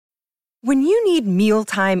When you need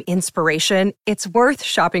mealtime inspiration, it's worth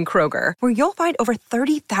shopping Kroger, where you'll find over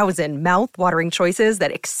 30,000 mouth-watering choices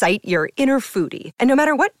that excite your inner foodie. And no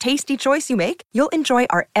matter what tasty choice you make, you'll enjoy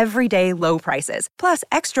our everyday low prices, plus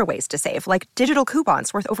extra ways to save, like digital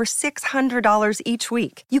coupons worth over $600 each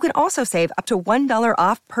week. You can also save up to $1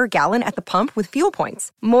 off per gallon at the pump with fuel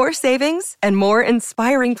points. More savings and more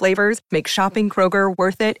inspiring flavors make shopping Kroger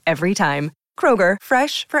worth it every time. Kroger,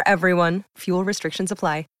 fresh for everyone. Fuel restrictions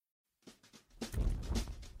apply.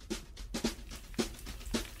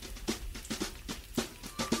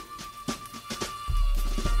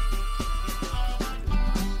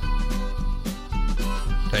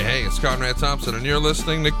 Hey, it's Conrad Thompson, and you're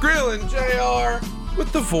listening to Grillin' JR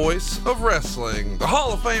with the voice of wrestling, the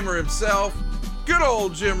Hall of Famer himself, good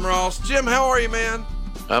old Jim Ross. Jim, how are you, man?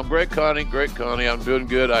 I'm great, Connie. I'm doing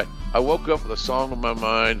good. I woke up with a song in my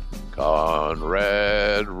mind.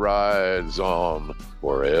 Conrad rides on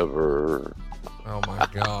forever. Oh my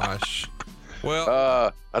gosh.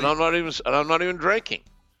 Well, and I'm not even drinking.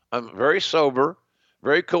 I'm very sober,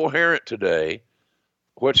 very coherent today,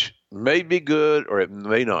 which may be good or it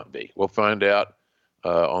may not be. We'll find out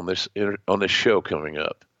on this show coming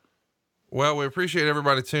up. Well, we appreciate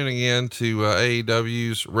everybody tuning in to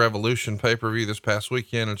AEW's Revolution pay-per-view this past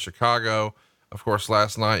weekend in Chicago. Of course,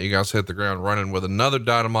 last night you guys hit the ground running with another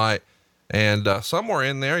Dynamite, and somewhere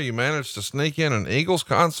in there you managed to sneak in an Eagles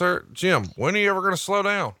concert. Jim, when are you ever going to slow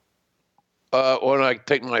down? When I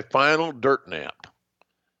take my final dirt nap.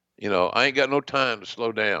 You know, I ain't got no time to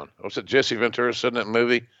slow down. What's it Jesse Ventura said in that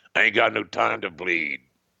movie? I ain't got no time to bleed.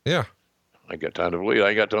 Yeah. I ain't got time to bleed. I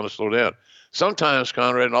ain't got time to slow down. Sometimes,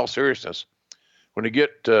 Conrad, in all seriousness, when you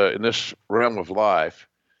get in this realm of life,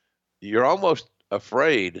 you're almost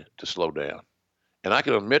afraid to slow down. And I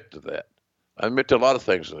can admit to that. I admit to a lot of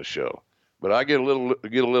things in the show, but I get a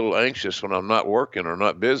little anxious when I'm not working or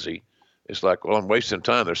not busy. It's like, well, I'm wasting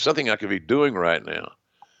time. There's something I could be doing right now.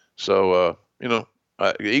 So, the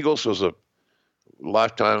Eagles was a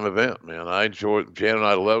lifetime event, man. I enjoyed, Jan and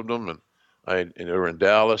I loved them, and they were in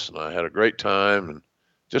Dallas, and I had a great time, and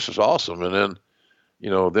just was awesome. And then,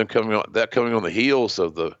 then coming on the heels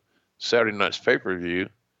of the Saturday night's pay-per-view,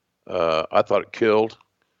 I thought it killed.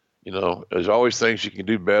 There's always things you can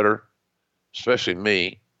do better, especially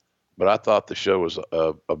me, but I thought the show was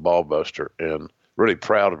a ball buster, and really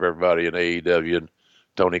proud of everybody in AEW and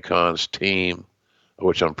Tony Khan's team,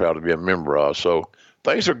 which I'm proud to be a member of. So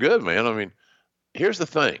things are good, man. I mean, here's the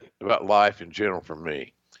thing about life in general for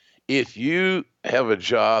me. If you have a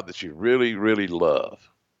job that you really, really love,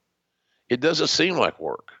 it doesn't seem like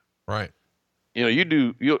work. Right.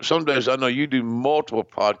 Some days I know you do multiple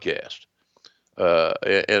podcasts,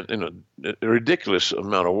 and a ridiculous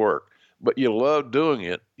amount of work, but you love doing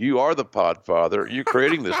it. You are the podfather. You're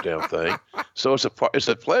creating this damn thing. So it's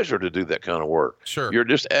a pleasure to do that kind of work. Sure. You're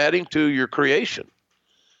just adding to your creation.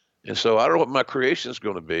 And so I don't know what my creation is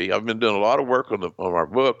going to be. I've been doing a lot of work on our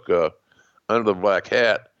book, Under the Black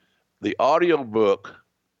Hat. The audio book,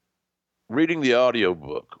 reading the audio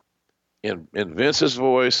book in Vince's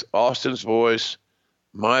voice, Austin's voice,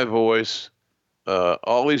 my voice,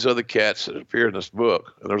 all these other cats that appear in this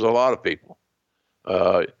book, and there's a lot of people.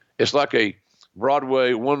 It's like a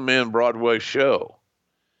one-man Broadway show.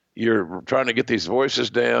 You're trying to get these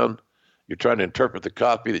voices down. You're trying to interpret the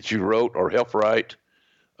copy that you wrote or helped write.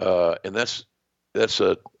 And that's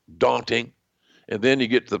daunting. And then you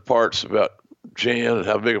get to the parts about Jan and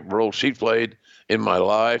how big a role she played in my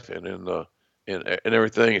life and in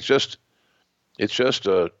everything.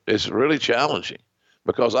 It's really challenging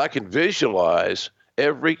because I can visualize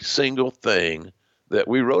every single thing that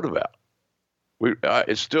we wrote about.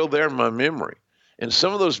 It's still there in my memory. And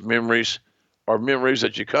some of those memories are memories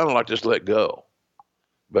that you kind of like just let go.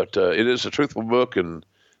 But it is a truthful book, and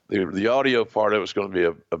the audio part of it's going to be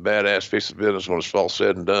a badass piece of business when it's all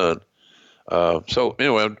said and done. So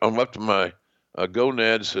anyway, I'm up to my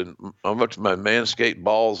gonads, and I'm up to my Manscaped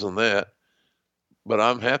balls and that. But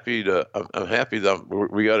I'm happy that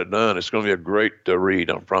we got it done. It's going to be a great read,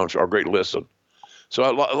 I promise, or a great listen. So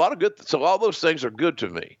a lot of good. So all those things are good to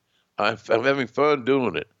me. I'm having fun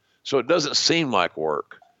doing it. So it doesn't seem like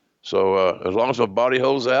work. So as long as my body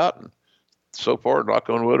holds out, and so far, knock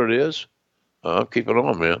on wood, it is. I'm keeping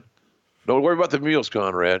on, man. Don't worry about the meals,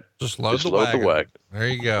 Conrad. Just load the wagon. There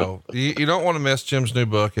you go. you don't want to miss Jim's new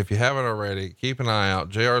book. If you haven't already, keep an eye out.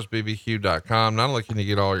 jrsbbq.com. Not only can you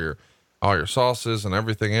get all your sauces and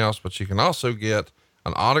everything else, but you can also get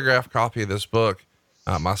an autographed copy of this book.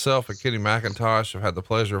 Myself and Kenny McIntosh have had the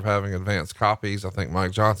pleasure of having advanced copies. I think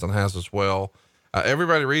Mike Johnson has as well.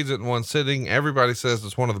 Everybody reads it in one sitting. Everybody says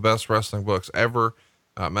it's one of the best wrestling books ever.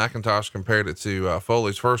 McIntosh compared it to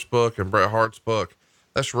Foley's first book and Bret Hart's book.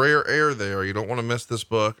 That's rare air there. You don't want to miss this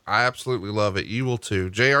book. I absolutely love it. You will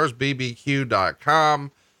too.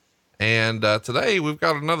 jrsbbq.com. And today we've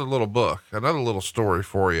got another little book, another little story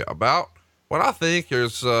for you about what I think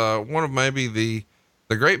is one of maybe the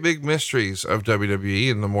great big mysteries of WWE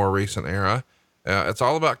in the more recent era. It's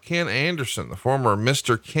all about Ken Anderson, the former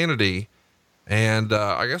Mr. Kennedy. And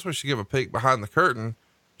I guess we should give a peek behind the curtain.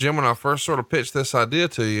 Jim, when I first sort of pitched this idea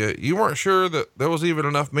to you, you weren't sure that there was even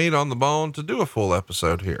enough meat on the bone to do a full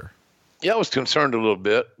episode here. Yeah, I was concerned a little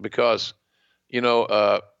bit because,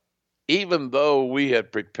 even though we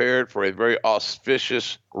had prepared for a very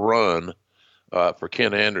auspicious run for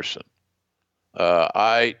Ken Anderson,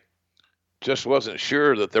 I just wasn't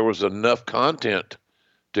sure that there was enough content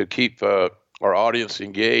to keep our audience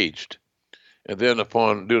engaged. And then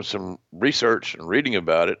upon doing some research and reading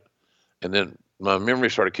about it, and then my memory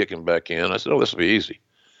started kicking back in, I said, oh, this will be easy.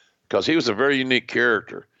 Because he was a very unique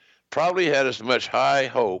character. Probably had as much high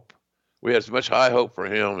hope. We had as much high hope for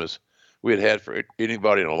him as we had for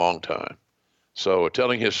anybody in a long time. So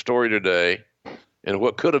telling his story today and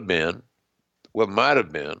what could have been, what might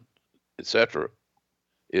have been, etc.,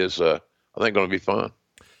 is, I think, going to be fun.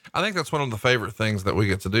 I think that's one of the favorite things that we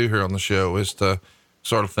get to do here on the show is to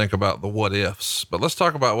sort of think about the what ifs, but let's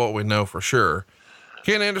talk about what we know for sure.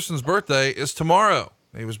 Ken Anderson's birthday is tomorrow.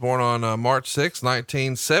 He was born on March 6,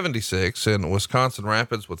 1976 in Wisconsin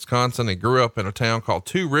Rapids, Wisconsin. He grew up in a town called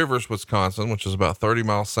Two Rivers, Wisconsin, which is about 30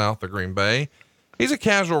 miles south of Green Bay. He's a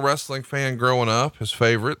casual wrestling fan growing up. His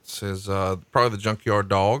favorites is probably the Junkyard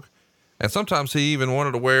Dog. And sometimes he even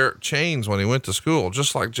wanted to wear chains when he went to school,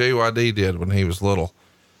 just like JYD did when he was little.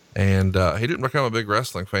 And he didn't become a big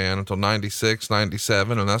wrestling fan until 96,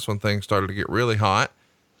 97. And that's when things started to get really hot.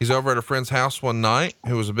 He's over at a friend's house one night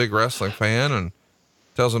who was a big wrestling fan and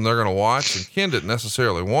tells him they're going to watch. And Ken didn't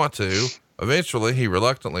necessarily want to. Eventually he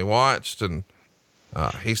reluctantly watched and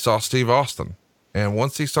he saw Steve Austin. And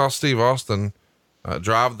once he saw Steve Austin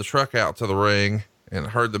drive the truck out to the ring and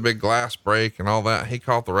heard the big glass break and all that, he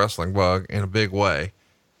caught the wrestling bug in a big way.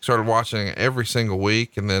 He started watching it every single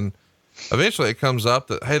week. And then eventually it comes up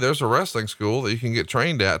that, hey, there's a wrestling school that you can get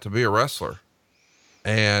trained at to be a wrestler.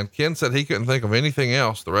 And Ken said he couldn't think of anything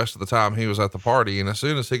else the rest of the time he was at the party. And as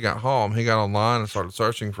soon as he got home, he got online and started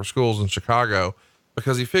searching for schools in Chicago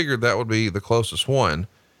because he figured that would be the closest one.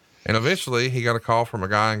 And eventually he got a call from a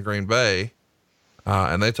guy in Green Bay,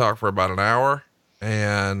 and they talked for about an hour,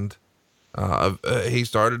 and he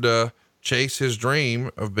started to chase his dream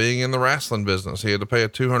of being in the wrestling business. He had to pay a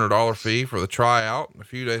 $200 fee for the tryout. And a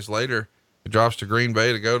few days later, he drives to Green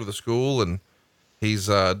Bay to go to the school, and he's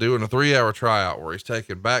doing a 3-hour tryout where he's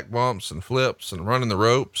taking back bumps and flips and running the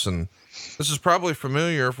ropes. And this is probably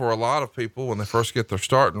familiar for a lot of people when they first get their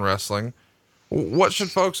start in wrestling. What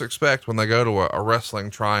should folks expect when they go to a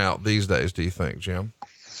wrestling tryout these days, do you think, Jim?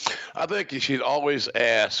 I think you should always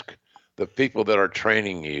ask the people that are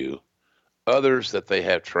training you, others that they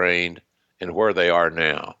have trained and where they are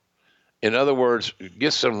now. In other words,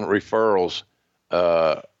 get some referrals,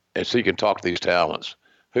 and so you can talk to these talents.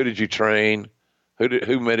 Who did you train?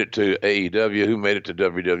 Who made it to AEW? Who made it to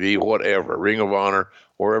WWE? Whatever, Ring of Honor,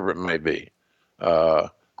 wherever it may be.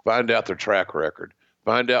 Find out their track record.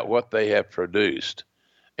 Find out what they have produced.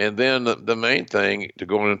 And then the main thing to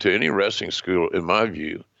going into any wrestling school, in my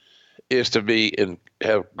view, is to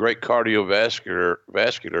have great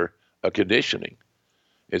cardiovascular conditioning.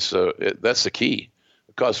 That's the key.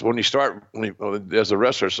 Because when you start, as the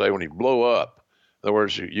wrestlers say, when you blow up, in other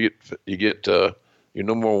words, you get you're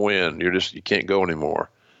no more wind. You can't go anymore,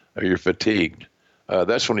 or you're fatigued.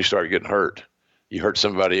 That's when you start getting hurt. You hurt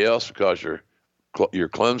somebody else because you're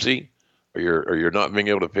clumsy, or you're not being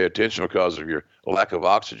able to pay attention because of your lack of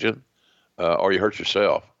oxygen, or you hurt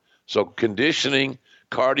yourself. So conditioning,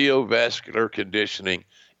 cardiovascular conditioning,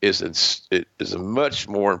 is much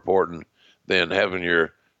more important than having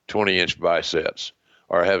your 20-inch biceps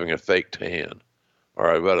or having a fake tan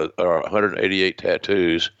or 188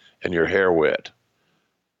 tattoos and your hair wet.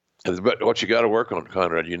 But what you got to work on,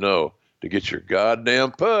 Conrad, to get your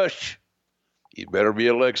goddamn push, you better be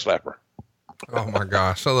a leg slapper. Oh my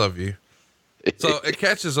gosh, I love you. So it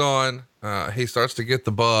catches on. He starts to get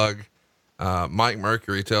the bug. Mike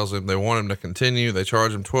Mercury tells him they want him to continue. They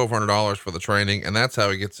charge him $1,200 for the training, and that's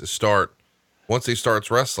how he gets his start. Once he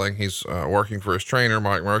starts wrestling, he's working for his trainer,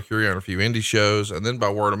 Mike Mercury, on a few indie shows, and then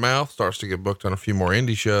by word of mouth starts to get booked on a few more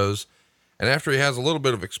indie shows. And after he has a little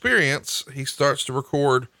bit of experience, he starts to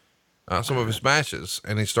record some of his matches,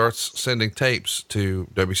 and he starts sending tapes to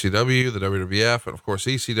WCW, the WWF, and of course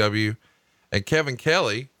ECW. And Kevin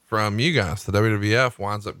Kelly from you guys. The WWF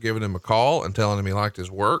winds up giving him a call and telling him he liked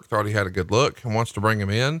his work, thought he had a good look, and wants to bring him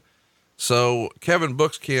in. So Kevin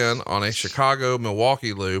books Ken on a Chicago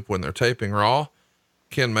Milwaukee loop when they're taping Raw.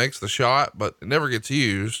 Ken makes the shot, but it never gets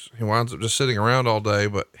used. He winds up just sitting around all day,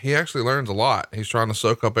 but he actually learns a lot. He's trying to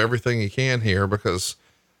soak up everything he can here because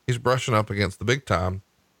he's brushing up against the big time.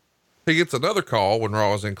 He gets another call when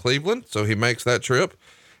Raw is in Cleveland, so he makes that trip.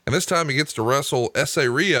 And this time he gets to wrestle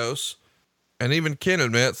Essa Rios. And even Ken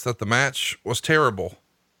admits that the match was terrible.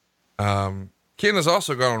 Ken has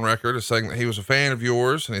also gone on record as saying that he was a fan of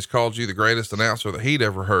yours and he's called you the greatest announcer that he'd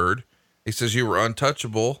ever heard. He says you were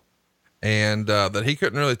untouchable and that he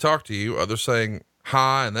couldn't really talk to you, others saying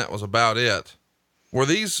hi, and that was about it. Were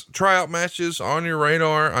these tryout matches on your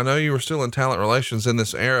radar? I know you were still in talent relations in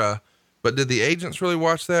this era, but did the agents really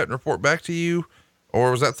watch that and report back to you?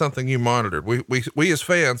 Or was that something you monitored? We as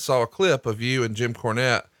fans saw a clip of you and Jim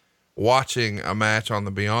Cornette watching a match on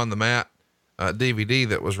the Beyond the Mat DVD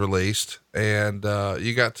that was released. And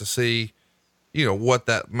you got to see, what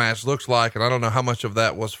that match looks like. And I don't know how much of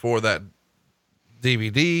that was for that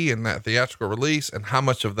DVD and that theatrical release and how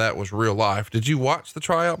much of that was real life. Did you watch the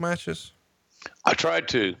tryout matches? I tried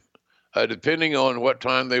to, depending on what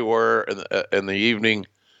time they were in the evening,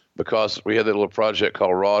 because we had that little project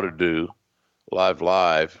called Raw to Do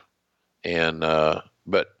live. And,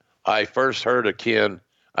 but I first heard of Ken.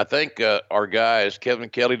 I think, our guys, Kevin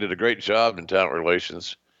Kelly did a great job in talent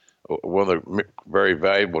relations. One of the very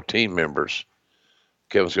valuable team members.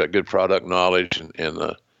 Kevin's got good product knowledge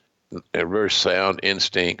and very sound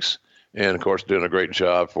instincts. And of course, doing a great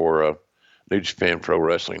job for, New Japan Pro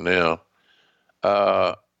Wrestling now.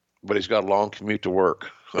 But he's got a long commute to work.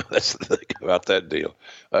 That's the thing about that deal.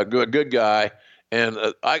 Good guy. And,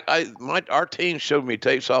 our team showed me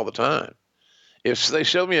tapes all the time. If they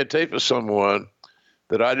showed me a tape of someone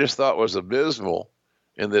that I just thought was abysmal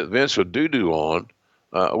and that Vince would doo-doo on,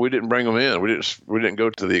 we didn't bring them in. We didn't go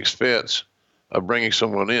to the expense of bringing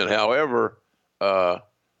someone in. However,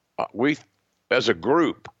 we, as a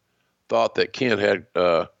group, thought that Ken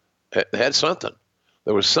had something.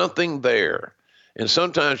 There was something there. And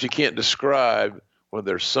sometimes you can't describe when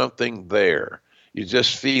there's something there. You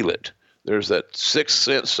just feel it. There's that sixth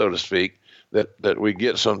sense, so to speak, that we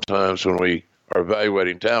get sometimes when we are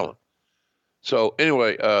evaluating talent. So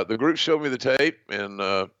anyway, the group showed me the tape and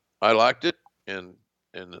I liked it and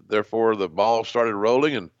therefore the ball started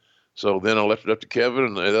rolling. And so then I left it up to Kevin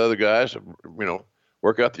and the other guys to,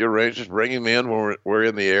 work out the arrangements, bring him in when we're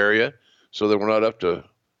in the area so that we're not up to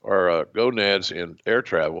our gonads in air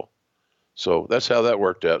travel. So that's how that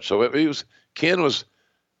worked out. So Ken was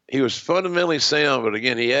fundamentally sound, but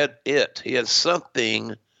again, he had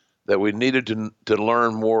something that we needed to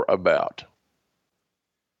learn more about.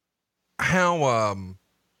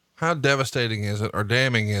 How devastating is it or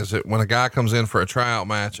damning is it when a guy comes in for a tryout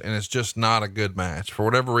match and it's just not a good match for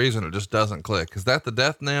whatever reason, it just doesn't click? Is that the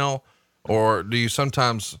death knell, or do you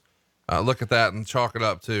sometimes look at that and chalk it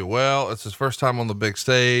up to, well, it's his first time on the big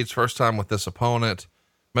stage, first time with this opponent,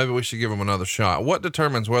 maybe we should give him another shot? What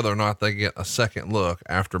determines whether or not they get a second look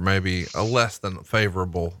after maybe a less than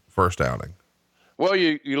favorable first outing? Well,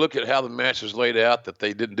 you look at how the match was laid out that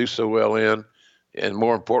they didn't do so well in. And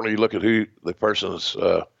more importantly, you look at who the person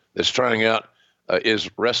that's trying out is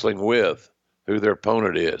wrestling with, who their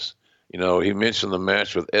opponent is. He mentioned the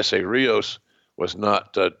match with Essa Rios was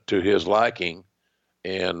not to his liking,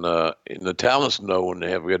 and the talents know when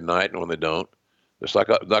they have a good night and when they don't. It's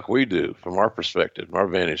like we do from our perspective, from our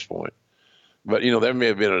vantage point. But there may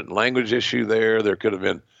have been a language issue there. There could have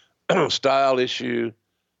been a style issue.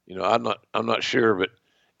 I'm not sure, but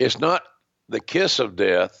it's not the kiss of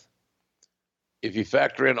death if you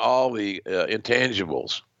factor in all the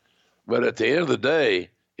intangibles. But at the end of the day,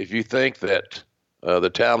 if you think that the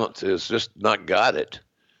talent is just not got it,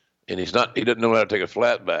 and he doesn't know how to take a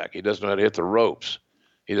flat back, he doesn't know how to hit the ropes,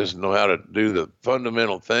 he doesn't know how to do the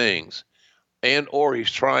fundamental things, or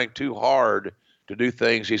he's trying too hard to do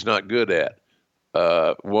things he's not good at.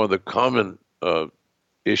 One of the common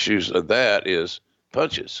issues of that is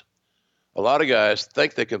punches. A lot of guys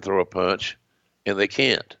think they can throw a punch, and they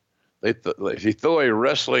can't. If you throw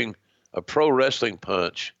a pro wrestling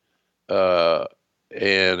punch, and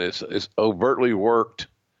it's overtly worked,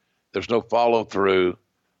 there's no follow through,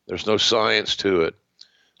 there's no science to it.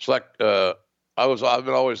 It's like I've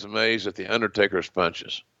been always amazed at the Undertaker's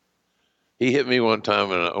punches. He hit me one time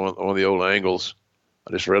on one of the old angles.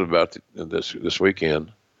 I just read about this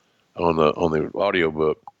weekend on the audio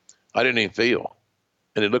book. I didn't even feel,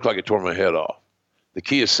 and it looked like it tore my head off. The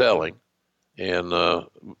key is selling. And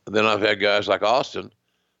then I've had guys like Austin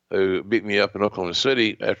who beat me up in Oklahoma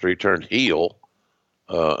City after he turned heel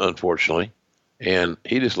unfortunately, and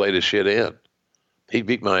he just laid his shit in. He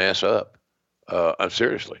beat my ass up. I'm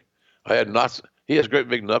seriously. I had knots. He has great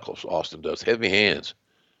big knuckles. Austin does, heavy hands,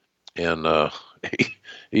 and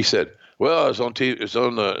he said, "Well, it's on TV. It's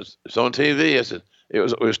on TV." I said,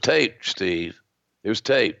 "It was taped, Steve. It was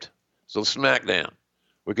taped. So SmackDown,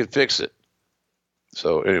 we could fix it."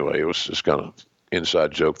 So anyway, it was just kind of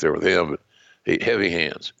inside joke there with him, but heavy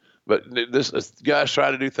hands. But this guys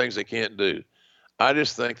try to do things they can't do. I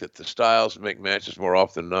just think that the styles make matches more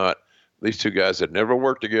often than not. These two guys had never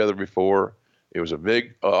worked together before. It was a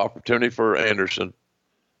big opportunity for Anderson,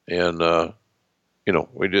 and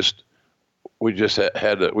we just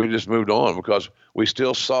moved on because we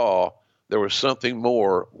still saw there was something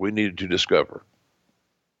more we needed to discover.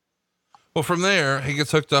 Well, from there, he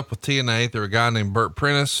gets hooked up with TNA through a guy named Bert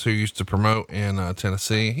Prentice, who used to promote in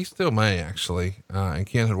Tennessee. He still may, actually. And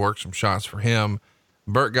Ken had worked some shots for him.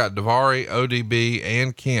 Bert got Daivari, ODB,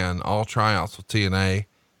 and Ken all tryouts with TNA.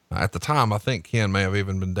 At the time, I think Ken may have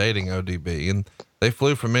even been dating ODB. And they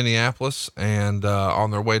flew from Minneapolis, and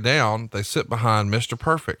on their way down, they sit behind Mr.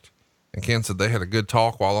 Perfect. And Ken said they had a good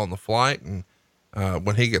talk while on the flight. And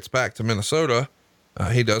when he gets back to Minnesota,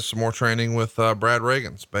 he does some more training with Brad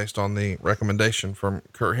Reagans based on the recommendation from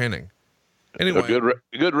Kurt Hennig. Anyway,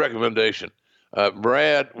 a good recommendation.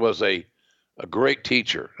 Brad was a great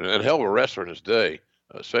teacher and a hell of a wrestler in his day,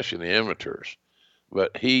 especially in the amateurs.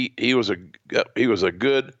 But he was a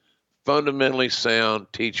good, fundamentally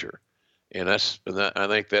sound teacher, and I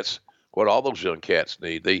think that's what all those young cats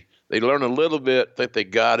need. They learn a little bit, think they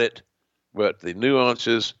got it, but the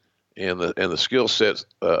nuances and the skill sets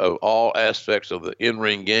of all aspects of the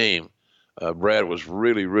in-ring game, Brad was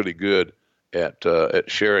really, really good at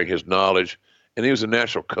sharing his knowledge, and he was a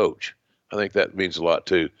natural coach. I think that means a lot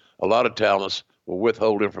too. A lot of talents will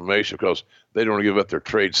withhold information because they don't want to give up their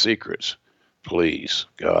trade secrets. Please,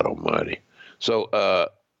 God Almighty. So,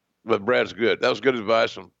 but Brad's good. That was good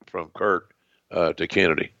advice from Kurt to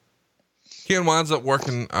Kennedy. Ken winds up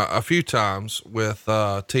working a few times with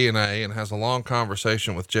TNA and has a long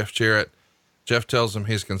conversation with Jeff Jarrett. Jeff tells him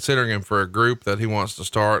he's considering him for a group that he wants to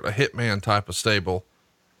start, a Hitman type of stable.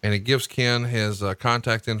 And he gives Ken his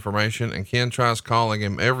contact information, and Ken tries calling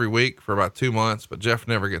him every week for about 2 months, but Jeff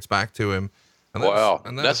never gets back to him. And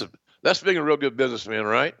that's being a real good businessman,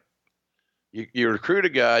 right? You recruit a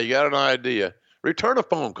guy, you got an idea, return a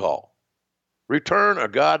phone call, return a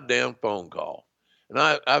goddamn phone call. And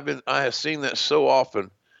I have seen that so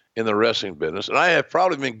often in the wrestling business, and I have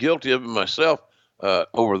probably been guilty of it myself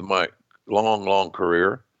over my long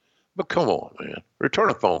career. But come on, man, return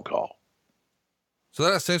a phone call. So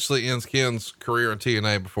that essentially ends Ken's career in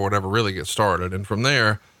TNA before it ever really gets started. And from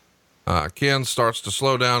there, Ken starts to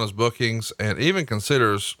slow down his bookings and even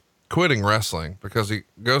considers quitting wrestling because he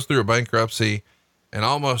goes through a bankruptcy and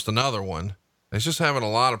almost another one. He's just having a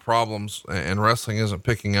lot of problems, and wrestling isn't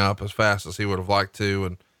picking up as fast as he would have liked to.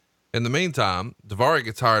 And in the meantime, Daivari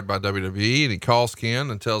gets hired by WWE, and he calls Ken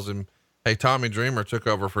and tells him, hey, Tommy Dreamer took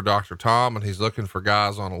over for Dr. Tom, and he's looking for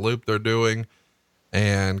guys on a loop they're doing.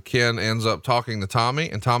 And Ken ends up talking to Tommy,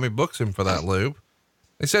 and Tommy books him for that loop.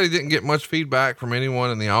 He said he didn't get much feedback from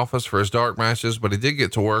anyone in the office for his dark matches, but he did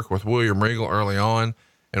get to work with William Regal early on,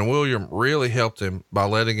 and William really helped him by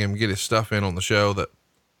letting him get his stuff in on the show that,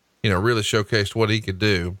 really showcased what he could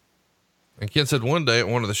do. And Ken said one day at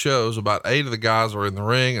one of the shows, about 8 of the guys were in the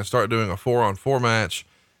ring and start doing a 4-on-4 match.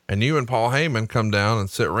 And you and Paul Heyman come down and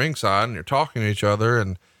sit ringside, and you're talking to each other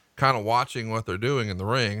and kind of watching what they're doing in the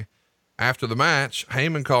ring. After the match,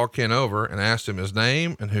 Heyman called Ken over and asked him his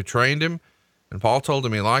name and who trained him. And Paul told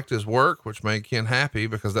him he liked his work, which made Ken happy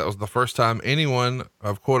because that was the first time anyone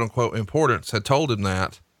of quote unquote importance had told him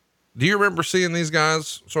that. Do you remember seeing these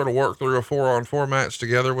guys sort of work through a 4-on-4 match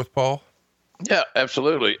together with Paul? Yeah,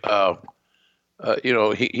 absolutely.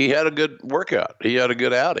 He had a good workout. He had a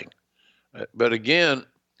good outing. But again,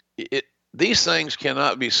 these things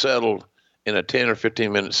cannot be settled in a 10 or 15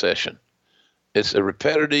 minute session. It's a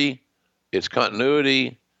repetitive, it's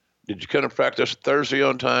continuity. Did you come to practice Thursday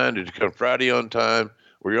on time? Did you come Friday on time?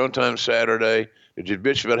 Were you on time Saturday? Did you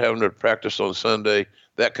bitch about having to practice on Sunday?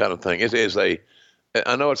 That kind of thing. It is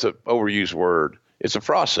I know it's an overused word. It's a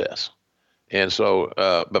process. And so,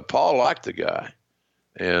 but Paul liked the guy,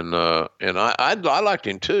 and I liked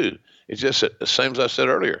him too. It's just the same as I said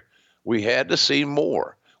earlier. We had to see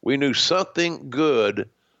more. We knew something good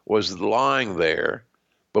was lying there,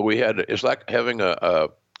 but we had to, it's like having a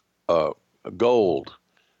gold.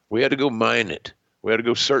 We had to go mine it. We had to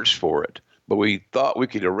go search for it, but we thought we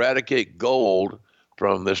could eradicate gold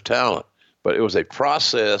from this talent, but it was a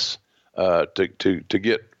process to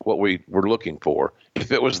get what we were looking for,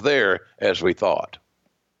 if it was there as we thought.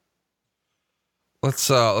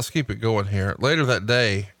 Let's keep it going here. Later that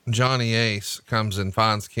day, Johnny Ace comes and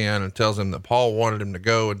finds Ken and tells him that Paul wanted him to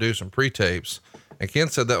go and do some pre-tapes. And Ken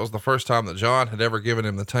said that was the first time that John had ever given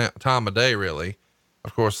him the time of day, really.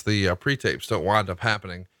 Of course, the pre-tapes don't wind up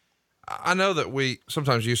happening. I know that we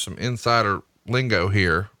sometimes use some insider lingo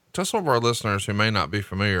here. Tell some of our listeners who may not be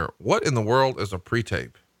familiar, what in the world is a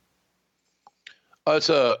pre-tape? It's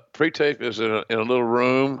a pre-tape is in a little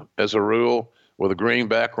room as a rule with a green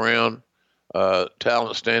background.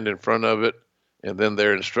 Talent stand in front of it, and then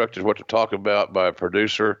they're instructed what to talk about by a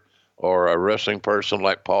producer or a wrestling person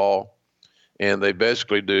like Paul, and they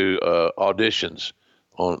basically do auditions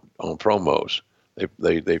on promos.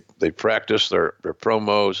 They practice their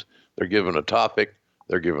promos. They're given a topic,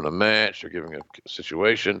 they're given a match, they're given a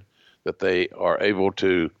situation that they are able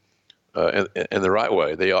to, in the right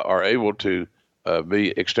way, they are able to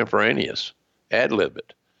be extemporaneous, ad-lib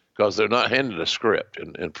it, because they're not handed a script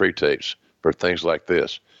in pre-tapes for things like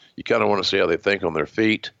this. You kind of want to see how they think on their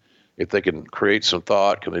feet, if they can create some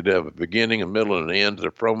thought, can they have a beginning, a middle, and an end to their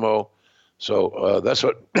promo? So that's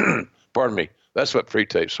what, pardon me, that's what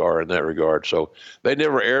pre-tapes are in that regard. So they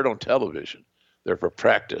never aired on television. They're for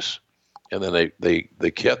practice. And then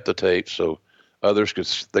they kept the tapes so others could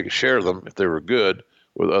share them if they were good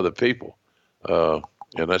with other people. And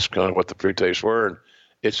that's kind of what the pre-tapes were. And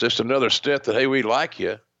it's just another step that, hey, we like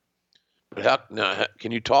you, but how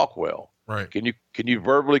can you talk well? Right. Can you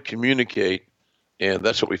verbally communicate? And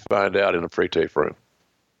that's what we find out in a pre-tape room.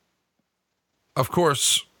 Of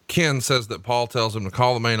course, Ken says that Paul tells him to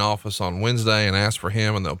call the main office on Wednesday and ask for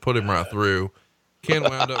him, and they'll put him right through. Ken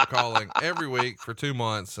wound up calling every week for 2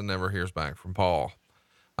 months and never hears back from Paul.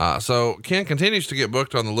 So Ken continues to get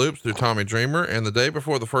booked on the loops through Tommy Dreamer. And the day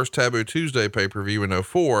before the first Taboo Tuesday pay-per-view in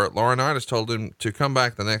 2004, Laurinaitis told him to come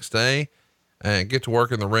back the next day and get to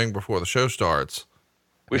work in the ring before the show starts.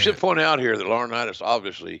 We should point out here that Laurinaitis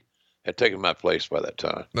obviously had taken my place by that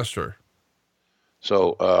time. That's true.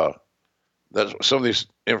 So, that's some of this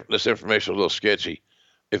information is a little sketchy.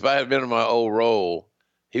 If I had been in my old role,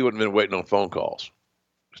 he wouldn't have been waiting on phone calls,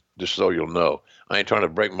 just so you'll know. I ain't trying to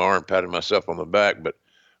break my arm, patting myself on the back, but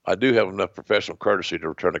I do have enough professional courtesy to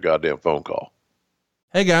return a goddamn phone call.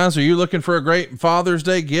 Hey guys, are you looking for a great Father's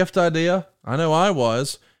Day gift idea? I know I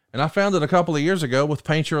was, and I found it a couple of years ago with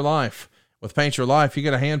Paint Your Life. With Paint Your Life, you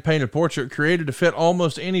get a hand-painted portrait created to fit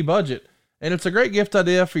almost any budget, and it's a great gift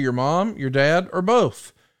idea for your mom, your dad, or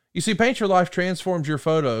both. You see, Paint Your Life transforms your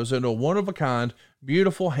photos into a one-of-a-kind,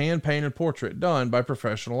 beautiful hand-painted portrait done by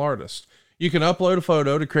professional artists. You can upload a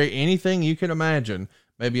photo to create anything you can imagine,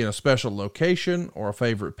 maybe in a special location or a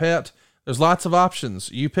favorite pet. There's lots of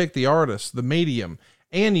options. You pick the artist, the medium,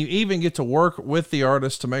 and you even get to work with the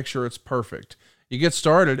artist to make sure it's perfect. You get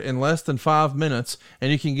started in less than 5 minutes,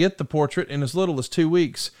 and you can get the portrait in as little as 2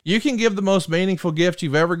 weeks. You can give the most meaningful gift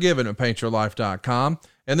you've ever given at paintyourlife.com,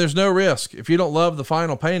 and there's no risk. If you don't love the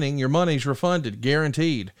final painting, your money's refunded,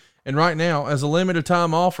 guaranteed. And right now, as a limited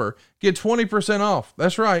time offer, get 20% off.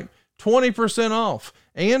 That's right, 20% off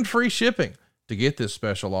and free shipping. To get this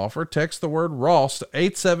special offer, text the word Ross to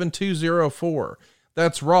 87204.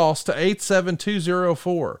 That's Ross to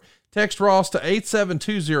 87204. Text Ross to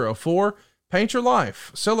 87204. Paint Your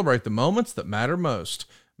Life. Celebrate the moments that matter most.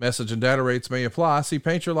 Message and data rates may apply. See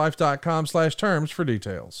paintyourlife.com/terms for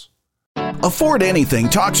details. Afford Anything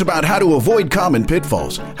talks about how to avoid common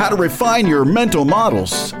pitfalls, how to refine your mental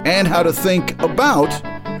models, and how to think about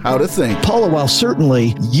how to think. Paula, while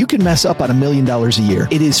certainly you can mess up on $1 million a year,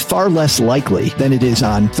 it is far less likely than it is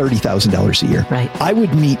on $30,000 a year. Right. I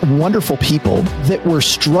would meet wonderful people that were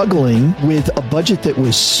struggling with a budget that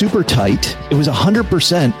was super tight. It was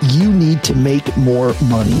 100%. You need to make more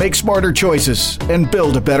money. Make smarter choices and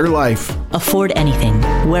build a better life. Afford Anything,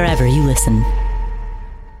 wherever you listen.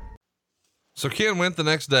 So Ken went the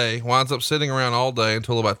next day, winds up sitting around all day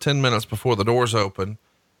until about 10 minutes before the doors open.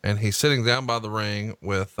 And he's sitting down by the ring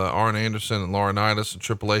with Arn Anderson and Laurinaitis and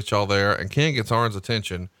Triple H all there. And Ken gets Arn's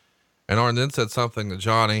attention. And Arn then said something to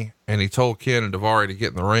Johnny, and he told Ken and Daivari to get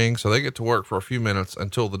in the ring. So they get to work for a few minutes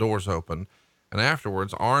until the doors open. And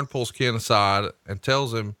afterwards, Arn pulls Ken aside and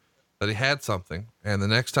tells him that he had something. And the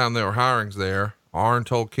next time there were hirings there, Arn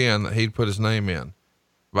told Ken that he'd put his name in.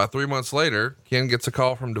 About 3 months later, Ken gets a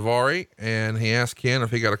call from Daivari, and he asked Ken if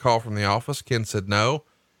he got a call from the office. Ken said no.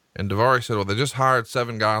 And Daivari said, well, they just hired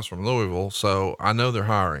 7 guys from Louisville, so I know they're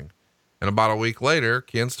hiring. And about a week later,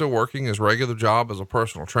 Ken's still working his regular job as a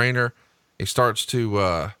personal trainer. He starts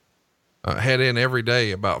to head in every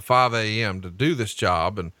day about 5 a.m. to do this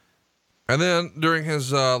job. And then during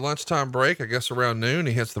his lunchtime break, I guess around noon,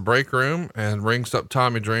 he hits the break room and rings up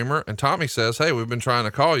Tommy Dreamer. And Tommy says, hey, we've been trying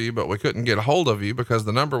to call you, but we couldn't get a hold of you because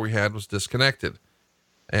the number we had was disconnected.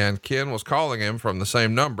 and Ken was calling him from the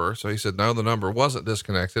same number. So he said, no, the number wasn't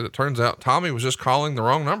disconnected. It turns out Tommy was just calling the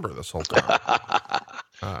wrong number this whole time.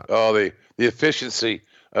 The efficiency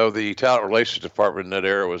of the talent relations department in that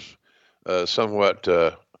era was somewhat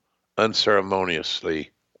unceremoniously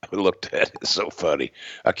looked at. It's so funny.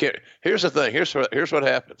 Here's the thing. Here's what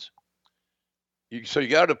happens. So you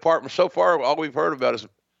got a department. So far, all we've heard about is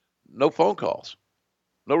no phone calls,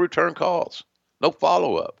 no return calls, no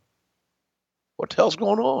follow up. What the hell's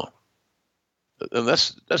going on? And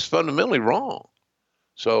that's fundamentally wrong.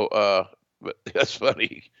 So, but that's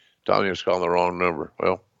funny. Tommy was calling the wrong number.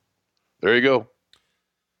 Well, there you go.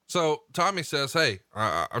 So Tommy says, hey,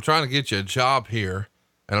 I'm trying to get you a job here,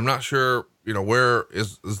 and I'm not sure, where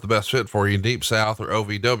is the best fit for you, Deep South or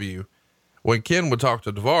OVW. When Ken would talk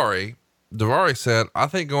to Davari said, I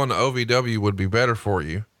think going to OVW would be better for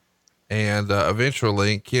you. And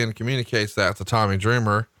eventually Ken communicates that to Tommy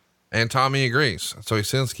Dreamer, and Tommy agrees. So he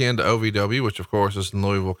sends Ken to OVW, which of course is in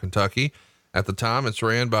Louisville, Kentucky. At the time, it's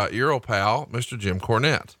ran by Earl pal, Mr. Jim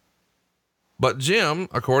Cornette. But Jim,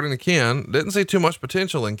 according to Ken, didn't see too much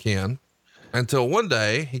potential in Ken until one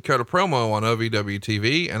day he cut a promo on OVW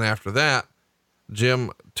TV. And after that,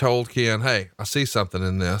 Jim told Ken, hey, I see something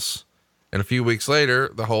in this. And a few weeks later,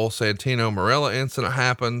 the whole Santino Marella incident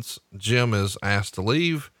happens. Jim is asked to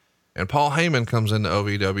leave, and Paul Heyman comes into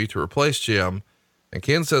OVW to replace Jim. And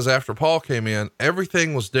Ken says after Paul came in,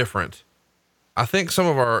 everything was different. I think some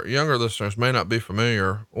of our younger listeners may not be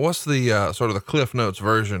familiar. What's the sort of the Cliff Notes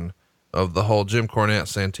version of the whole Jim Cornette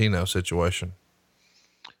Santino situation?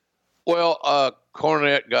 Well,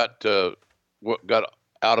 Cornette got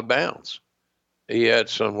out of bounds. He had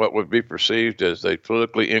some what would be perceived as a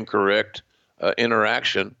politically incorrect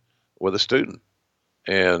interaction with a student,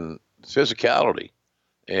 and physicality,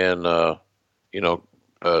 and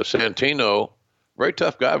Santino, very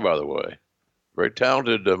tough guy, by the way, very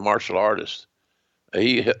talented martial artist.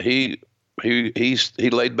 He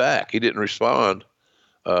laid back. He didn't respond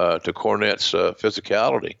to Cornette's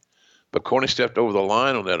physicality, but Cornette stepped over the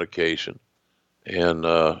line on that occasion, and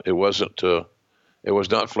it was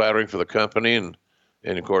not flattering for the company, and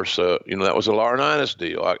of course, that was a Laurinaitis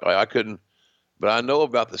deal. I couldn't, but I know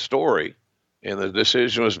about the story, and the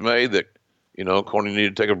decision was made that, Cornette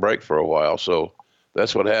needed to take a break for a while. So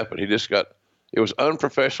that's what happened. It was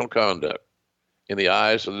unprofessional conduct in the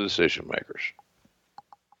eyes of the decision makers.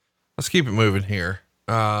 Let's keep it moving here.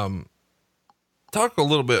 Talk a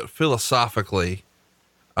little bit philosophically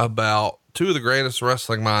about two of the greatest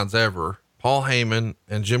wrestling minds ever, Paul Heyman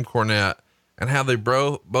and Jim Cornette, and how they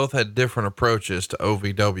both had different approaches to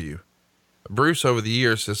OVW. Bruce over the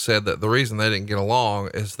years has said that the reason they didn't get along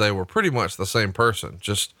is they were pretty much the same person,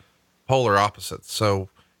 just polar opposites. So,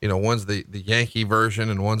 one's the Yankee version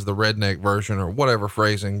and one's the redneck version, or whatever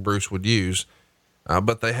phrasing Bruce would use.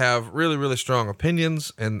 But they have really, really strong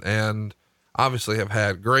opinions and obviously have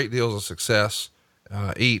had great deals of success,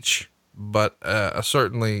 each, but a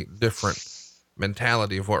certainly different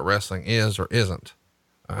mentality of what wrestling is or isn't.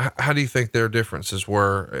 How do you think their differences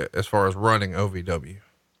were as far as running OVW?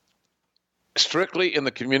 Strictly in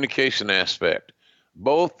the communication aspect,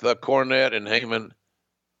 both Cornette and Heyman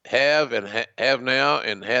have now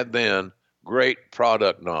and had then great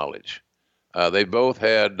product knowledge. They both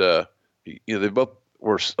had, they both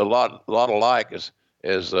were a lot alike,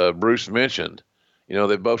 as Bruce mentioned.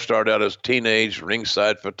 They both started out as teenage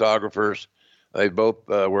ringside photographers. They both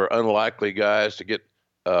were unlikely guys to get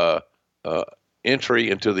entry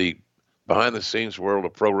into the behind-the-scenes world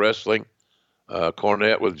of pro wrestling.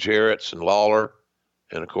 Cornette with Jarrett's and Lawler,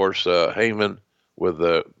 and of course Heyman with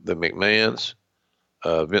the McMahons,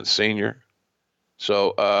 Vince Sr.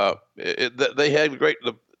 So they had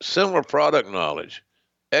similar product knowledge,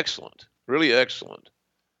 excellent, really excellent,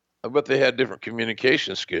 but they had different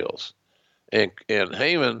communication skills. And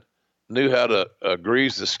Heyman knew how to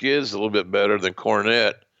grease the skids a little bit better than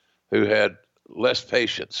Cornette, who had less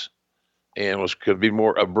patience and could be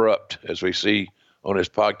more abrupt, as we see on his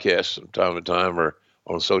podcast from time to time or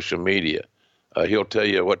on social media. He'll tell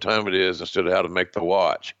you what time it is instead of how to make the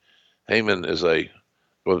watch. Heyman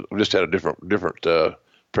just had a different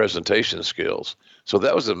presentation skills. So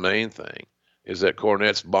that was the main thing, is that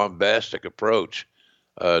Cornette's bombastic approach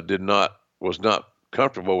was not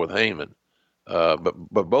comfortable with Heyman.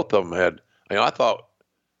 But both of them had, I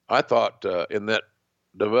thought in that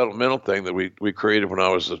developmental thing that we created when I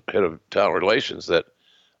was the head of talent relations, that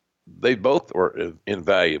they both were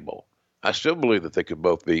invaluable. I still believe that they could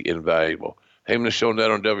both be invaluable. Heyman has shown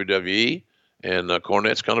that on WWE, and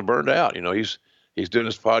Cornette's kind of burned out. He's doing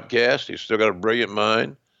his podcast. He's still got a brilliant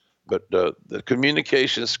mind, but the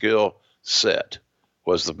communication skill set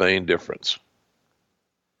was the main difference.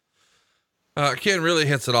 Ken really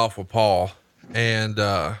hits it off with Paul, and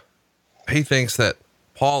he thinks that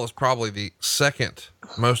Paul is probably the second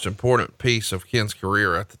most important piece of Ken's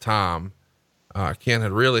career at the time. Ken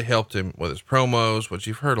had really helped him with his promos, which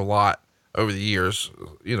you've heard a lot over the years,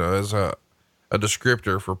 as a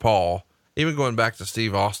descriptor for Paul, even going back to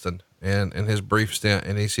Steve Austin and his brief stint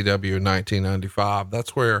in ECW in 1995.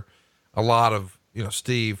 That's where a lot of,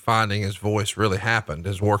 Steve finding his voice really happened,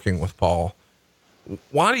 is working with Paul.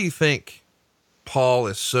 Why do you think Paul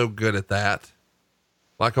is so good at that?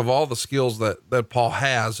 Like, of all the skills that Paul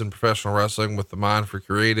has in professional wrestling with the mind for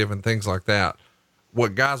creative and things like that,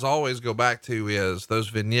 what guys always go back to is those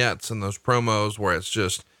vignettes and those promos where it's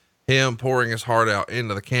just him pouring his heart out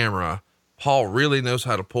into the camera. Paul really knows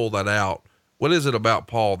how to pull that out. What is it about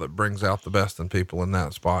Paul that brings out the best in people in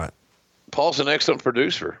that spot? Paul's an excellent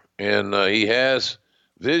producer, and he has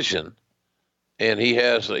vision, and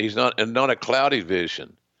he's not a cloudy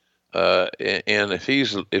vision. And if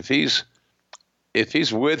he's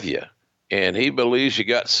with you and he believes you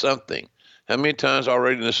got something, how many times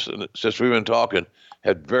already since we've been talking,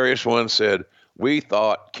 had various ones said, we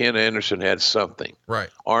thought Ken Anderson had something. Right.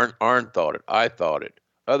 Arn thought it. I thought it.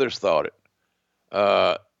 Others thought it.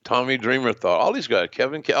 Tommy Dreamer thought, all these guys,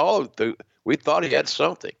 we thought he had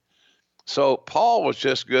something. So Paul was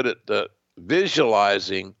just good at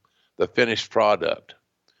visualizing the finished product,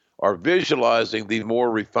 or visualizing the more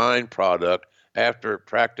refined product after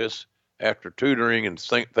practice, after tutoring and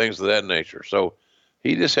things of that nature. So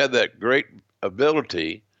he just had that great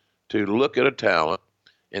ability to look at a talent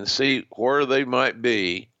and see where they might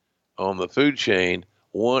be on the food chain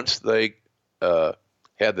once they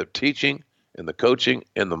had the teaching and the coaching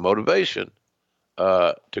and the motivation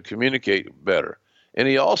to communicate better. And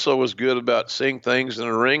he also was good about seeing things in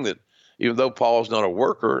the ring that, even though Paul's not a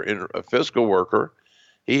worker, a physical worker,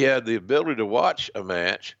 he had the ability to watch a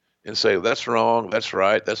match and say, that's wrong, that's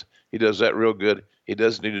right, he does that real good, he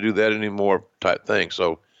doesn't need to do that anymore, type thing.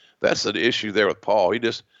 So that's the issue there with Paul. He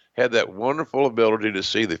just had that wonderful ability to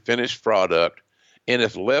see the finished product, and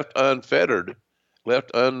if left unfettered,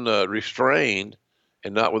 left unrestrained,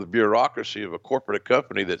 and not with the bureaucracy of a corporate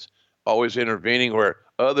company that's always intervening, where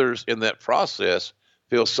others in that process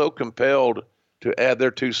feel so compelled to add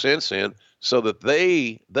their 2 cents in, so that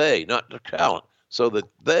they, not the talent, so that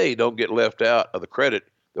they don't get left out of the credit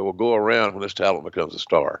that will go around when this talent becomes a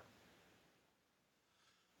star.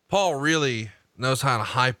 Paul really knows how to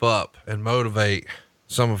hype up and motivate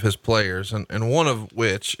some of his players. And one of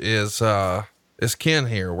which is Ken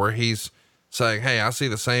here, where he's saying, hey, I see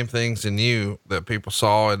the same things in you that people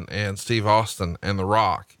saw in Steve Austin and The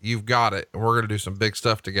Rock. You've got it. And we're going to do some big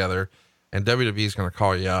stuff together, and WWE is going to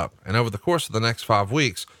call you up. And over the course of the next 5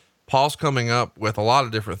 weeks, Paul's coming up with a lot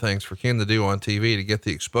of different things for Ken to do on TV to get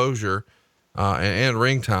the exposure, and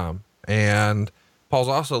ring time. And Paul's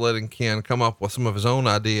also letting Ken come up with some of his own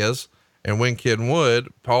ideas. And when Ken would,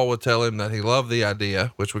 Paul would tell him that he loved the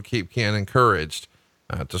idea, which would keep Ken encouraged,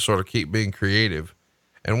 to sort of keep being creative.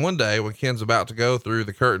 And one day when Ken's about to go through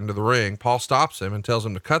the curtain to the ring, Paul stops him and tells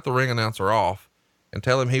him to cut the ring announcer off and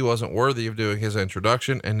tell him he wasn't worthy of doing his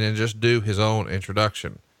introduction, and then just do his own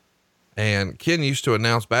introduction. And Ken used to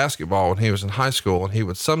announce basketball when he was in high school, and he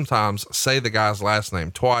would sometimes say the guy's last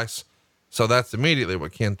name twice. So that's immediately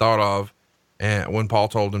what Ken thought of, and when Paul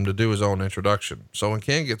told him to do his own introduction. So when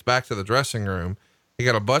Ken gets back to the dressing room, he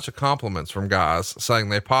got a bunch of compliments from guys saying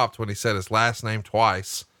they popped when he said his last name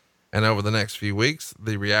twice. And over the next few weeks,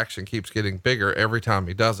 the reaction keeps getting bigger every time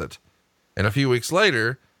he does it. And a few weeks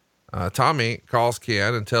later, Tommy calls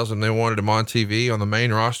Ken and tells him they wanted him on TV on the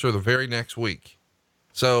main roster the very next week.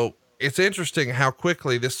 So it's interesting how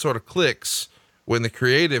quickly this sort of clicks when the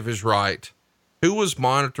creative is right. Who was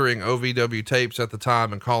monitoring OVW tapes at the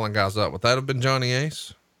time and calling guys up? Would that have been Johnny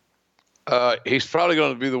Ace? He's probably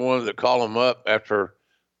going to be the one that call him up after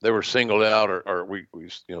they were singled out, or we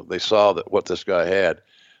they saw that what this guy had.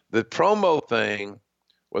 The promo thing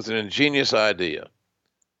was an ingenious idea.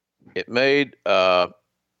 It made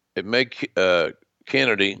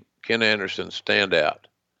Ken Anderson stand out,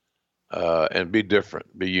 and be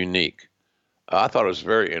different, be unique. I thought it was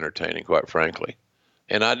very entertaining, quite frankly.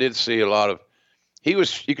 And I did see a lot of, you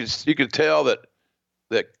could tell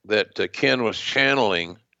that Ken was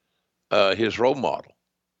channeling his role model,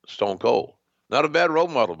 Stone Cold. Not a bad role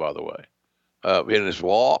model, by the way. In his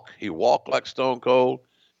walk, he walked like Stone Cold.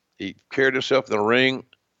 He carried himself in the ring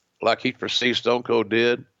like he perceived Stone Cold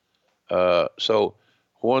did. So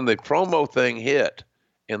when the promo thing hit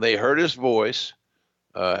and they heard his voice,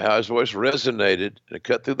 how his voice resonated and it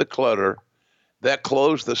cut through the clutter, that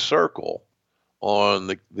closed the circle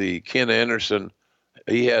on the Ken Anderson.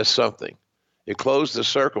 He has something. It closed the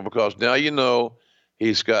circle because now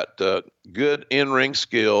he's got good in-ring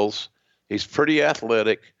skills. He's pretty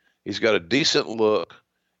athletic. He's got a decent look,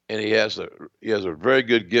 and he has a very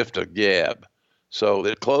good gift of gab. So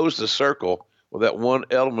it closed the circle with that one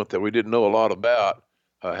element that we didn't know a lot about.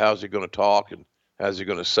 How's he going to talk, and how's he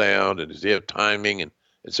going to sound, and does he have timing, and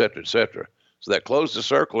et cetera, et cetera. So that closed the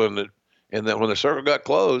circle, and then when the circle got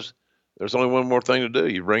closed, there's only one more thing to do.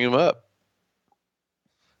 You bring him up.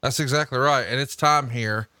 That's exactly right. And it's time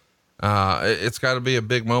here. It's got to be a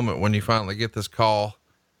big moment when you finally get this call.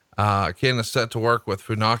 Ken is set to work with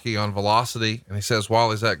Funaki on Velocity. And he says,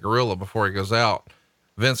 while he's at Gorilla before he goes out,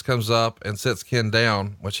 Vince comes up and sits Ken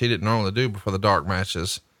down, which he didn't normally do before the dark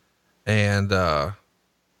matches. And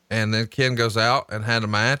then Ken goes out and had a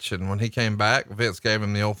match. And when he came back, Vince gave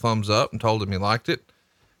him the old thumbs up and told him he liked it.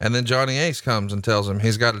 And then Johnny Ace comes and tells him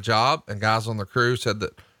he's got a job, and guys on the crew said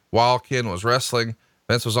that while Ken was wrestling,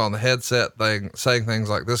 Vince was on the headset saying things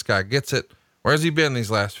like, this guy gets it. Where's he been these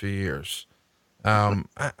last few years? How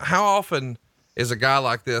often is a guy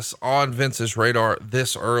like this on Vince's radar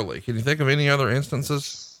this early? Can you think of any other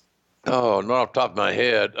instances? Oh, not off the top of my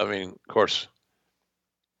head. I mean, of course,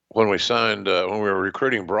 when we signed, when we were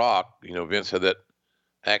recruiting Brock, Vince had that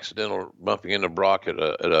accidental bumping into Brock at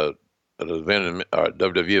an event,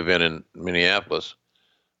 WWE event in Minneapolis.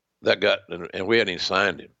 And we hadn't even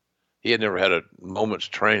signed him. He had never had a moment's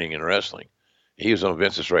training in wrestling. He was on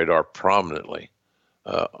Vince's radar prominently,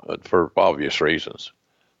 for obvious reasons.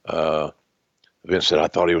 Vince said, I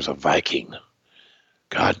thought he was a Viking.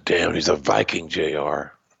 God damn, he's a Viking,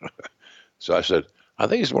 JR. So I said, I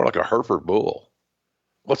think he's more like a Hereford bull.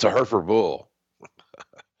 What's a Hereford bull?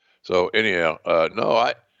 So anyhow,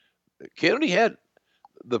 Kennedy had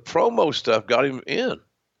the promo stuff got him in.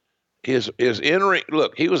 His in-ring,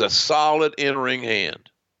 look, he was a solid in-ring hand,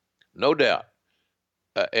 no doubt.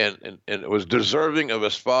 And it was deserving of a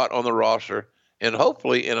spot on the roster and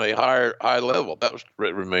hopefully in a high level. That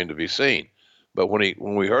remained to be seen. But when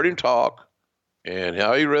we heard him talk and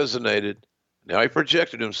how he resonated and how he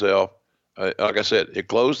projected himself, like I said, it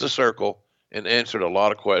closed the circle and answered a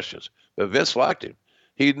lot of questions. But Vince liked him.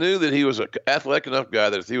 He knew that he was an athletic enough guy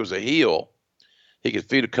that if he was a heel, he could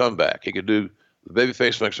feed a comeback. He could do the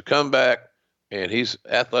babyface makes a comeback, and he's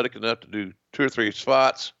athletic enough to do 2 or 3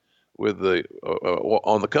 spots with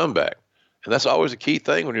on the comeback. And that's always a key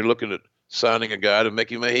thing when you're looking at signing a guy to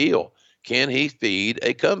make him a heel. Can he feed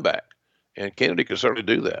a comeback? And Kennedy can certainly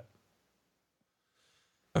do that.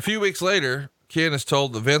 A few weeks later, Ken is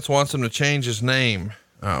told that Vince wants him to change his name.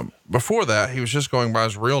 Before that, he was just going by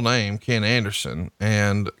his real name, Ken Anderson.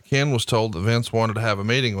 And Ken was told that Vince wanted to have a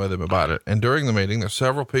meeting with him about it. And during the meeting, there's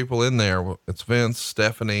several people in there. It's Vince,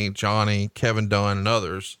 Stephanie, Johnny, Kevin Dunn, and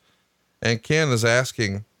others. And Ken says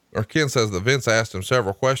that Vince asked him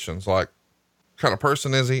several questions, like, what kind of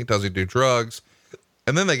person is he? Does he do drugs?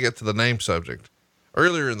 And then they get to the name subject.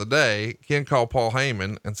 Earlier in the day, Ken called Paul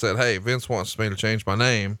Heyman and said, hey, Vince wants me to change my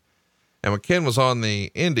name. And when Ken was on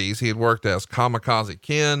the indies, he had worked as Kamikaze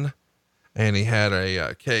Ken, and he had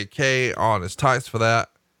a KK on his tights for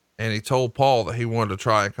that. And he told Paul that he wanted to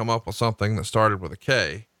try and come up with something that started with a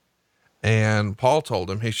K. And Paul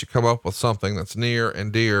told him he should come up with something that's near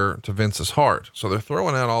and dear to Vince's heart. So they're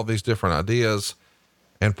throwing out all these different ideas.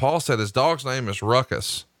 And Paul said his dog's name is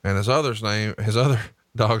Ruckus, and his other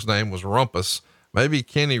dog's name was Rumpus, maybe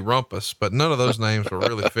Kenny Rumpus, but none of those names were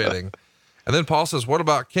really fitting. And then Paul says, what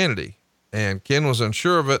about Kennedy? And Ken was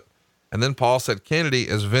unsure of it. And then Paul said Kennedy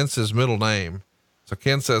is Vince's middle name. So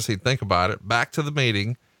Ken says he'd think about it. Back to the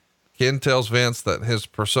meeting, Ken tells Vince that his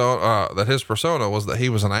persona was that he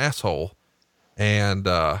was an asshole. And,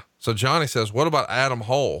 so Johnny says, what about Adam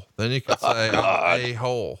Hole? Then you could say I'm a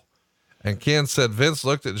hole. And Ken said, Vince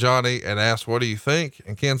looked at Johnny and asked, what do you think?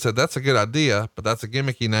 And Ken said, that's a good idea, but that's a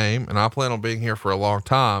gimmicky name. And I plan on being here for a long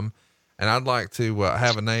time. And I'd like to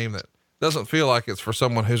have a name that doesn't feel like it's for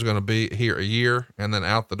someone who's going to be here a year and then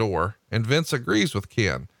out the door. And Vince agrees with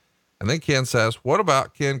Ken. And then Ken says, what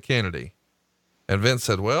about Ken Kennedy? And Vince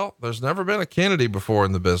said, well, there's never been a Kennedy before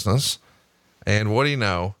in the business. And what do you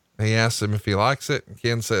know? He asks him if he likes it. And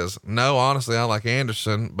Ken says, no, honestly, I like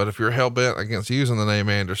Anderson, but if you're hell bent against using the name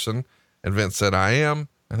Anderson. And Vince said, I am.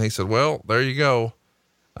 And he said, well, there you go.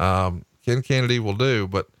 Ken Kennedy will do,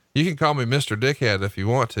 but you can call me Mr. Dickhead if you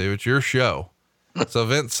want to. It's your show. So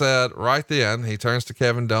Vince said right then, he turns to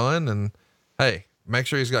Kevin Dunn and, hey, make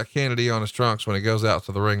sure he's got Kennedy on his trunks when he goes out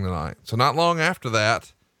to the ring tonight. So not long after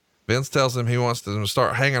that, Vince tells him he wants to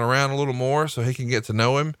start hanging around a little more so he can get to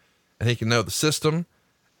know him and he can know the system.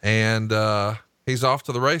 And, he's off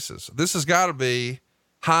to the races. This has got to be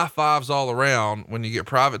high fives all around. When you get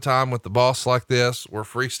private time with the boss like this, we're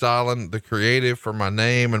freestyling the creative for my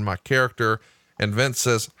name and my character. And Vince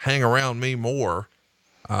says, hang around me more.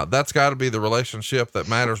 That's got to be the relationship that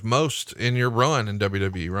matters most in your run in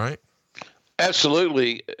WWE, right?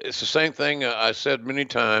 Absolutely. It's the same thing I said many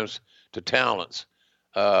times to talents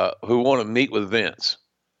who want to meet with Vince.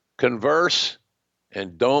 Converse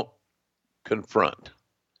and don't confront.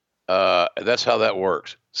 That's how that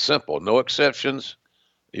works. Simple, no exceptions.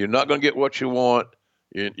 You're not going to get what you want.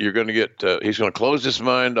 You're going to get, he's going to close his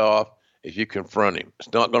mind off if you confront him.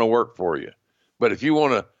 It's not going to work for you. But if you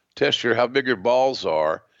want to test how big your balls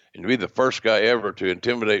are and be the first guy ever to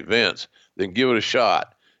intimidate Vince, then give it a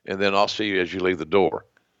shot. And then I'll see you as you leave the door,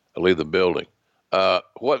 leave the building.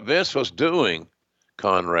 What Vince was doing,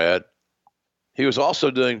 Conrad, he was also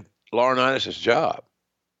doing Laurinaitis' job.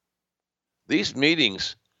 These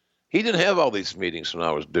meetings, he didn't have all these meetings when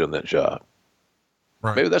I was doing that job.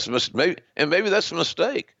 Right. Maybe that's maybe that's a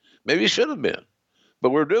mistake. Maybe it should have been, but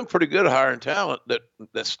we're doing pretty good hiring talent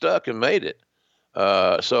that stuck and made it.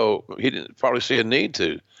 So he didn't probably see a need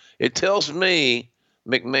to. It tells me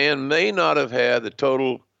McMahon may not have had the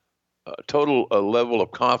total level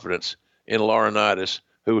of confidence in Laurinaitis,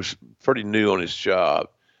 who was pretty new on his job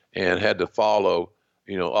and had to follow,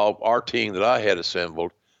 all our team that I had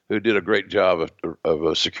assembled, who did a great job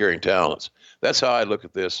of securing talents. That's how I look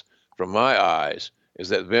at this from my eyes, is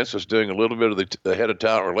that Vince was doing a little bit of the head of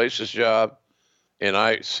talent relations job. And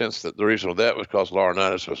I sense that the reason for that was because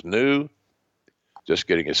Laurinaitis was new, just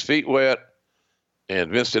getting his feet wet.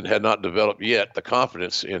 And Vincent had not developed yet the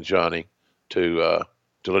confidence in Johnny to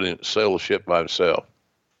let him sail the ship by himself.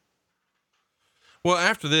 Well,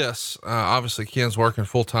 after this, obviously Ken's working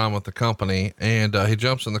full time with the company, and he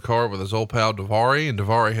jumps in the car with his old pal Daivari, and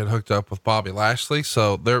Daivari had hooked up with Bobby Lashley.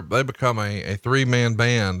 So they become a 3-man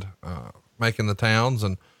band, making the towns.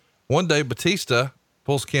 And one day Batista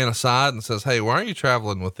pulls Ken aside and says, "Hey, why aren't you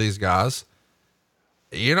traveling with these guys?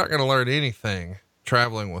 You're not going to learn anything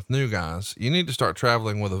traveling with new guys. You need to start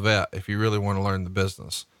traveling with a vet if you really want to learn the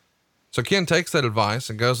business." So Ken takes that advice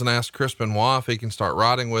and goes and asks Chris Benoit if he can start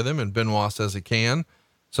riding with him, and Benoit says he can.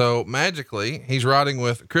 So magically he's riding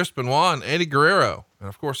with Chris Benoit and Eddie Guerrero. And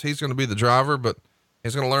of course he's going to be the driver, but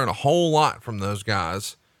he's going to learn a whole lot from those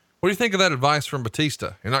guys. What do you think of that advice from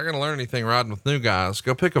Batista? You're not going to learn anything riding with new guys.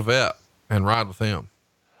 Go pick a vet and ride with him.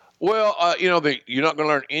 Well, you're not going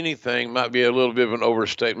to learn anything might be a little bit of an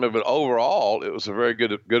overstatement, but overall it was a very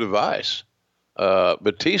good advice.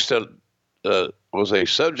 Batista, was a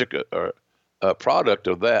subject or a product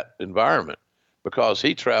of that environment, because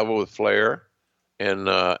he traveled with Flair and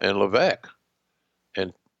Levesque,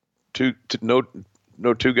 and no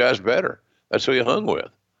two guys better. That's who he hung with.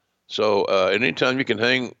 So anytime you can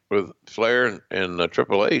hang with Flair and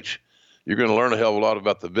Triple H, you're going to learn a hell of a lot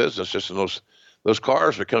about the business. Just in those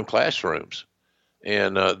cars become classrooms,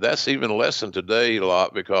 and that's even lessened today a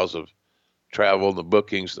lot because of travel, the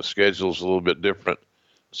bookings, the schedule's a little bit different.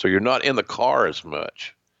 So you're not in the car as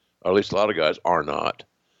much, or at least a lot of guys are not.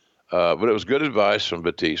 But it was good advice from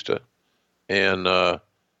Batista. And,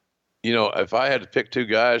 if I had to pick two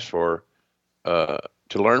guys to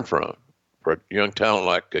learn from, for a young talent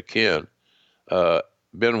like Ken,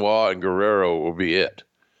 Benoit and Guerrero will be it,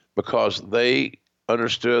 because they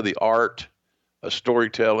understood the art of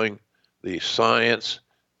storytelling, the science,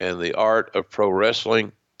 and the art of pro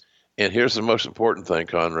wrestling. And here's the most important thing,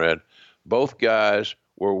 Conrad. Both guys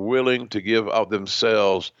were willing to give of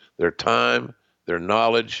themselves, their time, their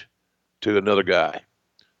knowledge to another guy.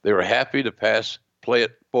 They were happy to play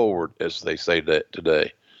it forward, as they say that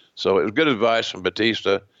today. So it was good advice from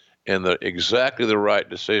Batista, and exactly the right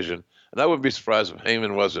decision. And I wouldn't be surprised if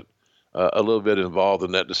Heyman wasn't a little bit involved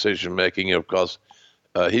in that decision making, because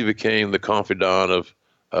he became the confidant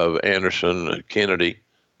of Anderson and Kennedy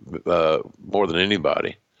more than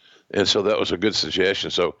anybody. And so that was a good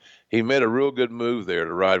suggestion. So he made a real good move there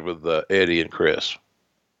to ride with Eddie and Chris.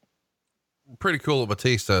 Pretty cool of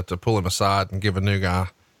Batista to pull him aside and give a new guy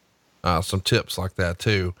some tips like that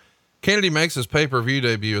too. Kennedy makes his pay-per-view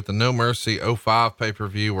debut at the No Mercy 05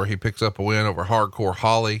 pay-per-view, where he picks up a win over Hardcore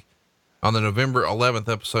Holly. On the November 11th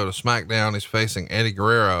episode of SmackDown, he's facing Eddie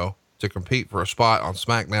Guerrero to compete for a spot on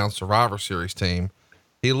SmackDown's Survivor Series team.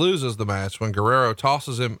 He loses the match when Guerrero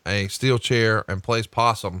tosses him a steel chair and plays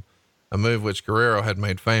possum, a move which Guerrero had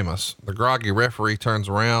made famous. The groggy referee turns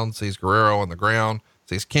around, sees Guerrero on the ground,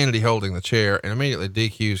 sees Kennedy holding the chair, and immediately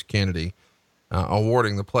DQs Kennedy,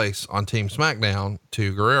 awarding the place on Team SmackDown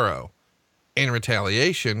to Guerrero. In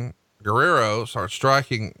retaliation, Guerrero starts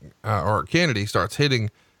Kennedy starts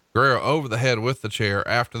hitting Guerrero over the head with the chair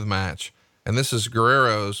after the match. And this is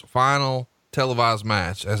Guerrero's final televised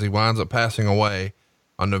match as he winds up passing away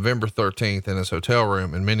on November 13th in his hotel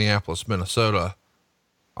room in Minneapolis, Minnesota.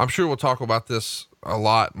 I'm sure we'll talk about this a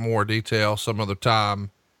lot more detail some other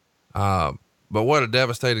time. But what a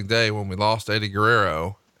devastating day when we lost Eddie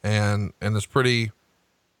Guerrero, and it's pretty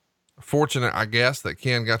fortunate, I guess, that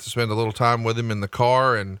Ken got to spend a little time with him in the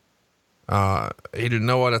car, and he didn't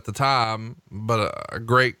know it at the time, but a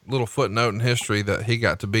great little footnote in history that he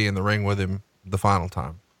got to be in the ring with him the final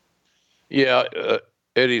time. Yeah.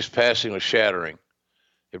 Eddie's passing was shattering.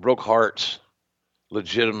 It broke hearts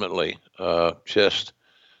legitimately. Just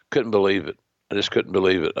couldn't believe it. I just couldn't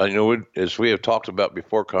believe it. I know, as we have talked about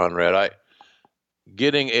before, Conrad,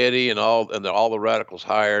 getting Eddie and all the Radicals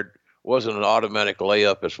hired wasn't an automatic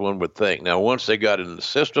layup as one would think. Now, once they got in the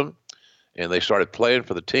system and they started playing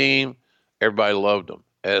for the team, everybody loved them,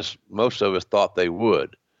 as most of us thought they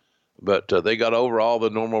would. But they got over all the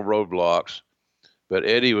normal roadblocks. But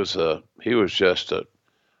Eddie was just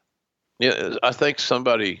I think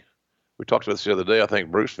we talked about this the other day. I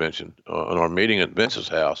think Bruce mentioned on our meeting at Vince's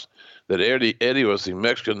house that Eddie was the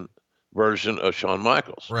Mexican version of Shawn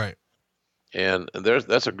Michaels. Right. And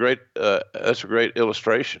that's a great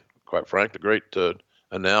illustration, quite frankly, a great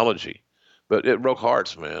analogy. But it broke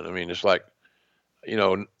hearts, man. I mean, it's like,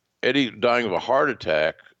 Eddie dying of a heart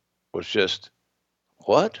attack was just,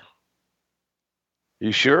 what?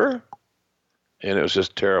 You sure? And it was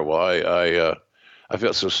just terrible. I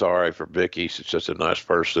felt so sorry for Vicky. She's just a nice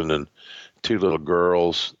person, and two little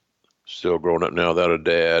girls still growing up now without a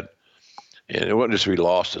dad. And it wasn't just we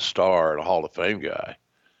lost a star and a Hall of Fame guy,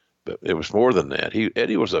 but it was more than that.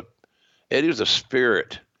 Eddie was a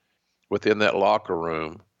spirit within that locker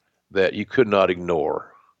room that you could not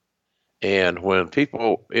ignore. And when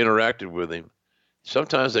people interacted with him,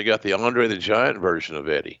 sometimes they got the Andre the Giant version of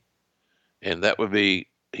Eddie. And that would be,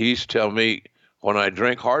 he used to tell me, when I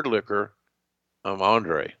drink hard liquor, I'm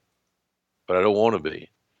Andre, but I don't want to be.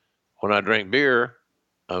 When I drink beer,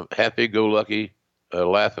 I'm happy-go-lucky,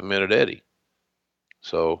 laughing minute Eddie.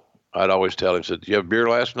 So I'd always tell him, "Did you have beer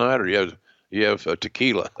last night, or you have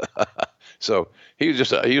tequila?" So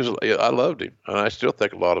I loved him, and I still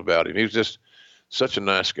think a lot about him. He was just such a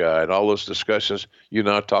nice guy. And all those discussions, you and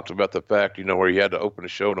I talked about the fact, where he had to open a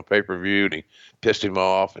show in a pay-per-view, and he pissed him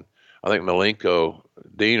off. And I think Malenko,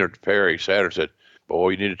 Dean or Perry Saturn said, "Boy,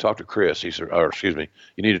 you need to talk to Chris." He said, you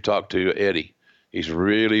need to talk to Eddie. He's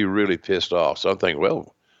really, really pissed off. So I'm thinking,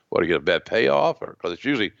 well, what, do you get a bad payoff? Because it's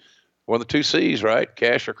usually one of the two C's, right?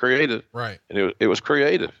 Cash or creative. Right. And it was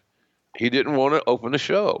creative. He didn't want to open the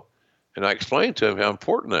show. And I explained to him how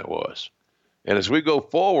important that was. And as we go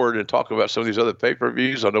forward and talk about some of these other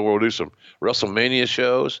pay-per-views, I know we'll do some WrestleMania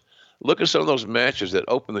shows. Look at some of those matches that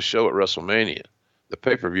opened the show at WrestleMania, the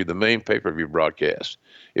pay-per-view, the main pay-per-view broadcast.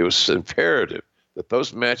 It was imperative that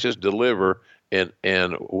those matches deliver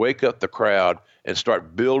and wake up the crowd and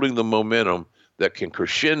start building the momentum that can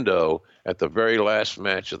crescendo at the very last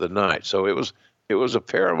match of the night. So it was a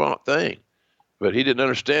paramount thing. But he didn't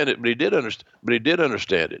understand it, but he did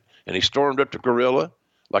understand it. And he stormed up to Gorilla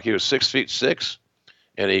like he was 6'6",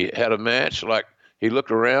 and he had a match like he looked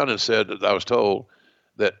around and said, I was told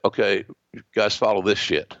that, "Okay, you guys follow this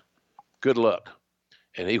shit. Good luck."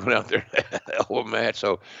 And he went out there and had a whole match.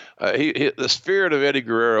 So the spirit of Eddie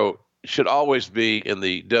Guerrero should always be in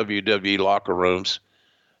the WWE locker rooms.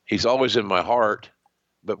 He's always in my heart.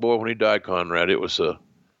 But boy, when he died, Conrad, it was the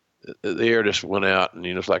air just went out, and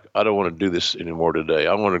it's like, I don't want to do this anymore today.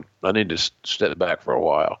 I need to step back for a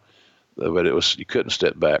while. But you couldn't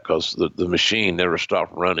step back because the machine never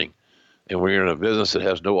stopped running. And when you're in a business that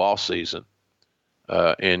has no off season,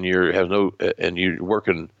 and you're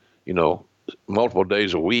working, multiple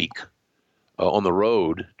days a week on the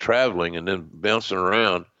road, traveling and then bouncing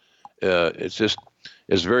around, it's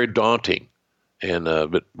very daunting. And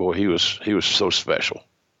but boy, he was so special.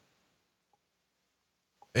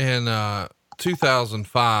 In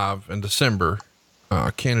 2005, in December,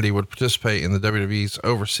 Kennedy would participate in the WWE's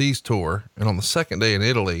overseas tour, and on the second day in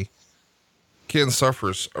Italy, Ken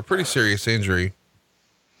suffers a pretty serious injury,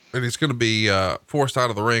 and he's going to be forced out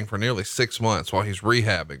of the ring for nearly 6 months while he's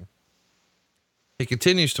rehabbing. He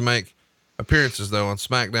continues to make appearances, though, on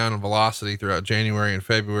SmackDown and Velocity throughout January and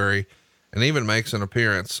February, and even makes an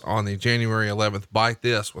appearance on the January 11th Bite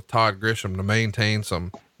This with Todd Grisham to maintain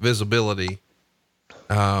some visibility.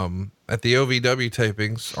 At the OVW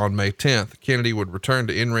tapings on May 10th, Kennedy would return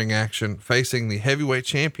to in-ring action facing the heavyweight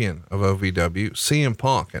champion of OVW, CM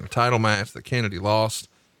Punk, in a title match that Kennedy lost.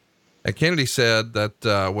 And Kennedy said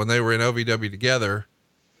that when they were in OVW together,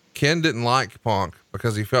 Ken didn't like Punk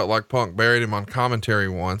because he felt like Punk buried him on commentary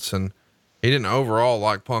once, and he didn't overall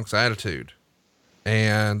like Punk's attitude.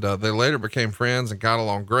 and they later became friends and got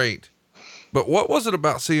along great. But what was it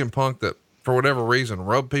about CM Punk that, for whatever reason,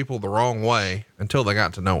 rubbed people the wrong way until they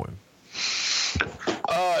got to know him?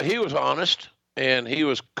 He was honest and he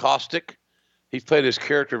was caustic. He played his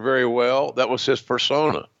character very well. That was his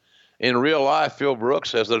persona. In real life, Phil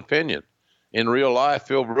Brooks has an opinion. In real life,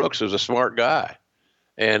 Phil Brooks is a smart guy,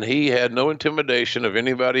 and he had no intimidation of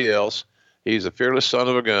anybody else. He's a fearless son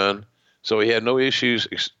of a gun, so he had no issues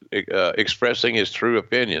expressing his true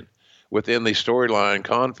opinion within the storyline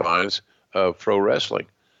confines of pro wrestling.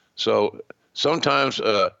 So sometimes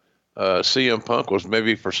CM Punk was,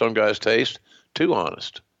 maybe for some guys' taste, too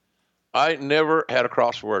honest. I never had a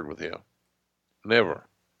crossword with him. Never.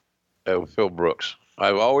 With Phil Brooks.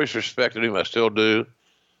 I've always respected him. I still do.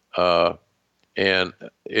 And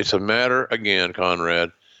it's a matter, again,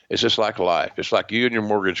 Conrad, it's just like life. It's like you and your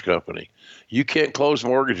mortgage company. You can't close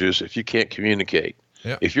mortgages if you can't communicate.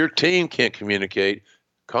 Yep. If your team can't communicate,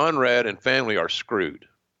 Conrad and family are screwed.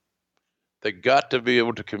 They got to be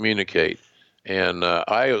able to communicate. And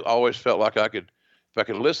I always felt like if I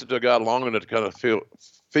could listen to a guy long enough to kind of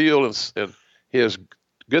feel and his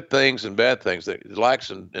good things and bad things that he likes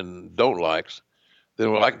and don't likes,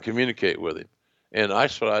 then I can communicate with him. And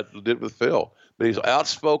that's what I did with Phil. But he's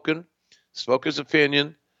outspoken, spoke his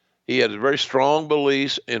opinion. He had very strong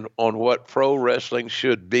beliefs on what pro wrestling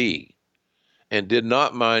should be, and did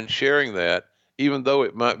not mind sharing that, even though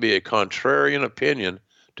it might be a contrarian opinion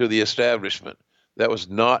to the establishment. That was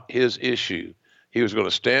not his issue. He was going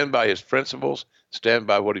to stand by his principles, stand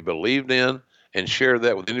by what he believed in, and share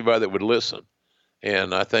that with anybody that would listen.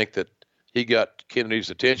 And I think that he got Kennedy's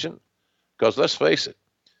attention, because let's face it,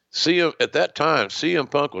 at that time, CM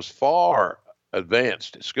Punk was far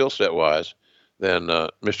advanced skill set wise than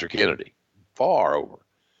Mr. Kennedy, far over.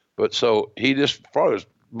 But so he just probably was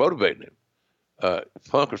motivating him.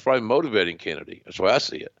 Punk was probably motivating Kennedy. That's the way I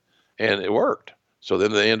see it, and it worked. So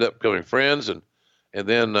then they end up becoming friends, and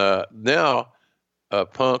then now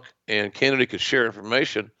Punk and Kennedy could share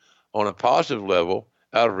information on a positive level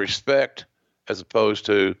out of respect, as opposed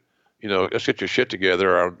to, let's get your shit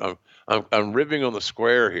together. I'm ribbing on the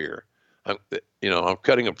square here. I'm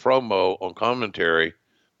cutting a promo on commentary,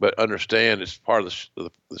 but understand it's part of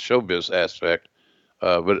the showbiz aspect.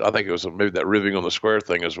 But I think it was maybe that ribbing on the square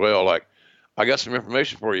thing as well. Like, I got some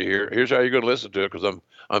information for you here. Here's how you're going to listen to it, because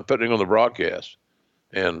I'm putting it on the broadcast.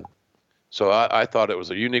 And so I thought it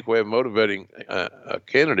was a unique way of motivating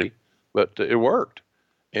Kennedy, but it worked.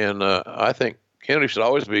 And I think Kennedy should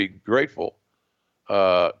always be grateful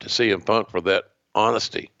to CM Punk for that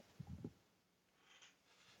honesty.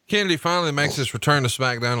 Kennedy finally makes his return to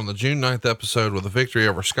SmackDown on the June 9th episode with a victory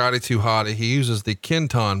over Scotty 2 Hotty. He uses the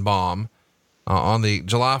Kenton Bomb. On the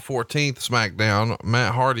July 14th SmackDown,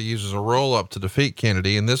 Matt Hardy uses a roll-up to defeat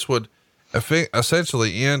Kennedy, and this would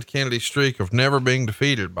essentially end Kennedy's streak of never being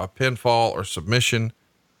defeated by pinfall or submission.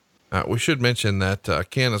 We should mention that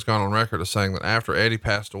Ken has gone on record as saying that after Eddie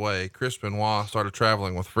passed away, Chris Benoit started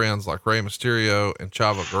traveling with friends like Rey Mysterio and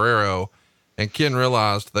Chavo Guerrero, and Ken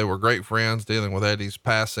realized they were great friends dealing with Eddie's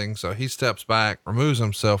passing, so he steps back, removes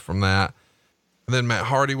himself from that. And then Matt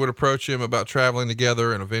Hardy would approach him about traveling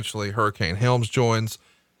together, and eventually Hurricane Helms joins.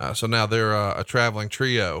 So now they're a traveling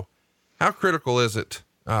trio. How critical is it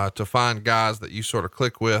to find guys that you sort of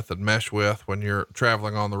click with and mesh with when you're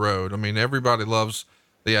traveling on the road? I mean, everybody loves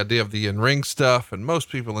the idea of the in-ring stuff, and most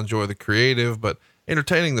people enjoy the creative, but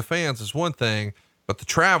entertaining the fans is one thing, but the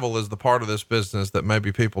travel is the part of this business that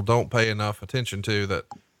maybe people don't pay enough attention to, that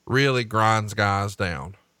really grinds guys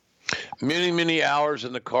down. Many, many hours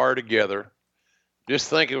in the car together. Just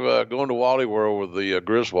think of going to Wally World with the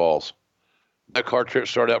Griswolds. That car trip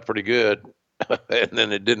started out pretty good, and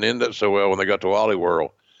then it didn't end up so well when they got to Wally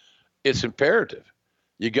World. It's imperative.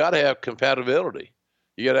 You got to have compatibility.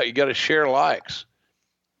 You got to share likes.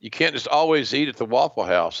 You can't just always eat at the Waffle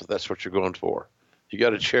House if that's what you're going for. You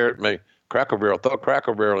got to share it. Maybe Cracker Barrel, throw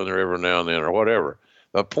Cracker Barrel in there every now and then, or whatever.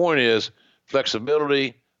 The point is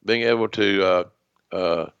flexibility, being able to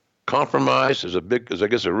compromise is I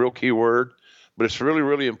guess a real key word. But it's really,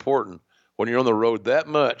 really important when you're on the road that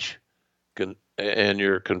much and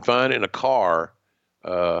you're confined in a car.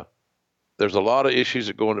 There's a lot of issues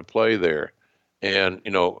that go into play there. And,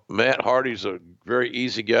 Matt Hardy's a very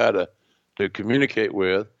easy guy to communicate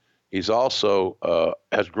with. He's also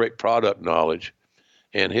has great product knowledge,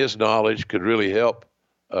 and his knowledge could really help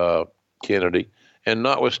Kennedy. And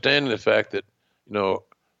notwithstanding the fact that,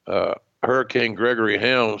 Hurricane Gregory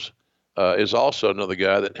Helms is also another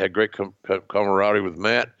guy that had great camaraderie with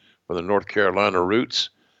Matt from the North Carolina roots.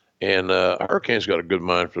 And Hurricane's got a good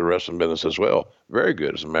mind for the wrestling business as well. Very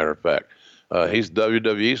good, as a matter of fact. He's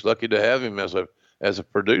WWE's lucky to have him as a as a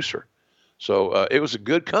producer. So it was a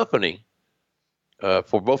good company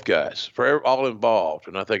for both guys, for all involved,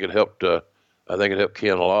 and I think it helped. I think it helped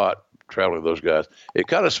Ken a lot traveling with those guys. It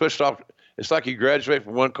kind of switched off. It's like you graduate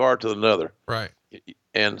from one car to another, right?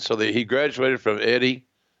 And so he graduated from Eddie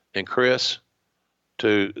and Chris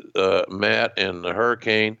to Matt and the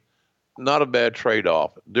Hurricane. Not a bad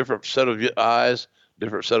trade-off. Different set of eyes,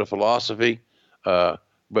 different set of philosophy,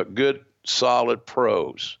 but good, solid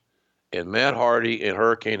pros. And Matt Hardy and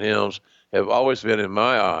Hurricane Helms have always been, in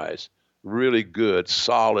my eyes, really good,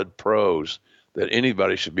 solid pros that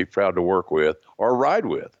anybody should be proud to work with or ride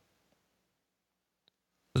with.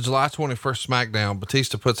 The July 21st SmackDown,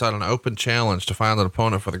 Batista puts out an open challenge to find an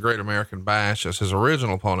opponent for the Great American Bash, as his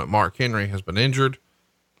original opponent, Mark Henry, has been injured.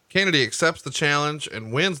 Kennedy accepts the challenge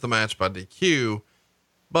and wins the match by DQ,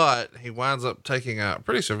 but he winds up taking a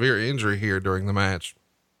pretty severe injury here during the match.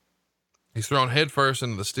 He's thrown headfirst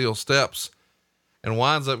into the steel steps and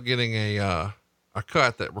winds up getting a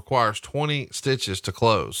cut that requires 20 stitches to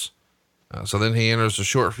close. So then he enters a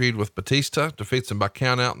short feud with Batista, defeats him by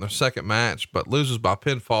countout in their second match, but loses by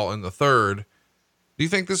pinfall in the third. Do you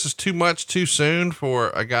think this is too much too soon for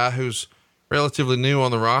a guy who's relatively new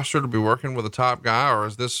on the roster to be working with a top guy, or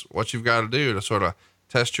is this what you've got to do to sort of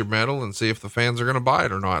test your mettle and see if the fans are going to buy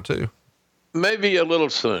it or not too? Maybe a little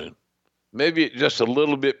soon, maybe just a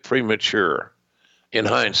little bit premature in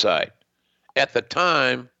hindsight. At the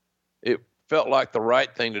time, it felt like the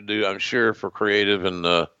right thing to do, I'm sure, for creative and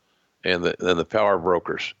the power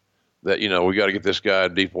brokers, that, you know, we got to get this guy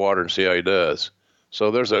in deep water and see how he does.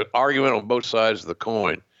 So there's an argument on both sides of the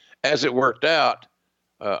coin. As it worked out,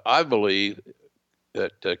 I believe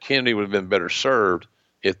that Kennedy would have been better served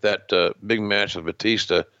if that big match with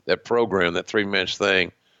Batista, that program, that 3-match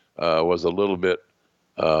thing, was a little bit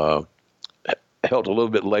held a little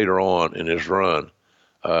bit later on in his run.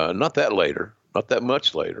 Not that later, not that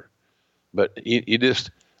much later, but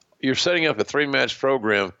you're setting up a 3-match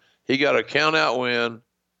program. He got a count-out win,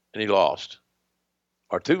 and he lost.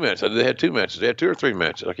 Or 2 matches. They had 2 matches. They had 2 or 3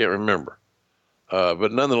 matches. I can't remember.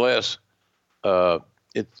 But nonetheless,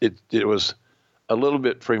 it was a little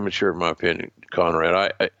bit premature, in my opinion,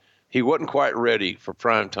 Conrad. He wasn't quite ready for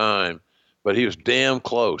prime time, but he was damn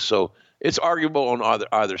close. So it's arguable on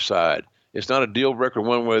either side. It's not a deal breaker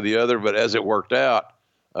one way or the other, but as it worked out,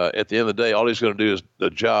 at the end of the day, all he's going to do is the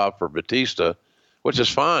job for Batista, which is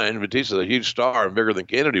fine. Batista's a huge star and bigger than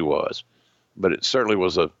Kennedy was, but it certainly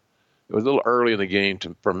was a little early in the game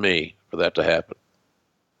for me for that to happen.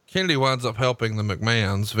 Kennedy winds up helping the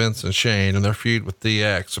McMahons, Vince and Shane, in their feud with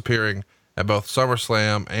DX, appearing at both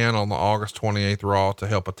SummerSlam and on the August 28th Raw to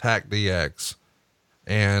help attack DX.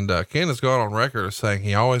 And Ken has gone on record as saying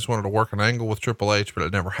he always wanted to work an angle with Triple H, but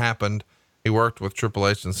it never happened. He worked with Triple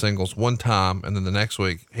H in singles one time, and then the next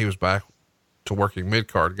week he was back to working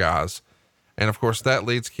mid-card guys. And of course that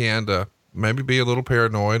leads Ken to maybe be a little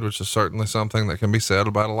paranoid, which is certainly something that can be said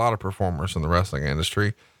about a lot of performers in the wrestling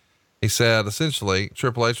industry. He said, essentially,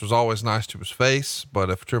 Triple H was always nice to his face, but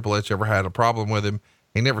if Triple H ever had a problem with him,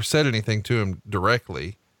 he never said anything to him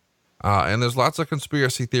directly. And there's lots of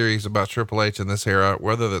conspiracy theories about Triple H in this era,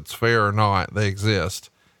 whether that's fair or not, they exist.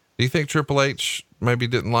 Do you think Triple H maybe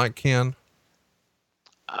didn't like Ken?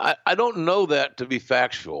 I don't know that to be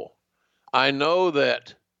factual. I know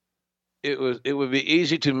that it would be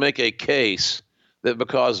easy to make a case that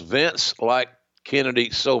because Vince liked Kennedy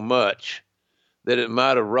so much that it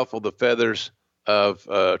might have ruffled the feathers of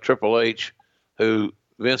Triple H, who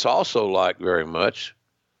Vince also liked very much,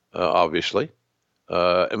 obviously.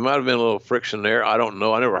 It might have been a little friction there. I don't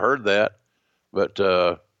know. I never heard that.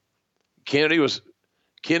 But Kennedy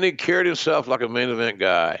carried himself like a main event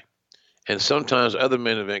guy. And sometimes other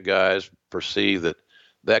main event guys perceive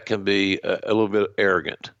that can be a little bit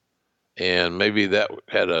arrogant. And maybe that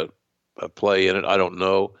had a play in it. I don't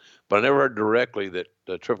know. But I never heard directly that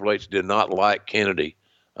Triple H did not like Kennedy.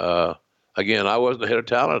 Again, I wasn't the head of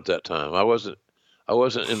talent at that time. I wasn't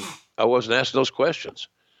asking those questions.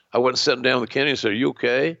 I wasn't sitting down with Kennedy and said, "Are you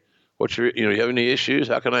okay? You have any issues?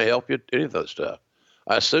 How can I help you?" Any of that stuff.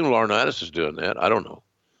 I assume Laurinaitis is doing that. I don't know.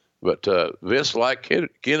 But Vince liked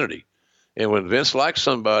Kennedy. And when Vince likes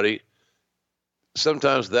somebody,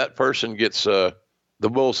 sometimes that person gets the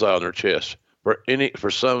bullseye on their chest for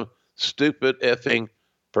some stupid effing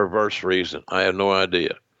perverse reason. I have no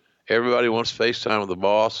idea. Everybody wants FaceTime with the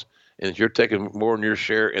boss, and if you're taking more than your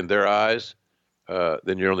share in their eyes,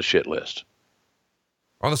 then you're on the shit list.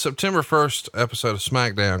 On the September 1st episode of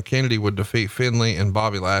SmackDown, Kennedy would defeat Finlay and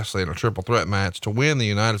Bobby Lashley in a triple threat match to win the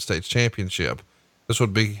United States Championship. This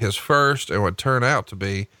would be his first and would turn out to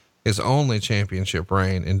be his only championship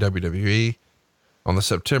reign in WWE. On the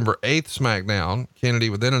September 8th SmackDown, Kennedy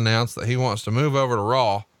would then announce that he wants to move over to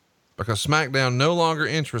Raw because SmackDown no longer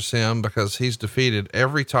interests him because he's defeated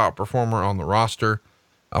every top performer on the roster.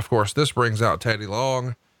 Of course, this brings out Teddy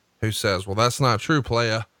Long, who says, well, that's not true,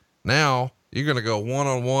 playa. Now you're going to go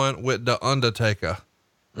one-on-one with The Undertaker.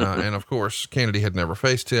 And of course, Kennedy had never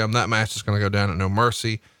faced him. That match is going to go down at No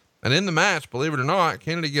Mercy. And in the match, believe it or not,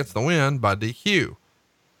 Kennedy gets the win by DQ.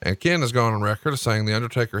 And Ken has gone on record as saying The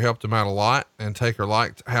Undertaker helped him out a lot, and Taker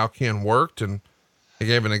liked how Ken worked. And he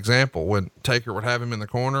gave an example when Taker would have him in the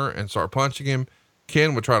corner and start punching him.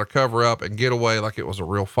 Ken would try to cover up and get away like it was a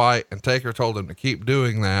real fight. And Taker told him to keep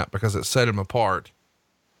doing that because it set him apart.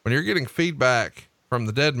 When you're getting feedback from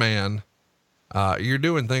the dead man, you're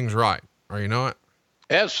doing things right. Or you know it?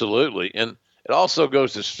 Absolutely. And it also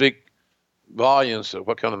goes to speak volumes of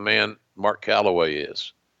what kind of man Mark Calloway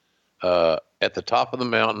is. At the top of the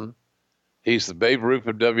mountain, he's the Babe Ruth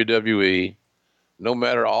of WWE. No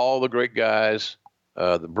matter all the great guys,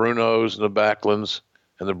 the Brunos and the Backlunds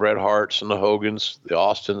and the Bret Harts and the Hogans, the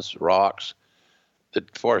Austins, the Rocks, that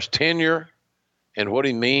as far as tenure and what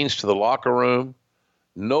he means to the locker room,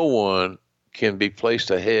 no one can be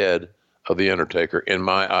placed ahead of The Undertaker in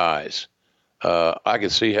my eyes. I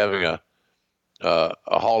could see having a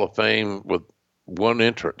Hall of Fame with one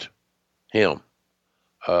entrant, him,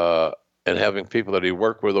 and having people that he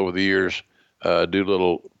worked with over the years do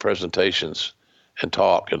little presentations and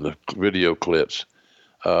talk and the video clips.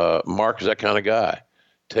 Mark is that kind of guy.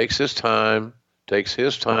 Takes his time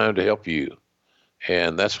to help you.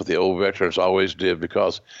 And that's what the old veterans always did,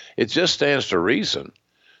 because it just stands to reason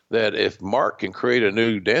that if Mark can create a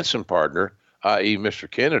new dancing partner, i.e. Mr.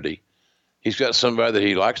 Kennedy, he's got somebody that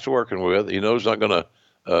he likes to working with. He knows not going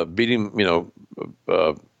to beat him,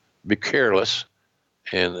 be careless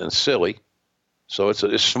and silly. So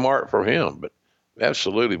it's smart for him. But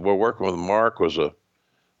absolutely, working with Mark was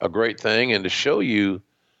a great thing. And to show you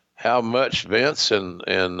how much Vince and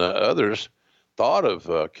others thought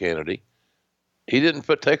of Kennedy, he didn't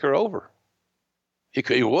put Taker over.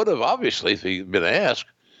 He would have, obviously, if he'd been asked,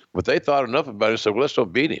 but they thought enough about it and said, well, let's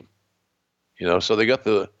don't beat him. So they got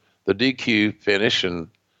the DQ finish, and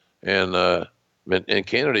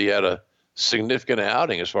Kennedy had a significant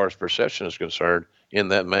outing as far as perception is concerned in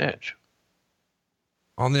that match.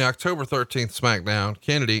 On the October 13th SmackDown,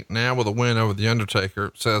 Kennedy, now with a win over The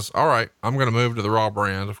Undertaker, says, all right, I'm going to move to the Raw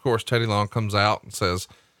brand. Of course, Teddy Long comes out and says,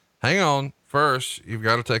 hang on, first, you've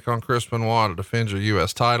got to take on Chris Benoit to defend your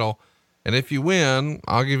U.S. title. And if you win,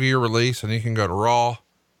 I'll give you your release and you can go to Raw.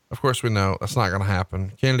 Of course, we know that's not going to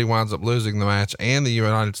happen. Kennedy winds up losing the match and the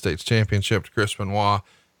United States Championship to Chris Benoit.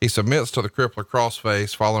 He submits to the Crippler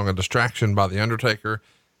Crossface following a distraction by The Undertaker.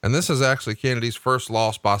 And this is actually Kennedy's first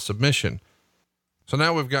loss by submission. So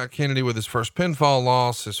now we've got Kennedy with his first pinfall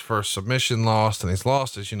loss, his first submission loss, and he's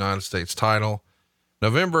lost his United States title.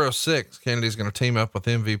 November of 6, Kennedy's going to team up with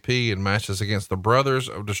MVP in matches against the Brothers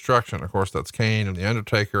of Destruction. Of course, that's Kane and The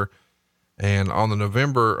Undertaker. And on a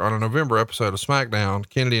November episode of SmackDown,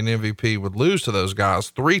 Kennedy and MVP would lose to those guys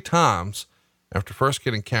 3 times. After first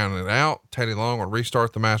getting counted out, Teddy Long would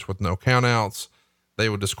restart the match with no countouts. They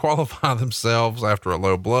would disqualify themselves after a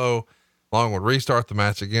low blow. Long would restart the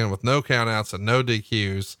match again with no countouts and no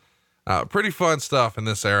DQs. Pretty fun stuff in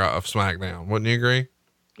this era of SmackDown. Wouldn't you agree?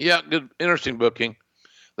 Yeah. Good. Interesting booking.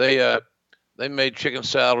 They made chicken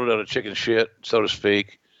salad out of chicken shit, so to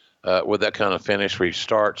speak. With that kind of finish where you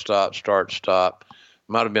start, stop.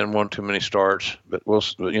 Might have been one too many starts, but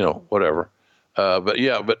whatever.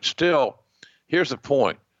 But still, here's the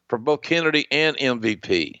point for both Kennedy and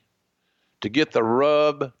MVP: to get the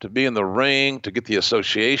rub, to be in the ring, to get the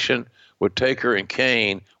association with Taker and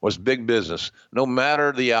Kane was big business, no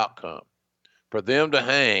matter the outcome. For them to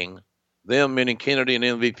hang, them meaning Kennedy and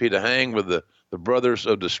MVP, to hang with the Brothers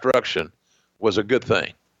of Destruction was a good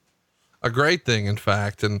thing. A great thing, in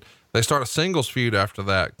fact. And they start a singles feud after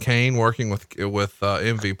that. Kane working with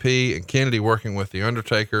MVP and Kennedy working with The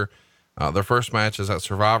Undertaker. Their first match is at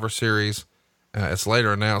Survivor Series. It's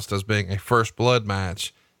later announced as being a first blood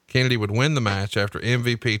match. Kennedy would win the match after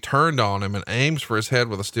MVP turned on him and aims for his head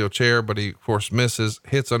with a steel chair, but he of course misses,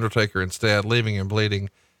 hits Undertaker instead, leaving him bleeding.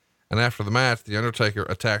 And after the match, The Undertaker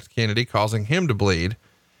attacked Kennedy, causing him to bleed.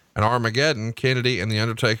 At Armageddon, Kennedy and The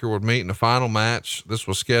Undertaker would meet in a final match. This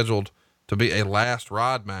was scheduled to be a last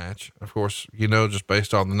ride match. Of course, just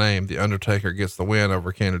based on the name, The Undertaker gets the win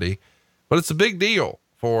over Kennedy. But it's a big deal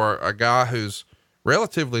for a guy who's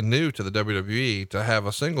relatively new to the WWE to have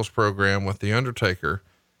a singles program with The Undertaker.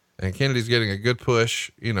 And Kennedy's getting a good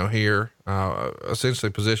push, here,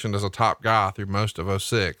 essentially positioned as a top guy through most of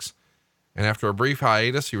 2006. And after a brief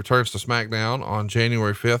hiatus, he returns to SmackDown on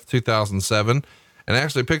January 5th, 2007. and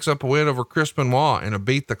actually picks up a win over Chris Benoit in a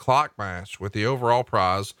beat the clock match, with the overall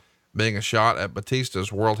prize being a shot at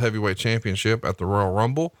Batista's World Heavyweight Championship at the Royal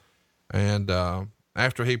Rumble. And,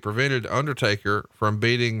 after he prevented Undertaker from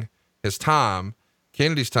beating his time,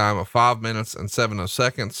 Kennedy's time of 5 minutes and 70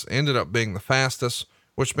 seconds ended up being the fastest,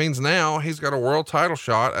 which means now he's got a world title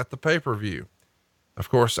shot at the pay-per-view. Of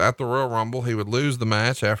course, at the Royal Rumble, he would lose the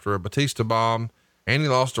match after a Batista bomb, and he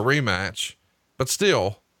lost a rematch. But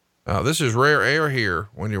still, this is rare air here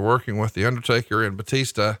when you're working with the Undertaker and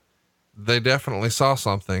Batista. They definitely saw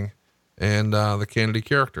something in the Kennedy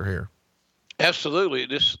character here. Absolutely.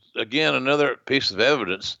 This, again, another piece of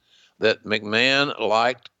evidence that McMahon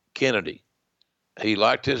liked Kennedy. He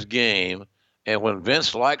liked his game. And when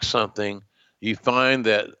Vince likes something, you find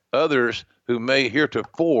that others who may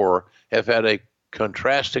heretofore have had a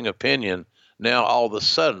contrasting opinion now all of a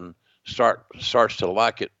sudden starts to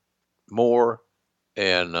like it more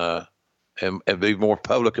and be more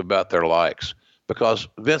public about their likes because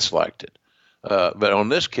Vince liked it. But on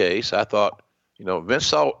this case, I thought, Vince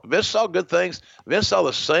saw good things. Vince saw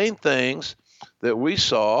the same things that we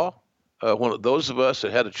saw when those of us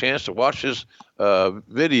that had a chance to watch his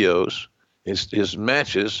videos, his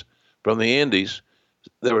matches from the Indies.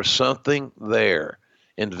 There was something there,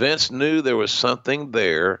 and Vince knew there was something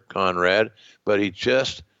there, Conrad, but he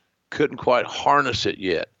just couldn't quite harness it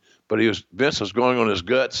yet. But Vince was going on his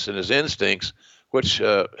guts and his instincts, which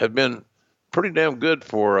have been pretty damn good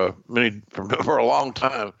for a long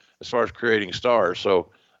time as far as creating stars.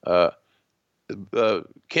 So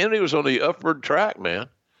Kennedy was on the upward track, man.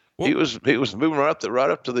 Well, he was moving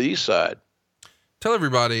right up to the east side. Tell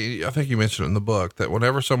everybody, I think you mentioned it in the book, that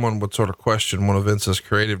whenever someone would sort of question one of Vince's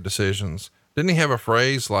creative decisions, didn't he have a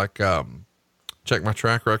phrase like, check my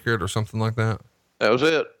track record or something like that? That was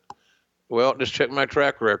it. Well, just check my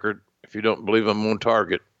track record if you don't believe I'm on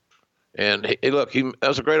target. And that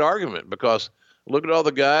was a great argument because look at all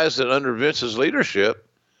the guys that under Vince's leadership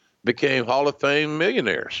became Hall of Fame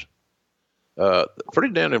millionaires.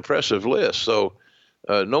 Pretty damn impressive list. So,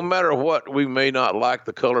 no matter what, we may not like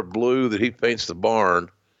the color blue that he paints the barn.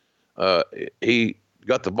 He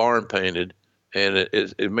got the barn painted, and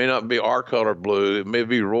it may not be our color blue. It may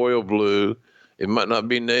be royal blue. It might not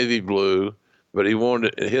be navy blue, but he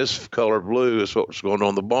wanted his color blue is what was going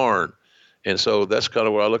on the barn. And so that's kind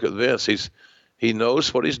of where I look at Vince. He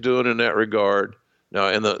knows what he's doing in that regard. Now,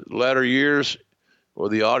 in the latter years,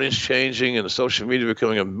 with the audience changing and the social media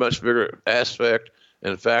becoming a much bigger aspect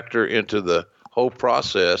and factor into the whole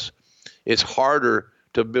process, it's harder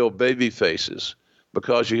to build baby faces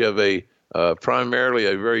because you have primarily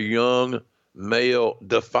a very young, male,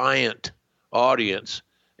 defiant audience,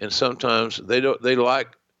 and sometimes they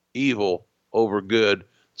like evil over good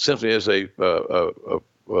simply as a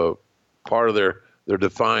part of their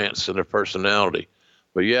defiance and their personality.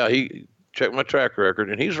 But yeah, he checked my track record,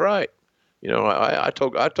 and he's right. I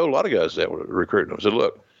told a lot of guys that were recruiting him. I said,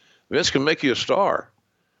 look, Vince can make you a star.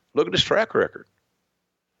 Look at his track record.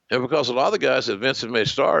 And because a lot of the guys that Vince had made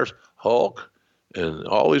stars, Hulk and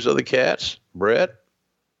all these other cats, Brett,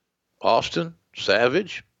 Austin,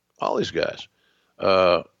 Savage, all these guys,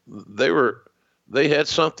 they had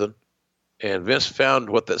something, and Vince found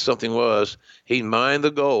what that something was. He mined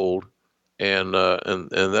the gold, and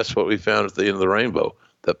that's what we found at the end of the rainbow.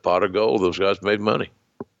 That pot of gold, those guys made money.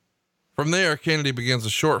 From there, Kennedy begins a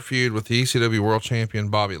short feud with the ECW world champion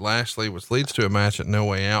Bobby Lashley, which leads to a match at No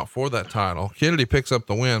Way Out for that title. Kennedy picks up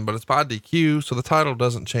the win, but it's by DQ, so the title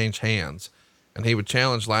doesn't change hands. And he would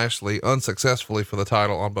challenge Lashley unsuccessfully for the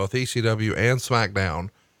title on both ECW and SmackDown.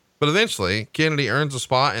 But eventually, Kennedy earns a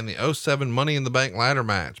spot in the 2007 Money in the Bank ladder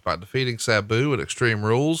match by defeating Sabu at Extreme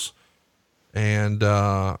Rules. And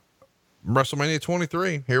WrestleMania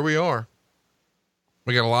 23, here we are.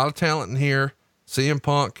 We got a lot of talent in here. CM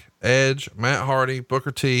Punk, Edge, Matt Hardy,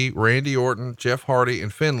 Booker T, Randy Orton, Jeff Hardy,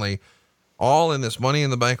 and Finlay, all in this Money in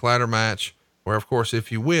the Bank ladder match, where, of course,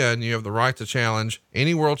 if you win, you have the right to challenge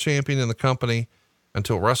any world champion in the company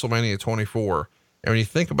until WrestleMania 24. And when you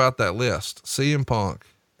think about that list, CM Punk,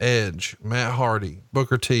 Edge, Matt Hardy,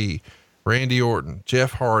 Booker T, Randy Orton,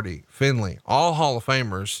 Jeff Hardy, Finlay, all Hall of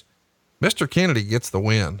Famers, Mr. Kennedy gets the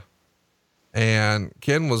win. And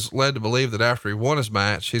Ken was led to believe that after he won his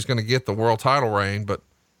match, he's going to get the world title reign, but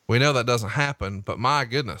we know that doesn't happen. But my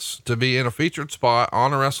goodness, to be in a featured spot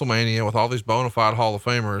on a WrestleMania with all these bona fide Hall of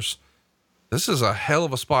Famers, this is a hell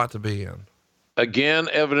of a spot to be in. Again,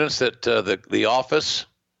 evidence that the office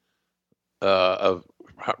of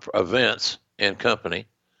Vince and company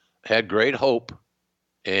had great hope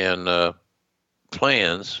and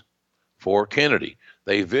plans for Kennedy.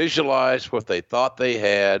 They visualized what they thought they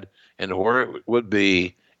had and where it would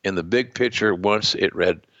be, in the big picture once it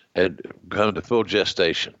had come to full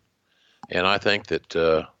gestation. And I think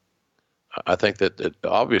that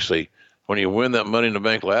obviously when you win that Money in the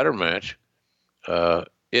Bank ladder match, that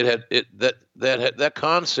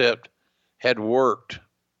concept had worked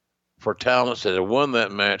for talents that had won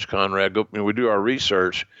that match. Conrad, we do our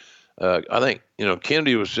research. I think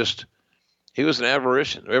Kennedy he was an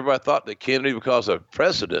aberration. Everybody thought that Kennedy, because of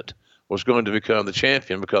precedent, was going to become the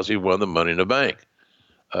champion because he won the Money in the Bank,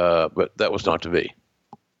 but that was not to be.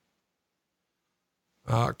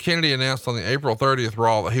 Kennedy announced on the April 30th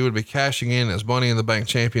Raw that he would be cashing in his Money in the Bank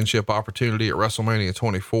championship opportunity at WrestleMania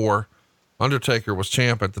 24. Undertaker was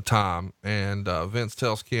champ at the time, and Vince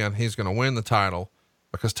tells Ken he's going to win the title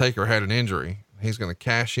because Taker had an injury. He's going to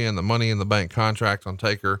cash in the Money in the Bank contract on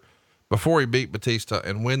Taker before he beat Batista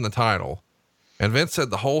and win the title. And Vince said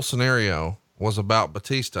the whole scenario was about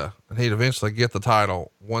Batista, and he'd eventually get the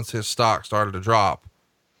title once his stock started to drop.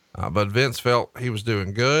 But Vince felt he was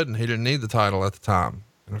doing good and he didn't need the title at the time.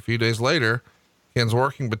 And a few days later, Ken's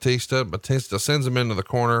working Batista. Batista sends him into the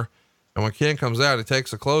corner. And when Ken comes out, he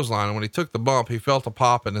takes a clothesline. And when he took the bump, he felt a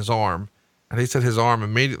pop in his arm. And he said his arm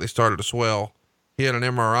immediately started to swell. He had an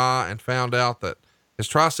MRI and found out that his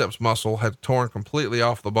triceps muscle had torn completely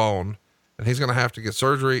off the bone. And he's going to have to get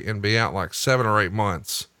surgery and be out like 7 or 8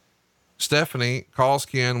 months. Stephanie calls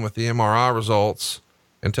Ken with the MRI results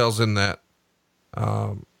and tells him that,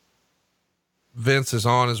 Vince is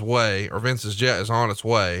on his way, or Vince's jet is on its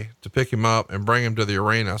way to pick him up and bring him to the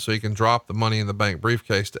arena so he can drop the Money in the Bank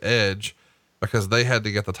briefcase to Edge, because they had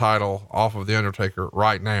to get the title off of the Undertaker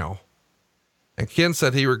right now. And Ken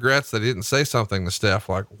said he regrets that he didn't say something to Steph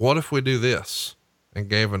like, what if we do this? And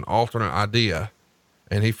gave an alternate idea.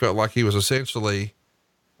 And he felt like he was essentially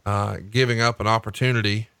giving up an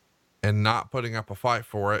opportunity and not putting up a fight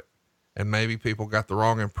for it. And maybe people got the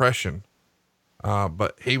wrong impression.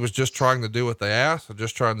 But he was just trying to do what they asked, or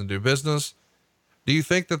just trying to do business. Do you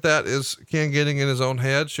think that is Ken getting in his own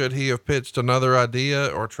head? Should he have pitched another idea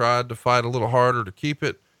or tried to fight a little harder to keep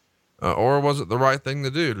it? Or was it the right thing to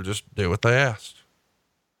do, to just do what they asked?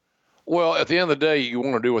 Well, at the end of the day, you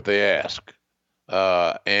want to do what they ask,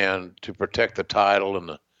 and to protect the title and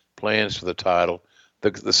the plans for the title.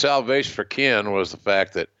 The salvation for Ken was the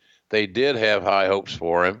fact that they did have high hopes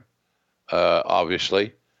for him,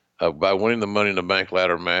 obviously. By winning the Money in the Bank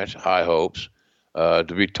ladder match, high hopes, to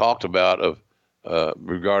be talked about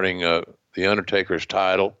regarding the Undertaker's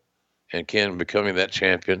title and Ken becoming that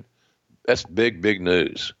champion. That's big, big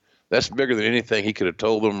news. That's bigger than anything he could have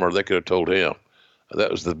told them or they could have told him.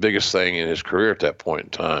 That was the biggest thing in his career at that point in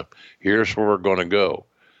time. Here's where we're going to go.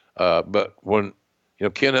 But when,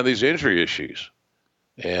 Ken had these injury issues,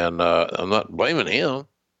 and I'm not blaming him.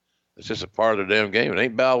 It's just a part of the damn game. It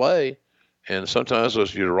ain't ballet. And sometimes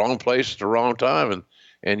you're the wrong place at the wrong time,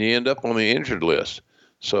 and you end up on the injured list.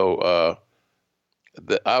 So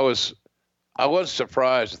I wasn't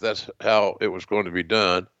surprised that that's how it was going to be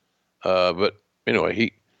done. But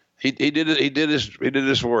anyway, he did it. He did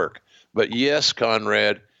his work. But yes,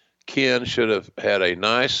 Conrad, Ken should have had a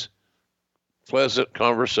nice, pleasant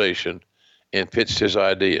conversation and pitched his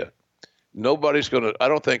idea. I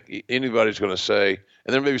don't think anybody's going to say,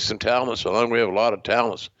 and there may be some talents. I think we have a lot of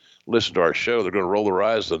talents listen to our show. They're going to roll their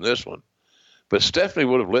eyes on this one. But Stephanie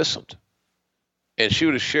would have listened, and she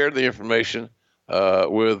would have shared the information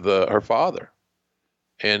with her father.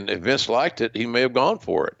 And if Vince liked it, he may have gone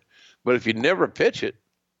for it. But if you never pitch it,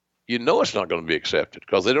 it's not going to be accepted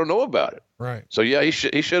because they don't know about it. Right. So yeah, he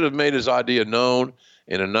should have made his idea known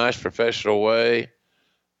in a nice professional way.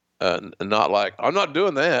 Not like, I'm not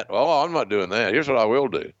doing that. Oh, I'm not doing that. Here's what I will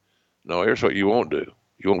do. No, here's what you won't do.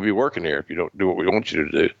 You won't be working here if you don't do what we want you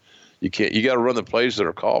to do. You got to run the plays that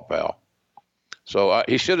are called, pal. So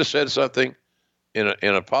he should have said something in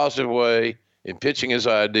a positive way in pitching his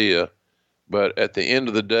idea. But at the end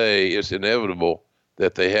of the day, it's inevitable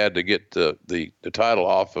that they had to get the title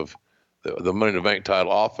off of the Money in the Bank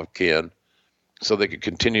title off of Ken so they could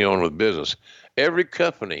continue on with business. Every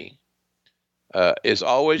company is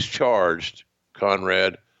always charged,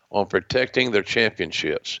 Conrad, on protecting their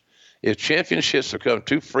championships. If championships become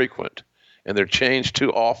too frequent and they're changed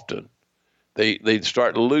too often, they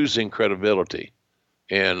start losing credibility.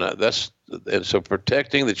 And so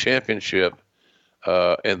protecting the championship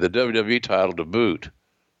and the WWE title to boot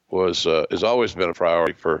has always been a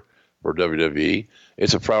priority for WWE.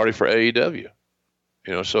 It's a priority for AEW.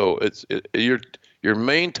 So your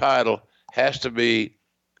main title has to be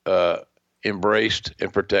embraced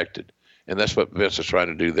and protected, and that's what Vince is trying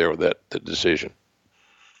to do there with that decision.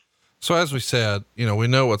 So as we said, we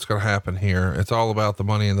know what's going to happen here. It's all about the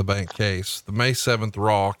Money in the Bank case. The May 7th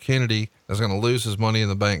Raw, Kennedy is going to lose his Money in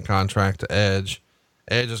the Bank contract to Edge.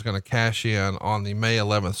 Edge is going to cash in on the May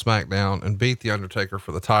 11th SmackDown and beat The Undertaker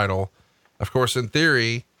for the title. Of course, in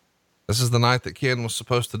theory, this is the night that Ken was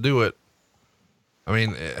supposed to do it. I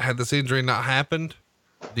mean, had this injury not happened,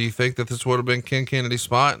 do you think that this would have been Ken Kennedy's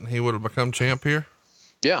spot and he would have become champ here?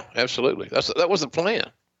 Yeah, absolutely. That was the plan.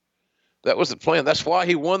 That was the plan. That's why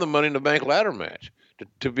he won the Money in the Bank ladder match,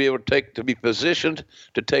 to be able to be positioned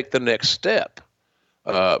to take the next step.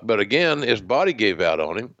 But again, his body gave out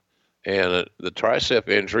on him, and the tricep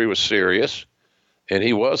injury was serious, and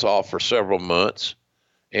he was off for several months.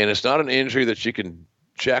 And it's not an injury that you can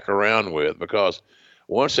jack around with, because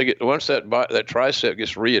once that tricep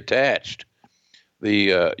gets reattached,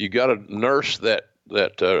 you got to nurse that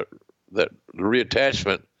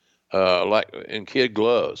reattachment like in kid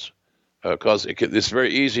gloves. Because it's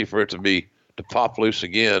very easy for it to pop loose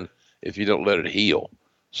again if you don't let it heal.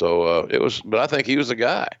 So but I think he was the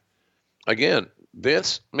guy. Again,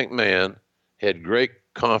 Vince McMahon had great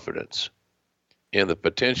confidence in the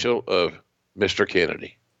potential of Mr.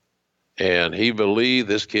 Kennedy. And he believed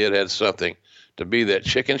this kid had something to be that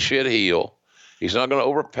chicken shit heel. He's not going to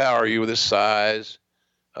overpower you with his size.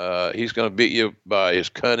 He's going to beat you by his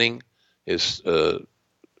cunning, his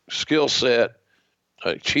skill set,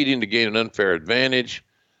 cheating to gain an unfair advantage,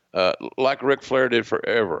 like Ric Flair did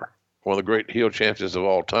forever, one of the great heel champions of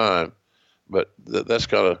all time. But that's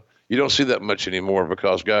you don't see that much anymore,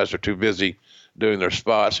 because guys are too busy doing their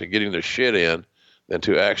spots and getting their shit in than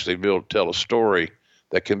to actually tell a story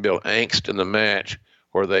that can build angst in the match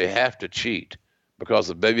where they have to cheat. Because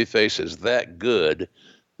the babyface is that good,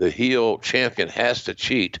 the heel champion has to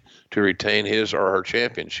cheat to retain his or her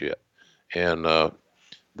championship. And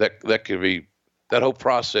that could be, that whole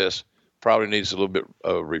process probably needs a little bit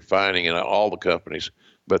of refining in all the companies,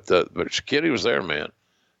 but Kennedy was there, man.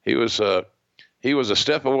 He was a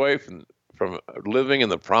step away from living in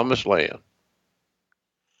the promised land.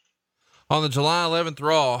 On the July 11th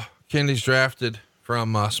Raw, Kennedy's drafted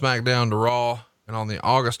from SmackDown to Raw, and on the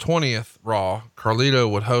August 20th Raw,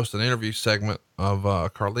 Carlito would host an interview segment of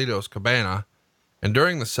Carlito's Cabana. And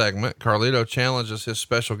during the segment, Carlito challenges his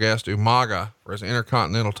special guest Umaga for his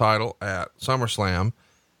Intercontinental title at SummerSlam,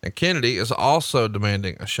 and Kennedy is also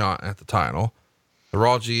demanding a shot at the title. The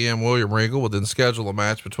Raw GM William Regal would then schedule a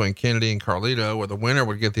match between Kennedy and Carlito, where the winner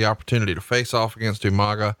would get the opportunity to face off against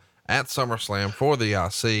Umaga at SummerSlam for the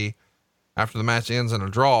IC. After the match ends in a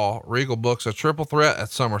draw, Regal books a triple threat at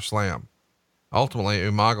SummerSlam. Ultimately,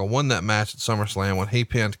 Umaga won that match at SummerSlam when he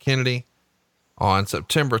pinned Kennedy. On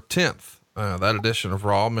September 10th, that edition of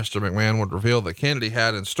Raw, Mr. McMahon would reveal that Kennedy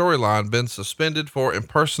had in storyline been suspended for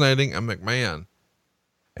impersonating a McMahon.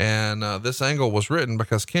 And this angle was written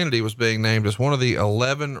because Kennedy was being named as one of the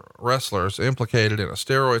 11 wrestlers implicated in a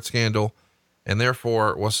steroid scandal, and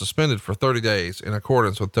therefore was suspended for 30 days in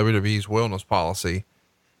accordance with WWE's wellness policy.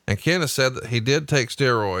 And Ken has said that he did take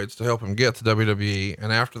steroids to help him get to WWE.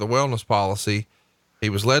 And after the wellness policy, he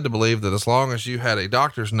was led to believe that as long as you had a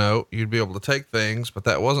doctor's note, you'd be able to take things, but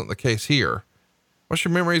that wasn't the case here. What's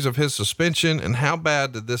your memories of his suspension, and how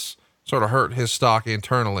bad did this sort of hurt his stock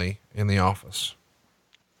internally in the office?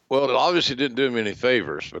 Well, it obviously didn't do him any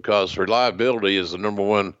favors, because reliability is the number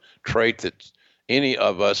one trait that any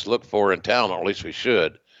of us look for in talent, or at least we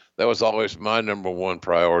should. That was always my number one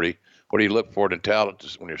priority. What do you look for in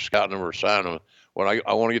talent when you're scouting them or signing them? Well,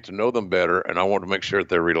 I want to get to know them better, and I want to make sure that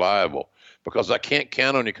they're reliable, because I can't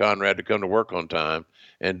count on you, Conrad, to come to work on time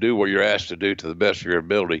and do what you're asked to do to the best of your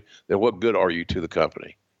ability. Then what good are you to the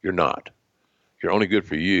company? You're not. You're only good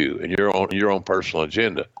for you and your own personal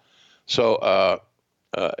agenda. So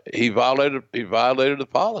he violated the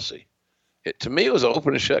policy. To me, it was an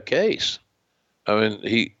open and shut case. I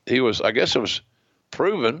mean, he was, I guess it was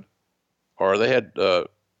proven, or they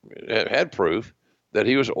had proof that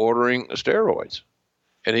he was ordering steroids,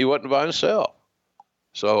 and he wasn't by himself.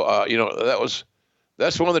 So,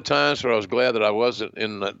 that's one of the times where I was glad that I wasn't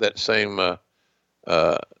in that same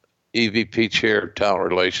EVP chair of talent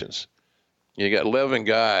relations. You got 11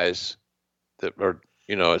 guys that are,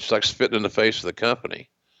 it's like spitting in the face of the company.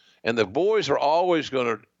 And the boys are always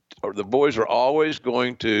going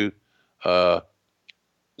to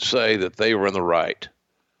say that they were in the right.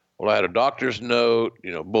 Well, I had a doctor's note,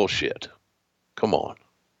 bullshit. Come on.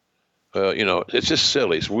 It's just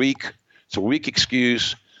silly. It's weak. It's a weak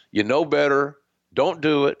excuse. You know better. Don't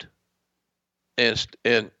do it. And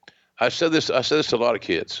I said this to a lot of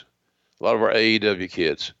kids, a lot of our AEW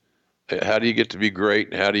kids. How do you get to be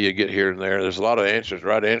great? And how do you get here and there? There's a lot of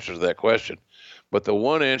right answers to that question. But the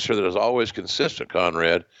one answer that is always consistent,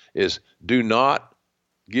 Conrad, is do not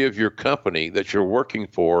give your company that you're working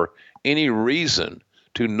for any reason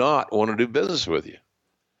to not want to do business with you.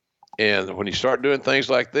 And when you start doing things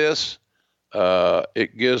like this,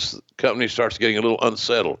 it gives the company starts getting a little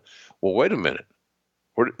unsettled. Well, wait a minute.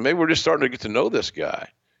 Maybe we're just starting to get to know this guy.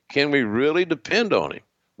 Can we really depend on him?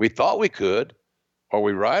 We thought we could. Are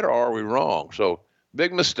we right or are we wrong? So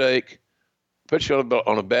big mistake, puts you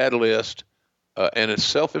on a bad list, and it's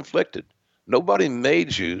self-inflicted. Nobody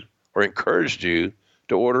made you or encouraged you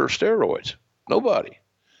to order steroids. Nobody.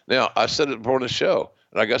 Now, I said it before in the show,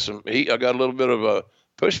 and I got a little bit of a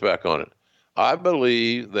pushback on it. I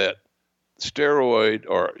believe that steroid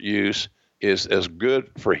or use is as good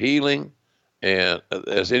for healing and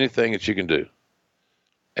as anything that you can do.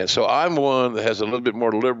 And so I'm one that has a little bit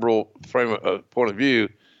more liberal point of view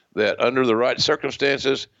that under the right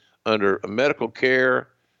circumstances, under medical care,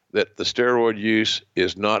 that the steroid use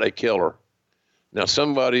is not a killer. Now,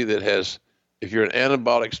 somebody that has, if you're an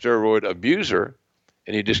anabolic steroid abuser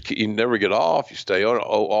and you never get off, you stay on it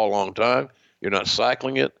all long time, you're not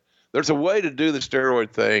cycling it, there's a way to do the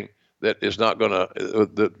steroid thing that is not going to,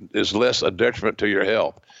 that is less a detriment to your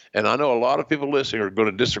health. And I know a lot of people listening are going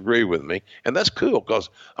to disagree with me, and that's cool because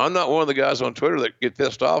I'm not one of the guys on Twitter that get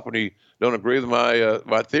pissed off when you don't agree with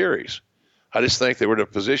my theories. I just think that we're in a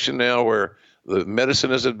position now where the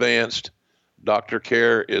medicine is advanced, doctor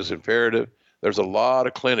care is imperative. There's a lot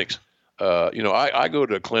of clinics. I go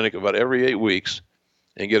to a clinic about every 8 weeks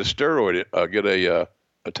and get a steroid, get a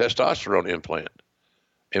testosterone implant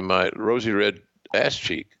in my rosy red ass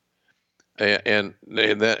cheek. And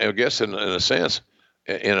that, I guess, in a sense,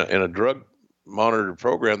 in a drug monitored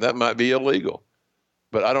program, that might be illegal,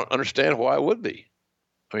 but I don't understand why it would be.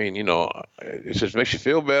 I mean, it just makes you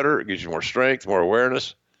feel better. It gives you more strength, more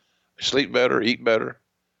awareness, sleep better, eat better,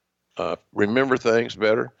 remember things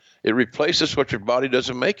better. It replaces what your body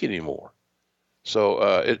doesn't make anymore. So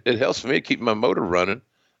it helps me keep my motor running.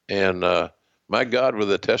 And my God, with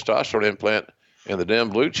the testosterone implant and the damn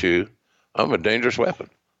Blue Chew, I'm a dangerous weapon.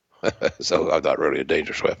 So I'm not really a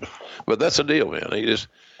dangerous weapon, but that's the deal, man.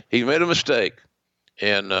 He made a mistake,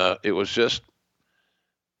 and it was just.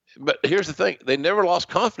 But here's the thing: they never lost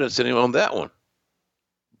confidence in him on that one.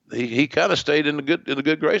 He kind of stayed in the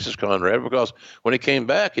good graces, Conrad, because when he came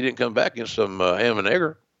back, he didn't come back in some ham and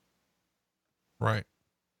egger. Right.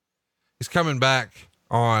 He's coming back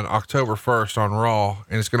on October 1st on Raw,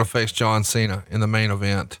 and he's going to face John Cena in the main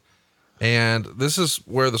event. And this is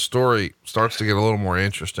where the story starts to get a little more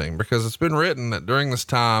interesting, because it's been written that during this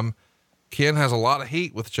time, Ken has a lot of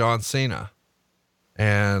heat with John Cena.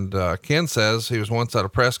 And Ken says he was once at a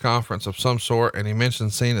press conference of some sort, and he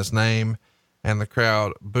mentioned Cena's name, and the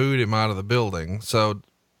crowd booed him out of the building. So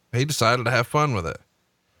he decided to have fun with it.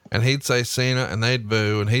 And he'd say Cena and they'd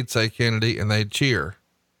boo, and he'd say Kennedy and they'd cheer.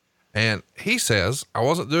 And he says, I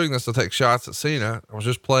wasn't doing this to take shots at Cena. I was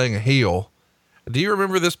just playing a heel. Do you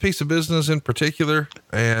remember this piece of business in particular,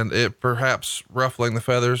 and it perhaps ruffling the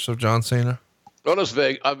feathers of John Cena? Well, it's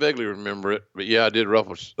vague. I vaguely remember it, but yeah, I did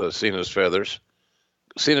ruffle Cena's feathers.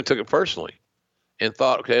 Cena took it personally and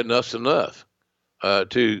thought, okay, enough's enough.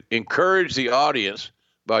 To encourage the audience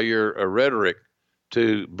by your rhetoric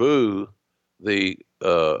to boo the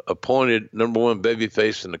appointed number one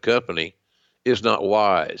babyface in the company is not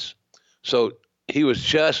wise. So he was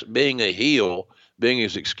just being a heel, being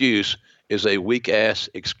his excuse is a weak ass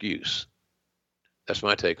excuse. That's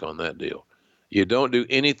my take on that deal. You don't do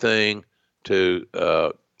anything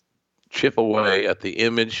to chip away at the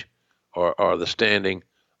image or the standing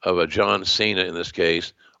of a John Cena in this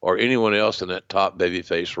case, or anyone else in that top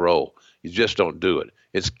babyface role. You just don't do it.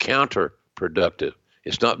 It's counterproductive.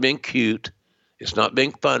 It's not being cute. It's not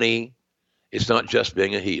being funny. It's not just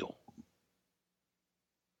being a heel.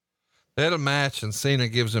 They had a match and Cena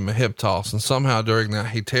gives him a hip toss, and somehow during that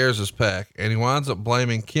he tears his pec, and he winds up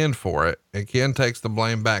blaming Ken for it, and Ken takes the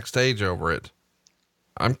blame backstage over it.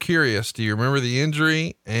 I'm curious, do you remember the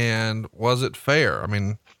injury, and was it fair? I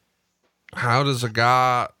mean, how does a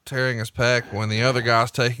guy tearing his pec when the other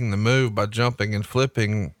guy's taking the move by jumping and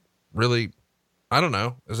flipping really, I don't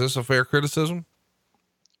know. Is this a fair criticism?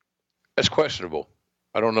 That's questionable.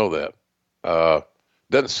 I don't know that.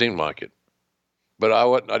 Doesn't seem like it. But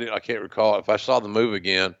I can't recall. If I saw the move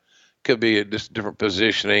again, could be just different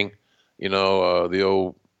positioning. The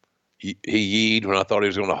old he yeed when I thought he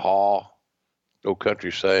was going to haw. Old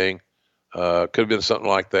country saying. Could have been something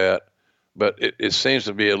like that. But it seems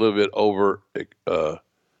to be a little bit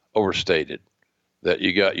overstated. That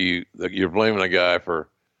you're blaming a guy for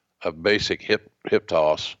a basic hip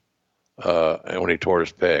toss, and when he tore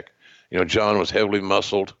his pec. John was heavily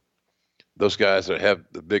muscled, those guys that have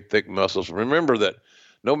the big, thick muscles. Remember that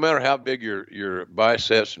no matter how big your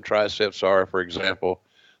biceps and triceps are, for example,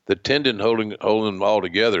 the tendon holding them all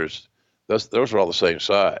together those are all the same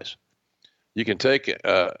size. You can take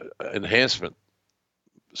enhancement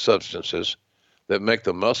substances that make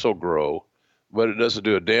the muscle grow, but it doesn't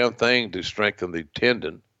do a damn thing to strengthen the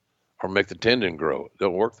tendon or make the tendon grow. It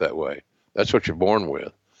don't work that way. That's what you're born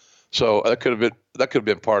with. So that could have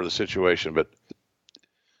been part of the situation, but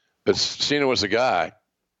Cena was the guy,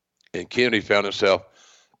 and Kennedy found himself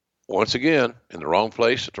once again in the wrong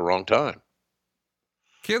place at the wrong time.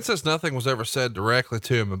 Ken says nothing was ever said directly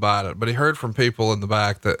to him about it, but he heard from people in the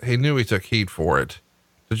back that he knew he took heat for it.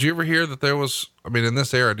 Did you ever hear that there was, in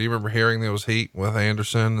this era, do you remember hearing there was heat with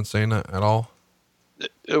Anderson and Cena at all?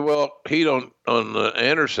 Well, heat on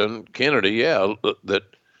Anderson, Kennedy, yeah, that,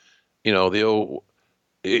 the old,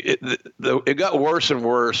 it got worse and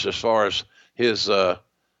worse as far as his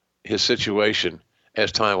situation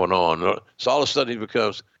as time went on. So all of a sudden he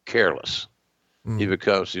becomes careless. He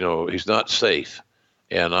becomes, he's not safe.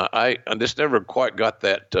 And I just never quite got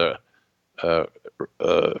that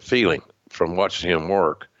feeling from watching him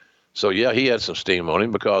work. So yeah, he had some steam on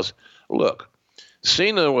him because look,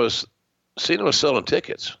 Cena was selling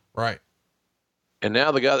tickets. Right. And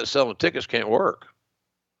now the guy that's selling tickets can't work.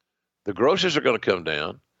 The groceries are going to come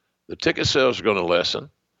down. The ticket sales are going to lessen.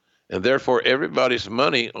 And therefore everybody's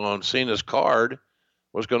money on Cena's card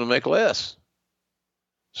was going to make less.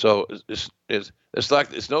 So it's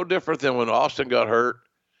like, it's no different than when Austin got hurt.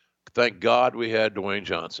 Thank God we had Dwayne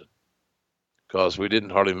Johnson, because we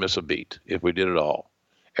didn't hardly miss a beat if we did it all.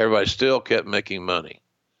 Everybody still kept making money.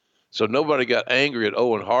 So nobody got angry at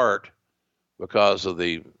Owen Hart because of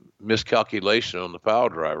the miscalculation on the pile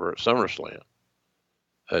driver at SummerSlam.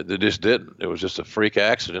 They just didn't. It was just a freak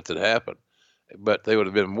accident that happened. But they would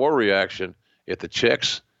have been more reaction if the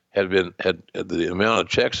checks had the amount of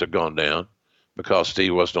checks had gone down because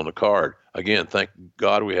Steve wasn't on the card. Again, thank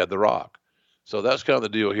God we had The Rock. So that's kind of the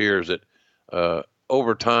deal here, is that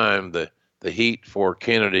over time, the heat for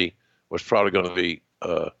Kennedy was probably going to be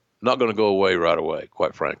not going to go away right away,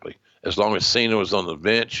 quite frankly. As long as Cena was on the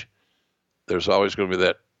bench, there's always going to be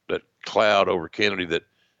that cloud over Kennedy that,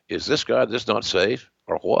 is this guy just not safe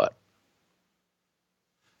or what?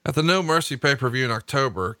 At the No Mercy pay-per-view in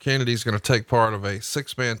October, Kennedy's going to take part of a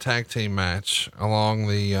 6-man tag team match along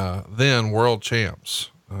the then world champs,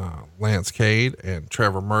 Lance Cade and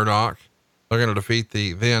Trevor Murdoch. They're going to defeat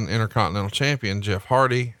the then Intercontinental Champion Jeff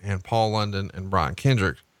Hardy and Paul London and Brian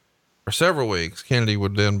Kendrick. For several weeks, Kennedy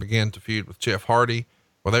would then begin to feud with Jeff Hardy,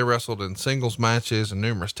 where they wrestled in singles matches and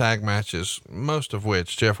numerous tag matches, most of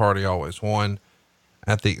which Jeff Hardy always won.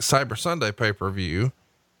 At the Cyber Sunday pay-per-view,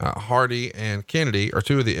 Hardy and Kennedy are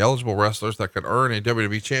two of the eligible wrestlers that could earn a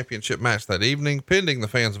WWE championship match that evening, pending the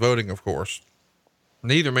fans voting, of course.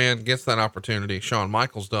 Neither man gets that opportunity. Shawn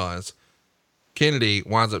Michaels does. Kennedy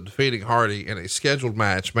winds up defeating Hardy in a scheduled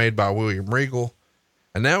match made by William Regal.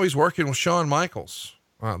 And now he's working with Shawn Michaels,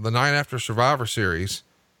 the night after Survivor Series.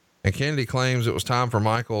 And Kennedy claims it was time for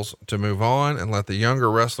Michaels to move on and let the younger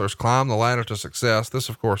wrestlers climb the ladder to success. This,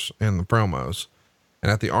 of course, in the promos. And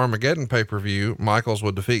at the Armageddon pay-per-view, Michaels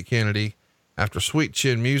would defeat Kennedy after Sweet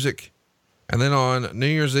Chin Music. And then on New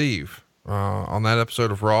Year's Eve, on that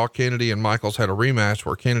episode of Raw, Kennedy and Michaels had a rematch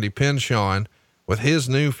where Kennedy pinned Shawn with his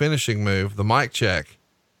new finishing move, the mic check.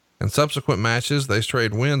 In subsequent matches, they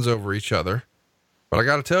traded wins over each other. But I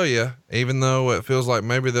got to tell you, even though it feels like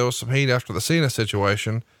maybe there was some heat after the Cena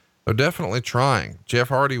situation, they're definitely trying. Jeff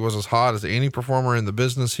Hardy was as hot as any performer in the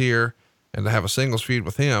business here, and to have a singles feud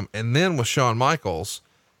with him. And then with Shawn Michaels,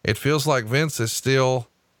 it feels like Vince is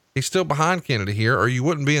he's still behind Kennedy here, or you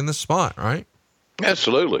wouldn't be in this spot, right?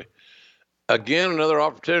 Absolutely. Again, another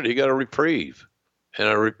opportunity. He got a reprieve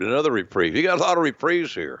and another reprieve. He got a lot of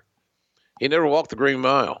reprieves here. He never walked the Green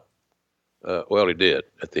Mile. Well, he did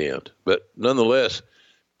at the end, but nonetheless,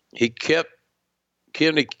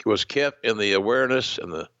 Kennedy was kept in the awareness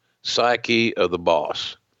and the psyche of the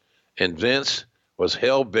boss, and Vince was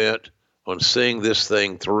hell bent on seeing this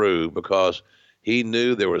thing through because he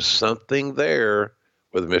knew there was something there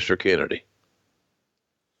with Mr. Kennedy.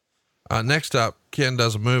 Next up, Ken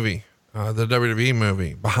does a movie, the WWE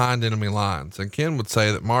movie Behind Enemy Lines. And Ken would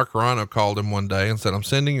say that Mark Carrano called him one day and said, "I'm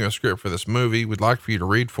sending you a script for this movie. We'd like for you to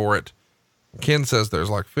read for it." And Ken says there's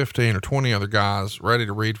like 15 or 20 other guys ready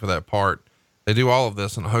to read for that part. They do all of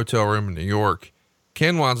this in a hotel room in New York.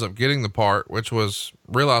 Ken winds up getting the part, which was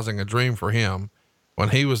realizing a dream for him. When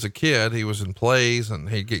he was a kid, he was in plays and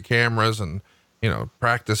he'd get cameras and,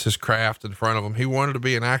 practice his craft in front of them. He wanted to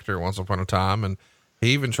be an actor once upon a time. And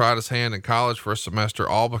he even tried his hand in college for a semester,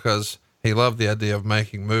 all because he loved the idea of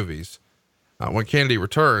making movies. When Kennedy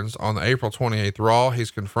returns on the April 28th Raw,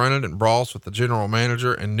 he's confronted and brawls with the general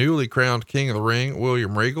manager and newly crowned King of the Ring,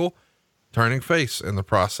 William Regal, turning face in the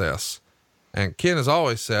process. And Ken has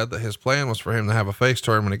always said that his plan was for him to have a face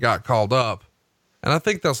turn when he got called up. And I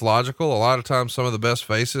think that's logical. A lot of times some of the best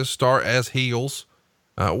faces start as heels.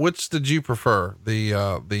 Which did you prefer,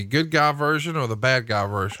 the good guy version or the bad guy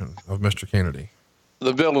version of Mr. Kennedy?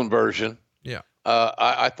 The villain version. Yeah.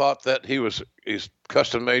 I thought that he's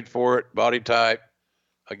custom made for it, body type.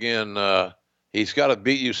 Again, he's got to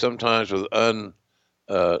beat you sometimes with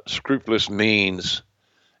unscrupulous means.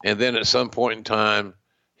 And then at some point in time,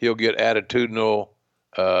 he'll get attitudinal.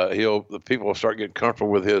 The people will start getting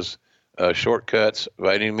comfortable with his shortcuts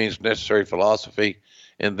by any means necessary philosophy.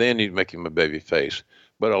 And then you'd make him a baby face.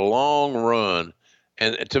 But a long run,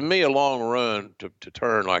 and to me, a long run to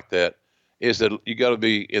turn like that is that you got to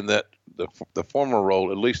be in the former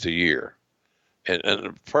role at least a year,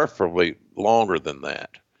 and preferably longer than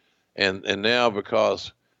that. And now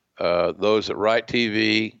because those that write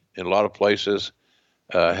TV in a lot of places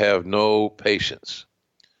have no patience.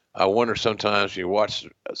 I wonder sometimes when you watch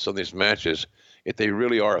some of these matches if they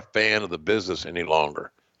really are a fan of the business any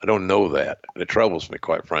longer. I don't know that, and it troubles me,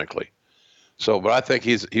 quite frankly. So, but I think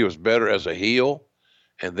he was better as a heel,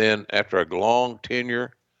 and then after a long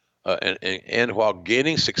tenure, and while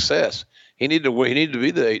gaining success, he needed to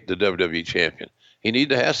be the WWE champion. He needed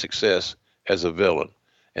to have success as a villain,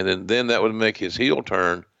 and then that would make his heel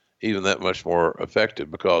turn even that much more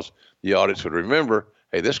effective because the audience would remember,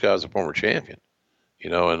 hey, this guy's a former champion,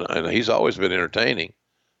 and he's always been entertaining.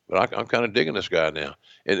 But I'm kind of digging this guy now.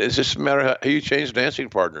 And it's just a matter of who you change dancing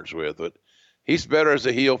partners with. But he's better as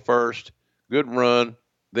a heel first. Good run,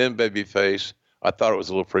 then babyface. I thought it was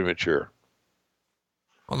a little premature.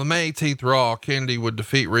 On the May 18th Raw, Kennedy would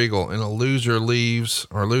defeat Regal in a loser leaves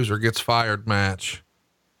or loser gets fired match.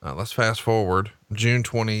 Let's fast forward. June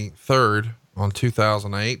 23rd on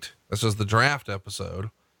 2008. This is the draft episode.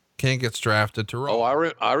 Ken gets drafted to Raw. Oh,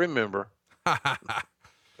 I remember.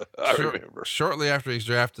 I remember. Shortly after he's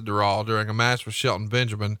drafted to Raw during a match with Shelton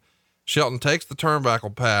Benjamin, Shelton takes the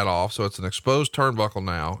turnbuckle pad off. So it's an exposed turnbuckle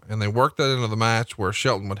now. And they work that into the match where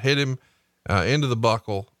Shelton would hit him, into the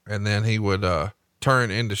buckle. And then he would,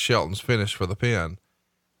 turn into Shelton's finish for the pin.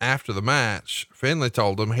 After the match, Finlay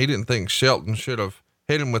told him he didn't think Shelton should have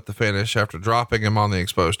hit him with the finish after dropping him on the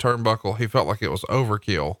exposed turnbuckle. He felt like it was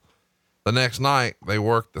overkill. The next night they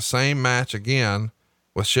worked the same match again,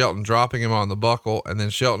 with Shelton dropping him on the buckle, and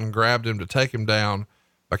then Shelton grabbed him to take him down,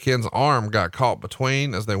 but Ken's arm got caught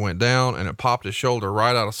between as they went down, and it popped his shoulder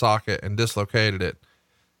right out of socket and dislocated it.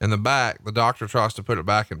 In the back, the doctor tries to put it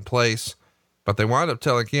back in place, but they wind up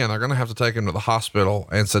telling Ken they're going to have to take him to the hospital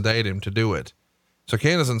and sedate him to do it. So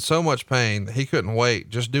Ken is in so much pain that he couldn't wait.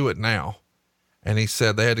 Just do it now. And he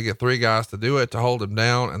said they had to get 3 guys to do it to hold him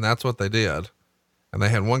down, and that's what they did. And they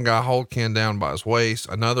had one guy hold Ken down by his waist,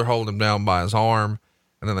 another hold him down by his arm,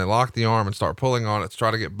 and then they lock the arm and start pulling on it to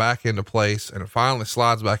try to get back into place. And it finally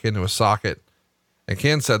slides back into his socket. And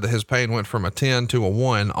Ken said that his pain went from a 10 to a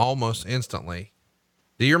 1 almost instantly.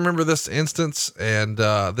 Do you remember this instance? And,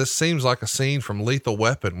 this seems like a scene from Lethal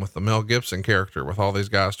Weapon with the Mel Gibson character with all these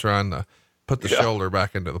guys trying to put the shoulder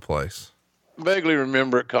back into the place. Vaguely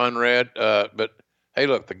remember it, Conrad. But hey,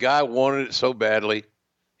 look, the guy wanted it so badly.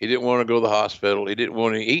 He didn't want to go to the hospital. He didn't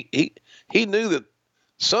want to, he knew that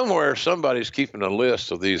somewhere somebody's keeping a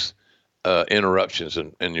list of these interruptions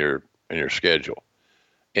in your schedule,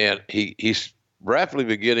 and he's rapidly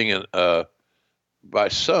beginning by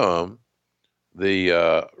some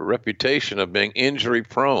the reputation of being injury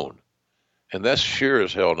prone, and that's sure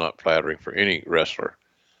as hell not flattering for any wrestler,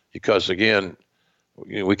 because again,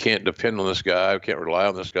 we can't depend on this guy. We can't rely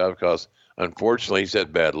on this guy because unfortunately he's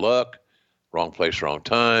had bad luck, wrong place, wrong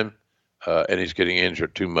time, and he's getting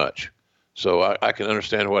injured too much. So I can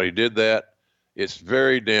understand why he did that. It's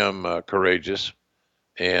very damn courageous.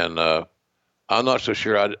 And I'm not so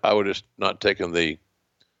sure I would have not taken the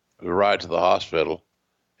ride to the hospital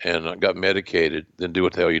and got medicated, then do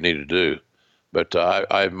what the hell you need to do. But I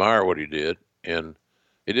admire what he did. And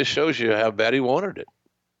it just shows you how bad he wanted it.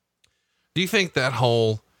 Do you think that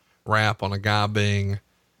whole rap on a guy being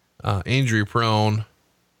injury prone,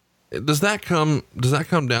 does that come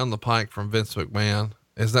down the pike from Vince McMahon?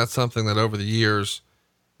 Is that something that over the years,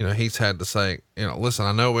 he's had to say, listen,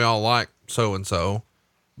 I know we all like so-and-so,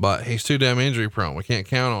 but he's too damn injury prone. We can't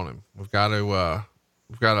count on him. We got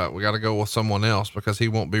to go with someone else because he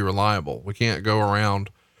won't be reliable. We can't go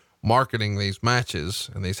around marketing these matches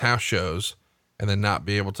and these house shows and then not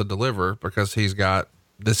be able to deliver because he's got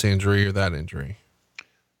this injury or that injury.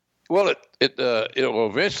 Well, it will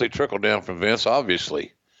eventually trickle down from Vince,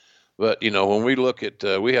 obviously, But, when we look at,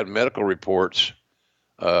 we had medical reports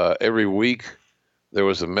every week. There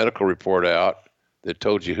was a medical report out that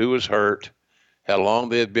told you who was hurt, how long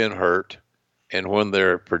they had been hurt, and when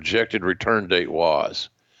their projected return date was.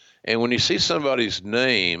 And when you see somebody's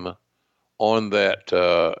name on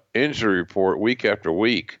that injury report week after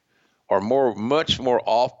week, or much more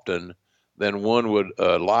often than one would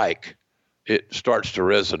like, it starts to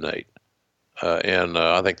resonate. And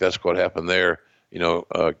I think that's what happened there.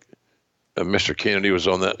 Mr. Kennedy was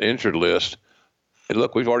on that injured list. And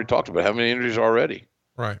look, we've already talked about how many injuries already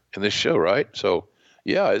in this show, right? So,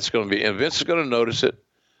 yeah, it's going to be, and Vince is going to notice it.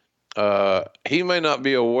 He may not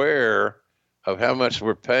be aware of how much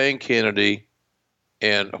we're paying Kennedy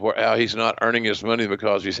and how he's not earning his money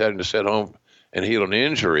because he's having to sit home and heal an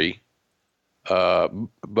injury.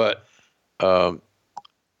 But the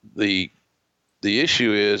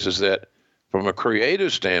issue is that from a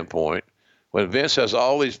creative standpoint, when Vince has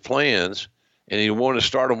all these plans and he wanted to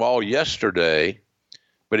start them all yesterday,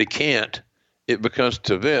 but he can't, it becomes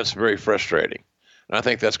to Vince very frustrating. And I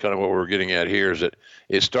think that's kind of what we're getting at here, is that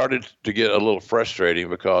it started to get a little frustrating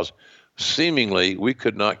because seemingly we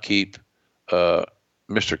could not keep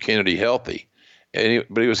Mr. Kennedy healthy.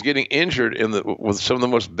 But he was getting injured with some of the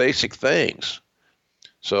most basic things.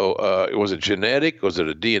 So was it genetic? Was it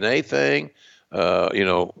a DNA thing?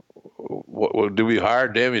 Do we hire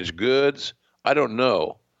damaged goods? I don't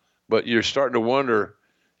know. But you're starting to wonder.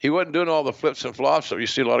 He wasn't doing all the flips and flops that you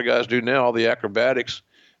see a lot of guys do now, all the acrobatics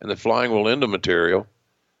and the flying Wallenda material.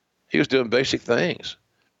 He was doing basic things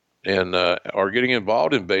and or getting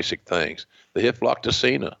involved in basic things. The hip lock to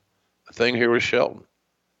Cena, the thing here with Shelton.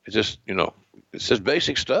 It's just, it's just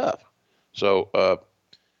basic stuff. So,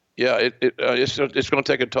 it's going to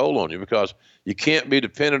take a toll on you because you can't be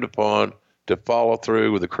dependent upon to follow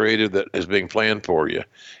through with the creative that is being planned for you.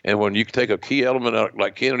 And when you take a key element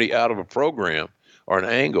like Kennedy out of a program or an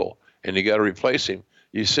angle and you got to replace him,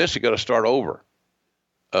 you essentially got to start over.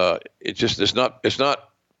 It's not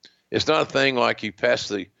a thing like you pass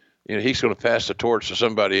he's going to pass the torch to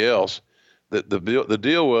somebody else. The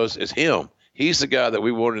deal is him. He's the guy that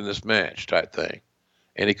we wanted in this match type thing.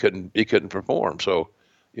 And he couldn't perform. So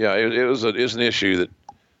yeah, it was an issue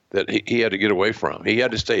that he had to get away from. He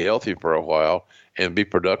had to stay healthy for a while and be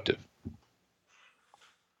productive.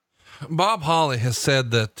 Bob Holly has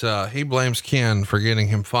said that he blames Ken for getting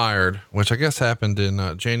him fired, which I guess happened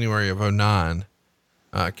in January of 2009.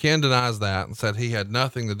 Ken denies that and said he had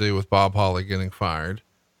nothing to do with Bob Holly getting fired.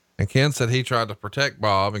 And Ken said he tried to protect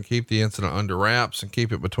Bob and keep the incident under wraps and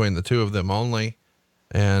keep it between the two of them only.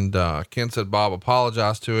 And Ken said Bob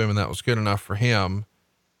apologized to him and that was good enough for him.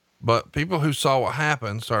 But people who saw what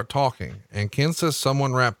happened started talking, and Ken says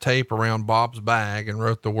someone wrapped tape around Bob's bag and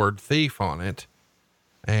wrote the word thief on it.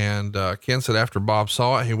 And Ken said after Bob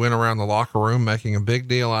saw it, he went around the locker room making a big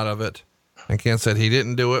deal out of it. And Ken said he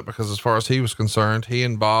didn't do it because as far as he was concerned, he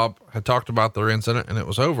and Bob had talked about their incident and it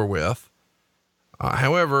was over with.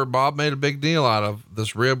 However, Bob made a big deal out of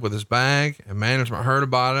this rib with his bag, and management heard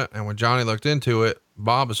about it. And when Johnny looked into it,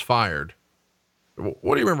 Bob is fired.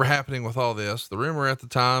 What do you remember happening with all this? The rumor at the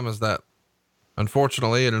time is that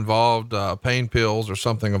unfortunately it involved pain pills or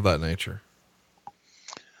something of that nature.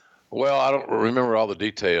 Well, I don't remember all the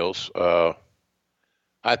details. I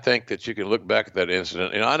think that you can look back at that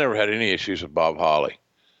incident, and I never had any issues with Bob Holly.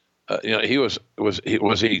 He was he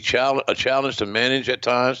a challenge to manage at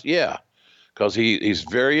times? Yeah, because he's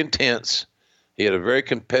very intense. He had a very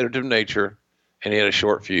competitive nature, and he had a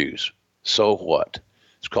short fuse. So what?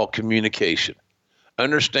 It's called communication.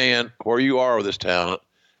 Understand where you are with this talent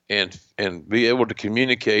and be able to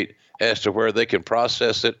communicate as to where they can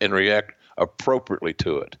process it and react appropriately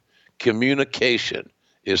to it. Communication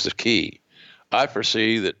is the key. I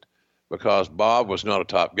foresee that because Bob was not a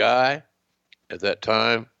top guy at that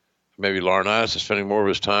time, maybe Laurinaitis is spending more of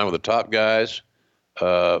his time with the top guys.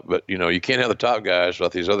 But you can't have the top guys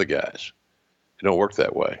without these other guys. It don't work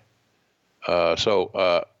that way.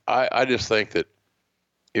 So I just think that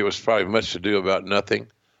it was probably much to do about nothing.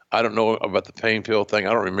 I don't know about the pain pill thing.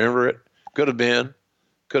 I don't remember it. Could have been.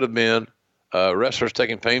 Wrestlers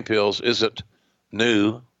taking pain pills isn't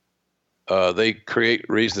new. They create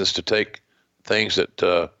reasons to take things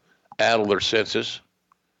that addle their senses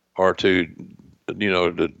or to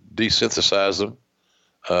desynthesize them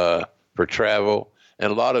for travel. And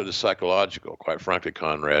a lot of it is psychological, quite frankly,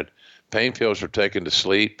 Conrad. Pain pills are taken to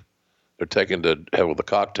sleep. They're taken to have with a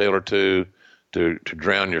cocktail or two to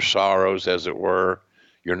drown your sorrows, as it were.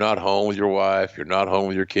 You're not home with your wife. You're not home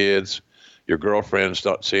with your kids. Your girlfriend's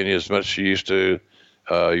not seeing you as much as she used to.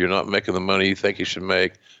 You're not making the money you think you should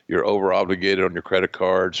make. You're over-obligated on your credit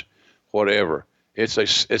cards, whatever. It's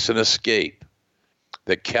an escape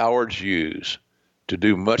that cowards use to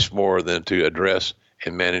do much more than to address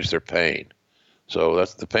and manage their pain. So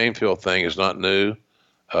that's the pain pill thing is not new.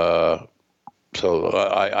 So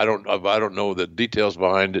I don't know the details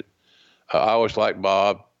behind it. I always liked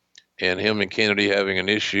Bob, and him and Kennedy having an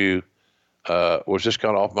issue was just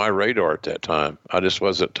kind of off my radar at that time. I just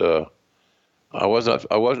wasn't. I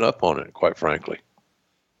wasn't up on it, quite frankly.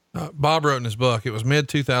 Bob wrote in his book, it was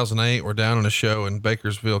mid-2008. We're down on a show in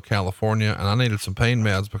Bakersville, California, and I needed some pain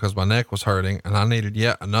meds because my neck was hurting and I needed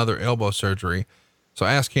yet another elbow surgery. So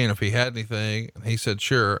I asked Ken if he had anything, and he said,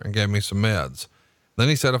 sure, and gave me some meds. Then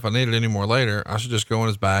he said if I needed any more later, I should just go in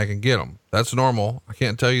his bag and get them. That's normal. I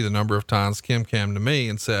can't tell you the number of times Kim came to me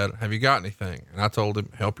and said, have you got anything? And I told him,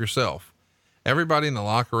 help yourself. Everybody in the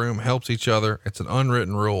locker room helps each other. It's an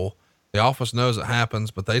unwritten rule. The office knows it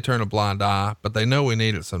happens, but they turn a blind eye, but they know we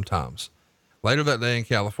need it sometimes. Later that day in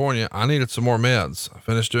California, I needed some more meds. I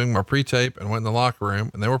finished doing my pre-tape and went in the locker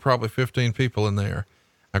room, and there were probably 15 people in there.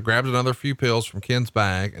 I grabbed another few pills from Ken's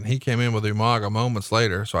bag, and he came in with Umaga moments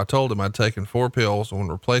later. So I told him I'd taken 4 pills and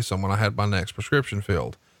would replace them when I had my next prescription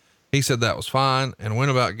filled. He said that was fine and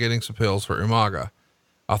went about getting some pills for Umaga.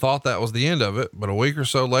 I thought that was the end of it, but a week or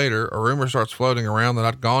so later, a rumor starts floating around that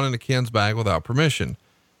I'd gone into Ken's bag without permission.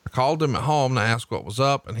 I called him at home to ask what was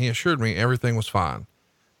up, and he assured me everything was fine.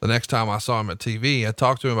 The next time I saw him at TV, I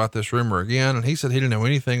talked to him about this rumor again, and he said he didn't know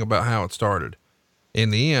anything about how it started. In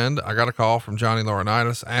the end, I got a call from Johnny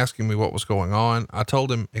Laurinaitis asking me what was going on. I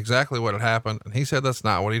told him exactly what had happened, and he said that's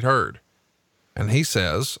not what he'd heard. And he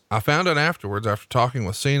says, I found out afterwards after talking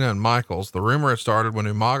with Cena and Michaels, the rumor had started when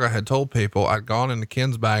Umaga had told people I'd gone into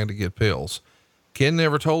Ken's bag to get pills. Ken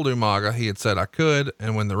never told Umaga he had said I could,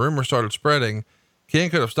 and when the rumor started spreading, Ken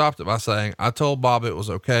could have stopped it by saying, I told Bob it was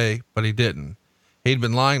okay, but he didn't. He'd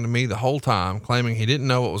been lying to me the whole time, claiming he didn't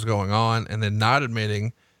know what was going on, and then not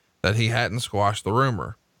admitting that he hadn't squashed the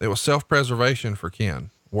rumor. It was self-preservation for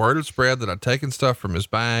Ken. Word had spread that I'd taken stuff from his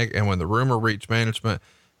bag, and when the rumor reached management,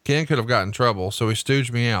 Ken could have gotten in trouble, so he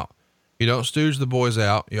stooged me out. You don't stooge the boys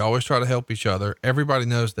out. You always try to help each other. Everybody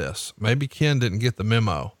knows this. Maybe Ken didn't get the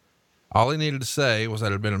memo. All he needed to say was that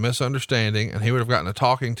it had been a misunderstanding, and he would have gotten a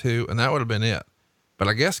talking to, and that would have been it. But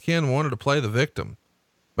I guess Ken wanted to play the victim.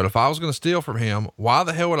 But if I was going to steal from him, why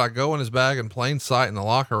the hell would I go in his bag in plain sight in the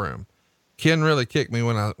locker room? Ken really kicked me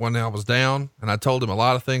when I was down, and I told him a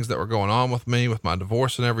lot of things that were going on with me, with my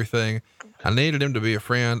divorce and everything. I needed him to be a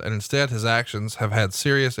friend, and instead his actions have had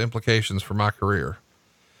serious implications for my career.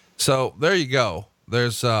 So there you go.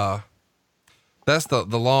 There's, that's the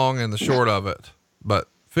long and the short of it, but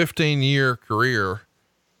 15-year career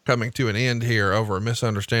coming to an end here over a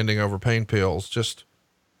misunderstanding over pain pills, just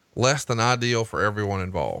less than ideal for everyone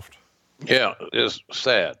involved. Yeah. It's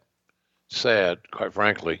sad, quite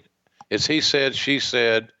frankly. It's he said, she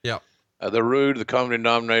said. Yeah. The common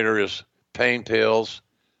denominator is pain pills.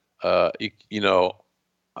 And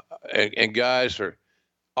guys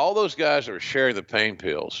all those guys are sharing the pain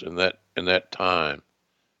pills in that time.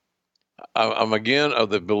 I'm again of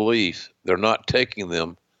the belief they're not taking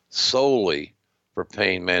them solely for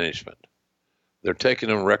pain management. They're taking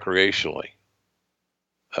them recreationally,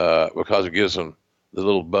 because it gives them the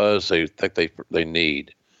little buzz they think they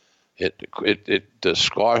need. It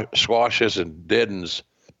squashes and deadens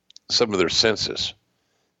some of their senses.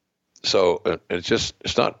 So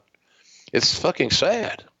it's fucking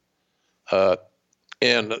sad.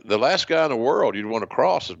 And the last guy in the world you'd want to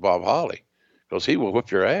cross is Bob Holly, because he will whip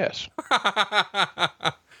your ass.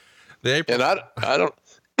 And I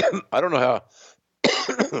don't know how,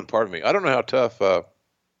 pardon me. I don't know how tough,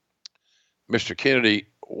 Mr. Kennedy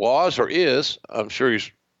was or is. I'm sure he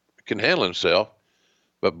can handle himself,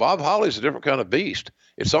 but Bob Holly's a different kind of beast.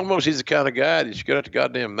 It's almost, he's the kind of guy that you got to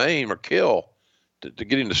goddamn maim or kill to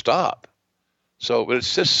get him to stop. So, but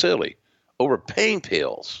it's just silly over pain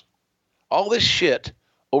pills, all this shit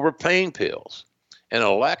over pain pills and a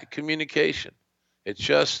lack of communication. It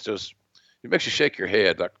just it makes you shake your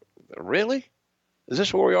head. Like, really? Is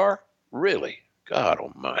this where we are? Really? God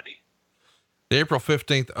almighty. The April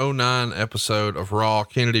 15th, 09 episode of Raw,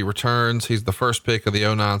 Kennedy returns. He's the first pick of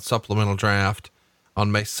the 09 supplemental draft. On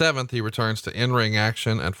May 7th, he returns to in-ring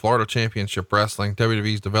action at Florida Championship Wrestling,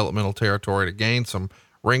 WWE's developmental territory, to gain some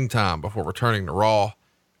ring time before returning to Raw.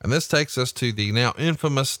 And this takes us to the now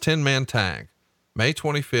infamous 10-man tag, May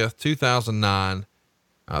 25th, 2009.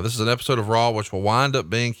 This is an episode of Raw which will wind up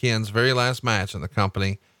being Ken's very last match in the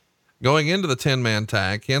company. Going into the 10-man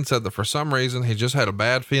tag, Ken said that for some reason he just had a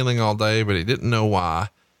bad feeling all day, but he didn't know why.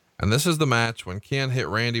 And this is the match when Ken hit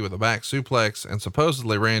Randy with a back suplex, and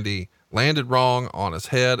supposedly Randy landed wrong on his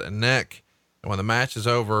head and neck. And when the match is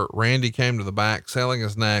over, Randy came to the back, selling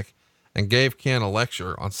his neck, and gave Ken a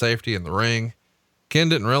lecture on safety in the ring. Ken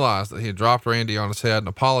didn't realize that he had dropped Randy on his head and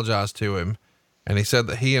apologized to him. And he said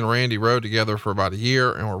that he and Randy rode together for about a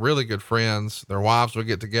year and were really good friends. Their wives would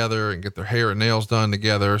get together and get their hair and nails done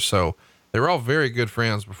together. So they were all very good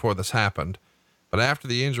friends before this happened. But after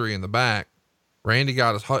the injury in the back, Randy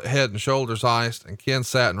got his head and shoulders iced, and Ken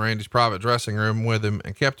sat in Randy's private dressing room with him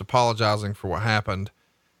and kept apologizing for what happened.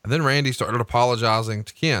 And then Randy started apologizing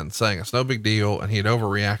to Ken, saying it's no big deal and he had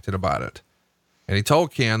overreacted about it. And he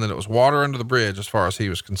told Ken that it was water under the bridge as far as he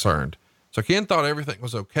was concerned. So Ken thought everything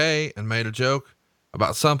was okay and made a joke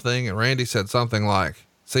about something. And Randy said something like,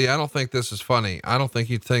 "See, I don't think this is funny. I don't think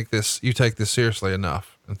you take this seriously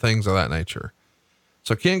enough," and things of that nature.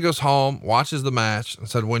 So Ken goes home, watches the match, and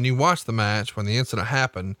said, when you watch the match, when the incident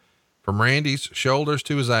happened, from Randy's shoulders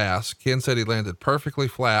to his ass, Ken said he landed perfectly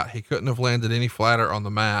flat. He couldn't have landed any flatter on the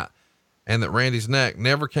mat, and that Randy's neck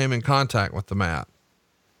never came in contact with the mat.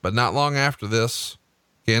 But not long after this,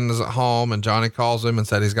 Ken is at home and Johnny calls him and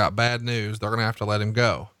said he's got bad news. They're going to have to let him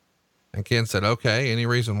go. And Ken said, "Okay, any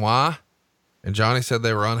reason why?" And Johnny said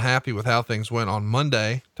they were unhappy with how things went on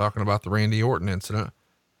Monday, talking about the Randy Orton incident,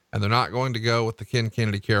 and they're not going to go with the Ken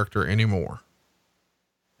Kennedy character anymore.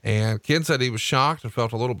 And Ken said he was shocked and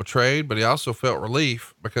felt a little betrayed, but he also felt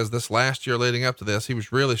relief because this last year leading up to this, he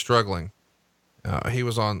was really struggling. When he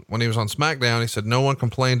was on SmackDown, he said no one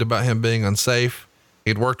complained about him being unsafe.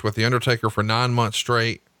 He'd worked with The Undertaker for 9 months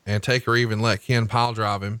straight, and Taker even let Ken pile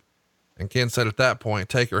drive him. And Ken said at that point,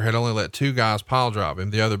 Taker had only let 2 guys pile drive him,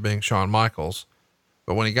 the other being Shawn Michaels.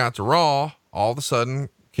 But when he got to Raw, all of a sudden,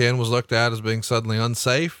 Ken was looked at as being suddenly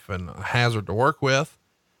unsafe and a hazard to work with.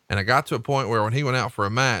 And it got to a point where when he went out for a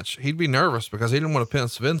match, he'd be nervous because he didn't want to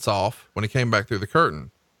piss Vince off when he came back through the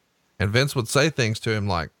curtain. And Vince would say things to him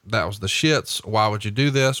like, "That was the shits. Why would you do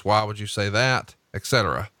this? Why would you say that?"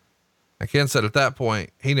 etc. And Ken said at that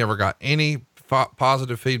point, he never got any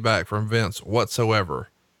positive feedback from Vince whatsoever.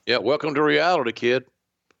 Yeah. Welcome to reality, kid.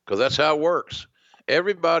 Cause that's how it works.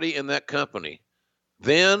 Everybody in that company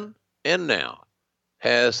then and now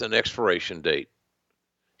has an expiration date.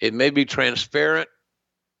 It may be transparent.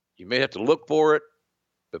 You may have to look for it,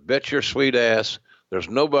 but bet your sweet ass there's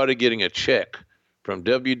nobody getting a check from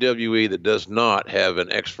WWE that does not have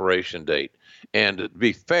an expiration date. And to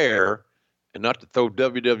be fair, and not to throw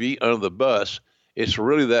WWE under the bus, it's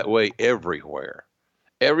really that way everywhere.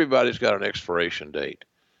 Everybody's got an expiration date.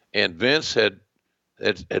 And Vince had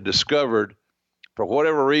discovered, for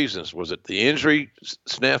whatever reasons, was it the injury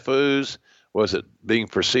snafus? Was it being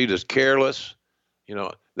perceived as careless? You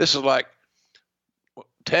know, this is like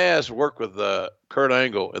Taz worked with Kurt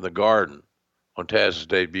Angle in the Garden on Taz's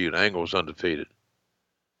debut, and Angle was undefeated.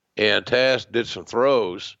 And Taz did some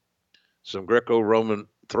throws, some Greco-Roman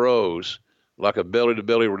throws, like a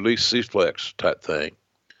belly-to-belly release suplex type thing,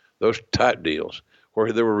 those type deals,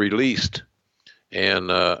 where they were released.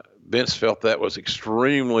 And Vince felt that was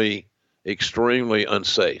extremely, extremely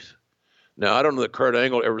unsafe. Now, I don't know that Kurt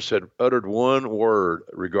Angle ever uttered one word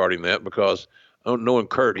regarding that because, knowing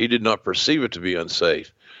Kurt, he did not perceive it to be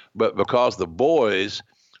unsafe. But because the boys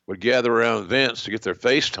would gather around Vince to get their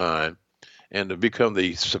face time and to become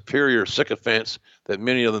the superior sycophants that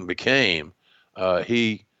many of them became,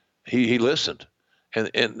 he listened.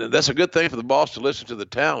 And that's a good thing for the boss to listen to the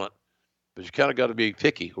talent, but you kind of got to be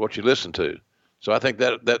picky what you listen to. So I think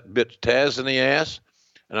that bit Taz in the ass.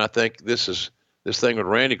 And I think this thing with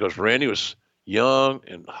Randy, because Randy was young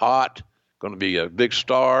and hot, going to be a big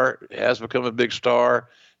star, has become a big star.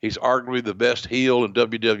 He's arguably the best heel in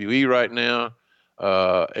WWE right now,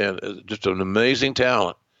 and just an amazing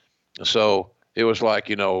talent. So it was like,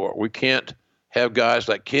 we can't have guys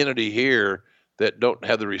like Kennedy here that don't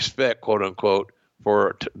have the respect, quote unquote,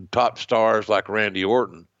 for top stars like Randy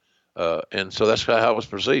Orton. And so that's how it was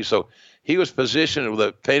perceived. So he was positioned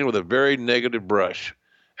painted with a very negative brush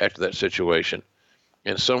after that situation.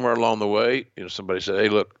 And somewhere along the way, somebody said, "Hey,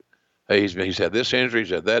 look, he's had this injury, he's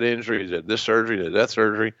had that injury, he's had this surgery, he's had that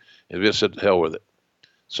surgery," and Vince said, "To hell with it."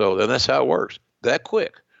 So then that's how it works. That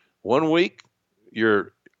quick. 1 week,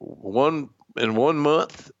 you're in 1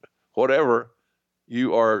 month, whatever,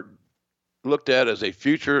 you are looked at as a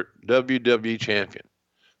future WWE champion.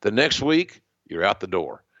 The next week, you're out the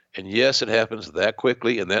door. And yes, it happens that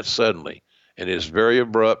quickly and that suddenly, and it is very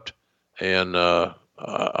abrupt. And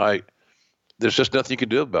there's just nothing you can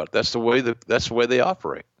do about it. That's the way they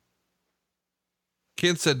operate.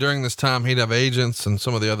 Ken said during this time he'd have agents and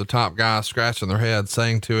some of the other top guys scratching their heads,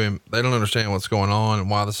 saying to him they don't understand what's going on and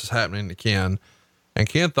why this is happening to Ken. And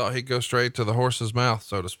Ken thought he'd go straight to the horse's mouth,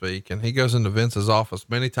 so to speak. And he goes into Vince's office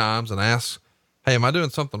many times and asks, "Hey, am I doing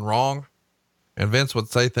something wrong?" And Vince would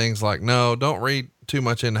say things like, no, don't read too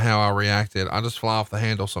much into how I reacted. I just fly off the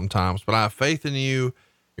handle sometimes, but I have faith in you.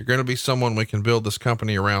 You're going to be someone we can build this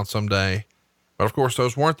company around someday. But of course,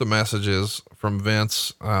 those weren't the messages from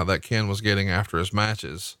Vince that Ken was getting after his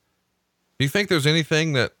matches. Do you think there's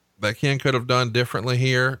anything that Ken could have done differently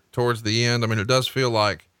here towards the end? I mean, it does feel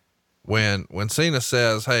like when Cena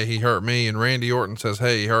says, hey, he hurt me, and Randy Orton says,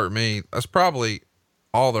 hey, he hurt me, that's probably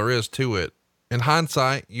all there is to it. In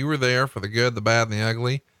hindsight, you were there for the good, the bad, and the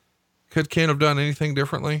ugly. Could Ken have done anything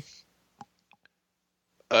differently?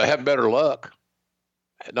 Have better luck,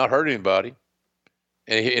 not hurt anybody.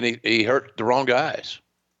 And he hurt the wrong guys,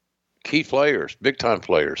 key players, big time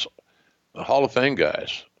players, Hall of Fame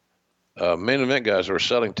guys, main event guys who are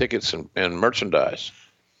selling tickets and merchandise.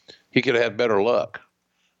 He could have had better luck.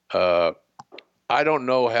 I don't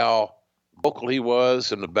know how vocal he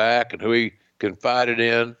was in the back and who he confided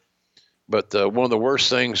in, but one of the worst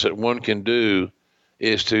things that one can do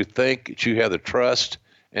is to think that you have the trust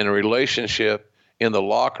and a relationship in the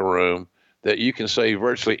locker room that you can say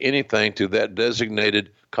virtually anything to that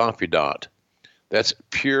designated confidant. That's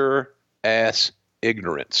pure ass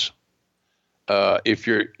ignorance. If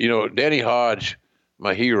you're, Danny Hodge,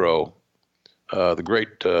 my hero, the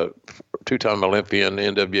great two-time Olympian,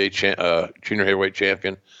 NWA junior heavyweight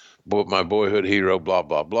champion, my boyhood hero, blah,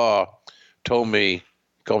 blah, blah, called me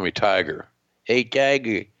Tiger. Hey,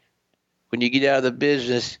 Tiger, when you get out of the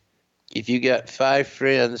business, if you got 5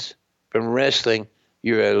 friends from wrestling,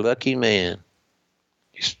 you're a lucky man.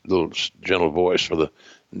 He's a little gentle voice for the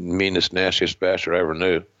meanest, nastiest bastard I ever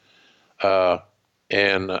knew.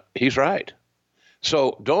 And he's right.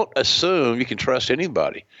 So don't assume you can trust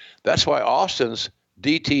anybody. That's why Austin's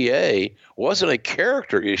DTA wasn't a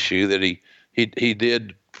character issue that he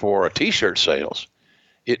did for T-shirt sales.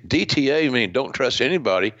 DTA, meaning don't trust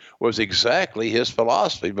anybody, was exactly his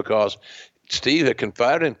philosophy, because Steve had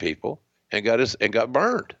confided in people and got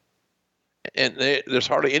burned. And there's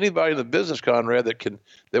hardly anybody in the business, Conrad,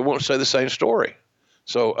 that won't say the same story.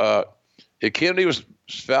 So if Kennedy was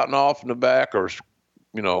spouting off in the back or,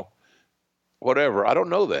 whatever, I don't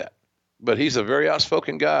know that. But he's a very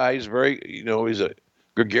outspoken guy. He's he's a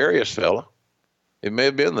gregarious fella. It may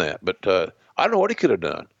have been that, but I don't know what he could have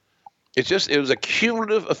done. It was a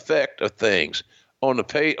cumulative effect of things on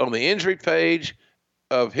the injury page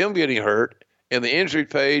of him getting hurt, and the injury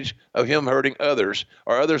page of him hurting others,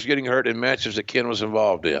 or others getting hurt in matches that Ken was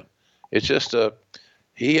involved in. It's just there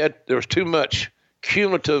was too much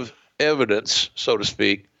cumulative evidence, so to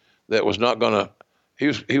speak, that was not going to.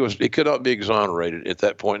 He could not be exonerated at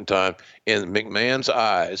that point in time in McMahon's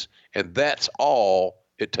eyes, and that's all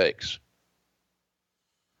it takes.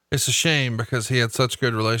 It's a shame because he had such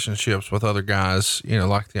good relationships with other guys,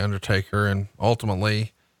 like The Undertaker, and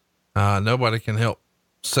ultimately, nobody can help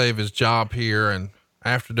save his job here. And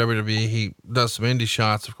after WWE, he does some indie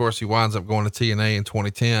shots. Of course, he winds up going to TNA in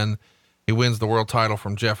 2010. He wins the world title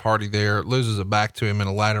from Jeff Hardy there, loses it back to him in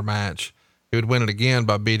a ladder match. He would win it again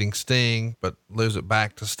by beating Sting, but lose it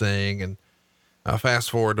back to Sting. And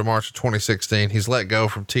fast forward to March of 2016, he's let go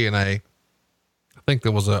from TNA. I think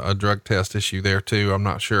there was a drug test issue there too. I'm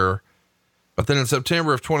not sure. But then in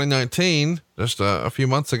September of 2019, just a few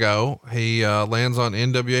months ago, he lands on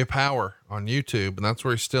NWA Power on YouTube, and that's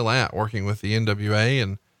where he's still at, working with the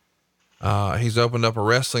NWA. And he's opened up a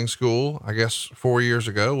wrestling school, I guess 4 years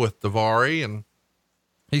ago, with Daivari, and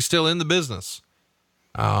he's still in the business.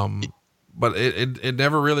 But it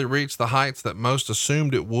never really reached the heights that most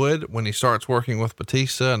assumed it would when he starts working with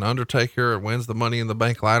Batista and Undertaker and wins the Money in the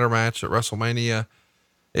Bank ladder match at WrestleMania.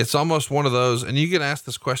 It's almost one of those, and you get asked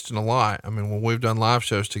this question a lot. I mean, when we've done live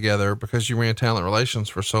shows together, because you ran Talent Relations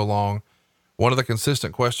for so long, one of the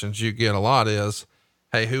consistent questions you get a lot is,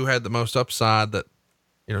 hey, who had the most upside that,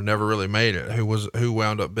 never really made it? Who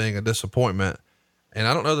wound up being a disappointment? And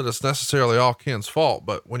I don't know that it's necessarily all Ken's fault,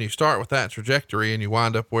 but when you start with that trajectory and you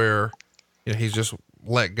wind up where, he's just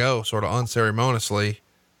let go sort of unceremoniously,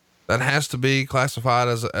 that has to be classified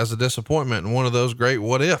as a disappointment and one of those great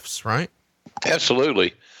what ifs, right?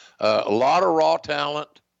 Absolutely. A lot of raw talent,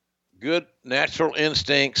 good natural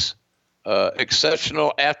instincts,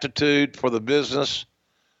 exceptional aptitude for the business,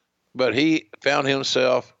 but he found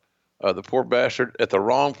himself, the poor bastard, at the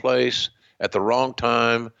wrong place at the wrong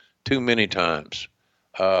time too many times.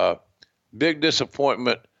 Big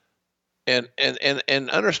disappointment. And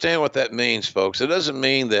understand what that means, folks. It doesn't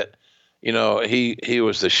mean that, he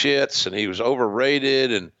was the shits and he was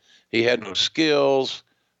overrated and he had no skills.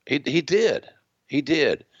 He did,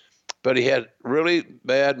 but he had really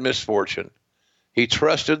bad misfortune. He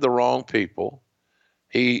trusted the wrong people.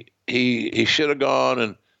 He should have gone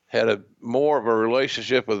and had more of a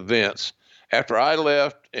relationship with Vince. after I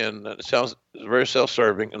left, and it sounds very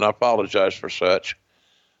self-serving, and I apologize for such,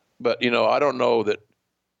 but I don't know that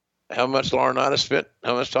how much Laurinaitis spent,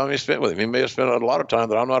 how much time he spent with him. He may have spent a lot of time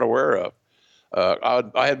that I'm not aware of.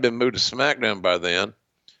 I had been moved to SmackDown by then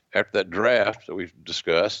after that draft that we've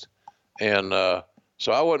discussed. And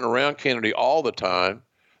so I wasn't around Kennedy all the time,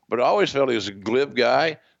 but I always felt he was a glib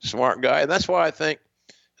guy, smart guy. And that's why I think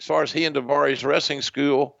as far as he and Davari's wrestling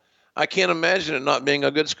school, I can't imagine it not being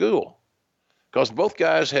a good school, because both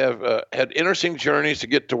guys have had interesting journeys to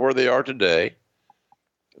get to where they are today.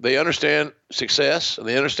 They understand success and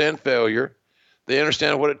they understand failure. They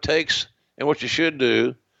understand what it takes and what you should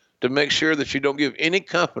do to make sure that you don't give any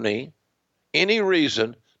company any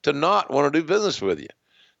reason to not want to do business with you.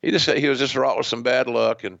 He was just wrought with some bad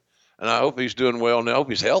luck, and I hope he's doing well, and I hope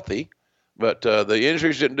he's healthy. But the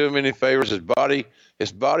injuries didn't do him any favors. His body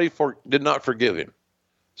did not forgive him.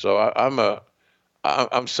 So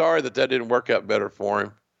I'm sorry that didn't work out better for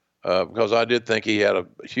him, because I did think he had a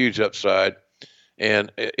huge upside.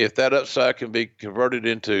 And if that upside can be converted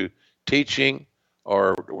into teaching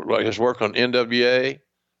or like his work on NWA,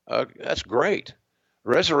 that's great.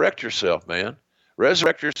 Resurrect yourself, man.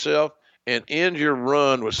 Resurrect yourself and end your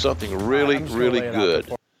run with something really, really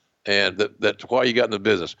good. And that's why you got in the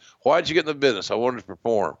business. Why did you get in the business? I wanted to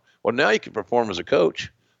perform. Well, now you can perform as a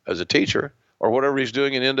coach, as a teacher, or whatever he's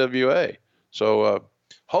doing in NWA. So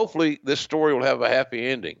hopefully this story will have a happy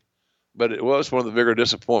ending. But it was one of the bigger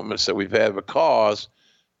disappointments that we've had, because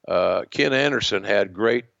Ken Anderson had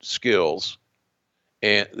great skills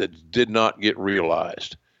and that did not get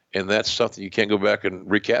realized. And that's something you can't go back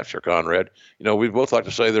and recapture, Conrad. We both like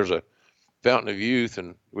to say there's a fountain of youth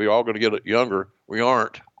and we're all going to get younger. We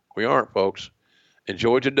aren't, folks.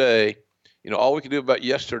 Enjoy today. All we can do about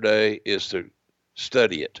yesterday is to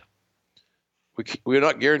study it. We're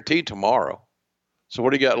not guaranteed tomorrow. So what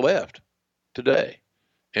do you got left? Today.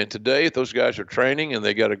 And today, if those guys are training and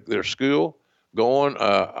they got their school going,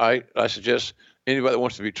 I suggest anybody that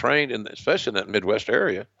wants to be trained, especially in that Midwest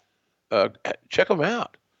area, check them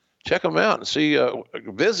out. Check them out and see,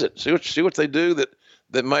 visit, see what they do that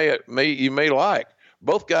you may like.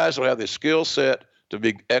 Both guys will have the skill set to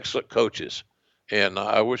be excellent coaches, and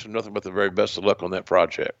I wish them nothing but the very best of luck on that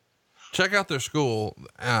project. Check out their school.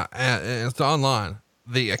 It's online.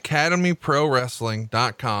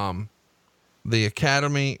 theacademyprowrestling.com.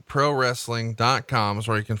 theacademyprowrestling.com is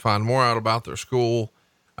where you can find more out about their school.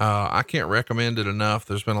 I can't recommend it enough.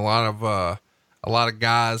 There's been a lot of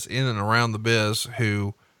guys in and around the biz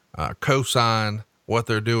who co-sign what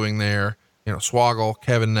they're doing there. Swoggle,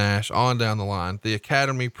 Kevin Nash, on down the line.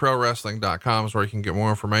 theacademyprowrestling.com is where you can get more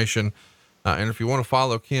information. And if you want to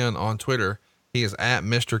follow Ken on Twitter, he is at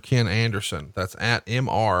Mr. Ken Anderson. That's at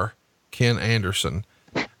MR Ken Anderson.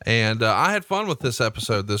 And I had fun with this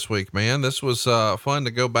episode this week, man. This was fun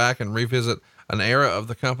to go back and revisit an era of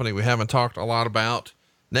the company we haven't talked a lot about.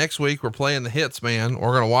 Next week, we're playing the hits, man.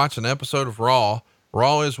 We're going to watch an episode of Raw.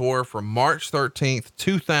 Raw is War from March 13th,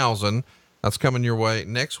 2000. That's coming your way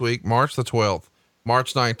next week, March the 12th.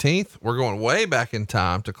 March 19th, we're going way back in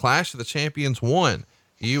time to Clash of the Champions 1.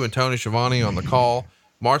 You and Tony Schiavone on the call.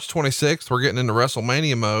 March 26th, we're getting into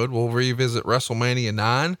WrestleMania mode. We'll revisit WrestleMania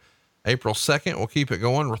 9. April 2nd, we'll keep it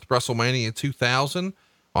going with WrestleMania 2000.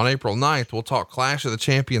 On April 9th, we'll talk Clash of the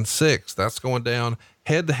Champions 6. That's going down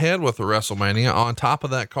head to head with the WrestleMania. On top of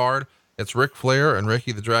that card, it's Ric Flair and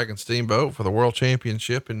Ricky the Dragon Steamboat for the World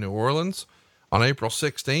Championship in New Orleans. On April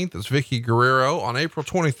 16th, it's Vicky Guerrero. On April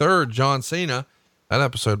 23rd, John Cena. That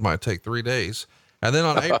episode might take 3 days. And then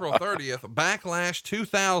on April 30th, Backlash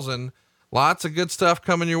 2000. Lots of good stuff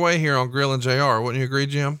coming your way here on Grill and JR. Wouldn't you agree,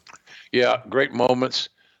 Jim? Yeah. Great moments.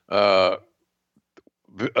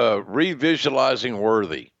 Revisualizing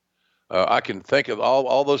worthy. I can think of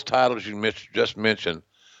all those titles you just mentioned.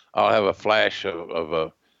 I'll have a flash of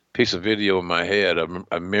a piece of video in my head,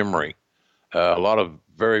 a memory, a lot of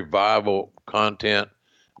very viable content,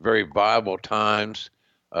 very viable times.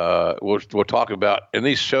 We'll talk about in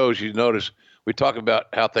these shows. You notice we talk about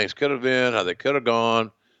how things could have been, how they could have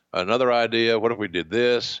gone. Another idea. What if we did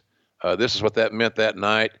this? This is what that meant that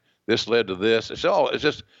night. This led to this. It's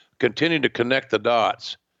just continuing to connect the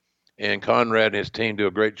dots. And Conrad and his team do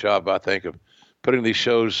a great job, I think, of putting these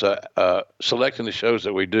shows, selecting the shows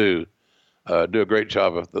that we do a great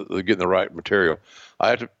job of getting the right material. I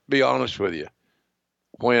have to be honest with you.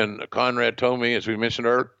 When Conrad told me, as we mentioned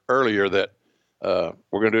earlier, that we're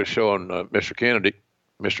going to do a show on Mr. Kennedy,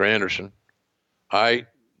 Mr. Anderson, I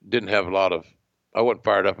wasn't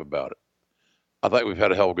fired up about it. I think we've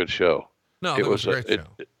had a hell of a good show. No, it was a great show.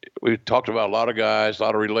 We talked about a lot of guys, a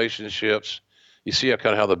lot of relationships. You see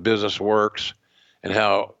how the business works. and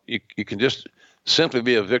how you can just simply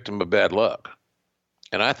be a victim of bad luck.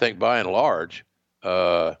 And I think by and large,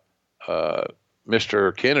 Mr.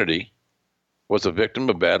 Kennedy was a victim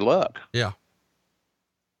of bad luck. Yeah.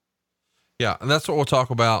 Yeah. And that's what we'll talk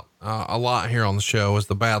about a lot here on the show is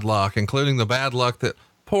the bad luck, including the bad luck that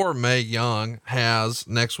poor Mae Young has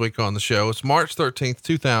next week on the show. It's March 13th,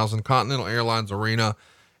 2000, Continental Airlines Arena.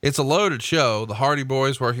 It's a loaded show. The Hardy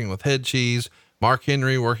Boys working with Head Cheese, Mark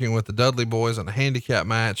Henry working with the Dudley Boys in a handicap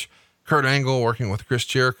match, Kurt Angle working with Chris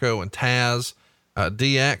Jericho and Taz,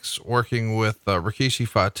 DX working with Rikishi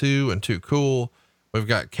Fatu and Too Cool. We've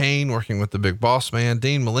got Kane working with the Big Boss Man,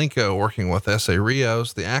 Dean Malenko working with S.A.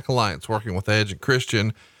 Rios, the Acolytes working with Edge and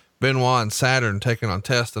Christian, Benoit and Saturn taking on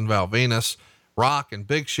Test and Val Venus, Rock and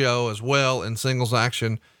Big Show as well in singles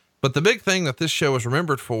action. But the big thing that this show is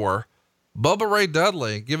remembered for, Bubba Ray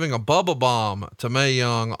Dudley giving a Bubba bomb to Mae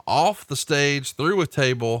Young off the stage through a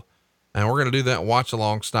table. And we're going to do that watch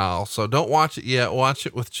along style. So don't watch it yet. Watch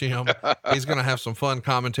it with Jim. He's going to have some fun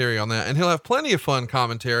commentary on that, and he'll have plenty of fun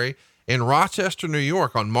commentary in Rochester, New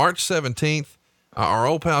York on March 17th. Our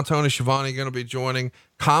old pal Tony Schiavone going to be joining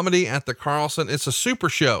Comedy at the Carlson. It's a super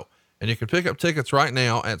show, and you can pick up tickets right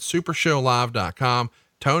now at supershowlive.com.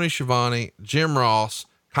 Tony Schiavone, Jim Ross,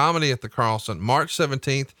 Comedy at the Carlson, March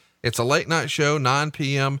 17th. It's a late night show, 9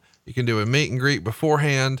 p.m. You can do a meet and greet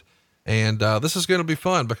beforehand. And, this is going to be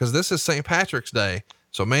fun because this is St. Patrick's Day.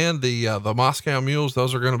 So man, the Moscow Mules,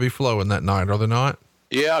 those are going to be flowing that night. Are they not?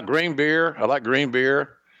 Yeah. Green beer. I like green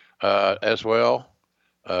beer, as well.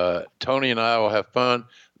 Tony and I will have fun.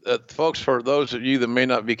 Folks, for those of you that may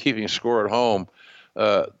not be keeping score at home,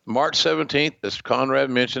 March 17th, as Conrad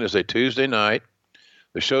mentioned, is a Tuesday night.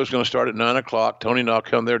 The show's going to start at 9:00. Tony and I'll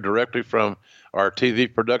come there directly from our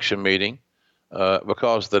TV production meeting,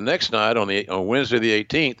 because the next night on Wednesday, the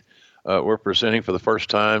 18th, we're presenting for the first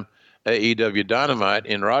time AEW Dynamite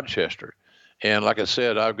in Rochester. And like I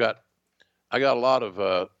said, I got a lot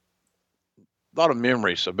of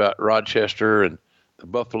memories about Rochester and the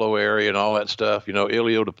Buffalo area and all that stuff. You know,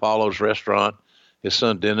 Ilio DiPaolo's restaurant, his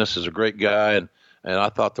son Dennis is a great guy. And I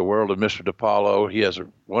thought the world of Mr. DiPaolo. He has a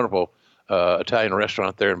wonderful Italian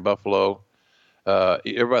restaurant there in Buffalo.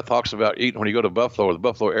 Everybody talks about eating when you go to Buffalo or the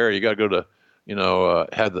Buffalo area, you got to go to,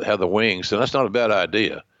 have the wings. And that's not a bad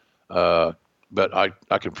idea. But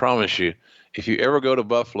I can promise you, if you ever go to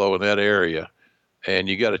Buffalo in that area and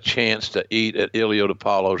you got a chance to eat at Ilio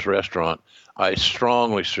DiPaolo's restaurant, I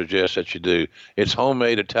strongly suggest that you do. It's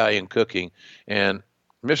homemade Italian cooking. And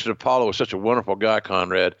Mr. DiPaolo was such a wonderful guy,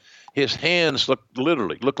 Conrad. His hands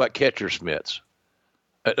literally look like catcher's mitts.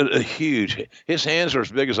 Huge. His hands are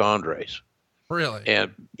as big as Andre's. Really?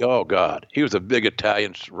 And, oh God, he was a big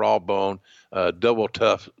Italian, raw bone, double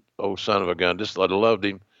tough old son of a gun. Just, I loved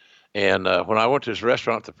him. And when I went to his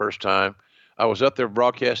restaurant the first time, I was up there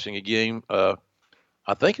broadcasting a game.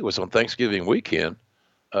 I think it was on Thanksgiving weekend,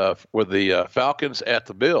 with the Falcons at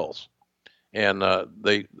the Bills. And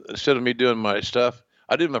they, instead of me doing my stuff,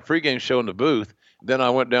 I did my pregame show in the booth. Then I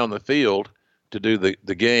went down the field to do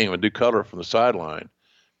the game and do color from the sideline.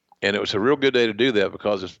 And it was a real good day to do that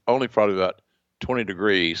because it's only probably about 20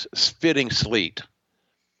 degrees, spitting sleet.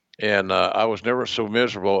 And I was never so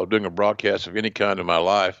miserable of doing a broadcast of any kind in my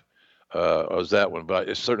life as that one, but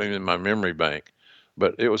it's certainly in my memory bank.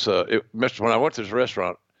 But it was when I went to this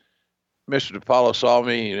restaurant, Mr. DiPaolo saw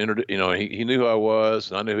me, and he knew who I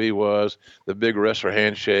was, and I knew who he was. The big wrestler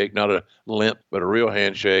handshake, not a limp, but a real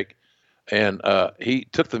handshake. And he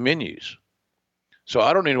took the menus. So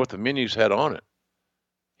I don't even know what the menus had on it.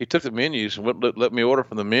 He took the menus and let me order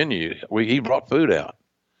from the menu. He brought food out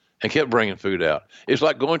and kept bringing food out. It's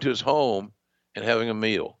like going to his home and having a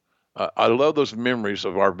meal. I love those memories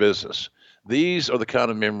of our business. These are the kind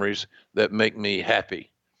of memories that make me happy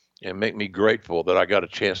and make me grateful that I got a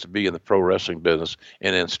chance to be in the pro wrestling business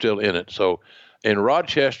and still in it. So, and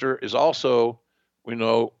Rochester is also,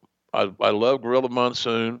 I love Gorilla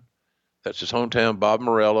Monsoon. That's his hometown. Bob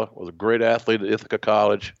Morella was a great athlete at Ithaca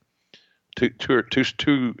College.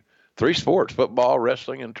 Three sports: football,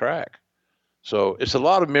 wrestling, and track. So it's a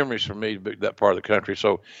lot of memories for me to be that part of the country.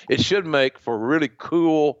 So it should make for really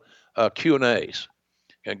cool Q&As.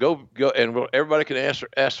 And go, and everybody can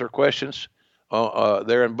ask their questions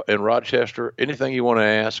there in Rochester. Anything you want to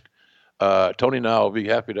ask, Tony and I will be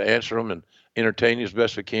happy to answer them and entertain you as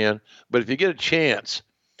best we can. But if you get a chance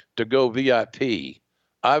to go VIP,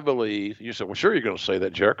 I believe, you said, well, sure you're going to say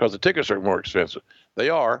that, Jared, because the tickets are more expensive. They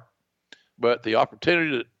are. But the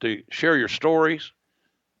opportunity to share your stories,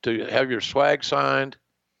 to have your swag signed,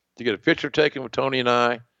 to get a picture taken with Tony and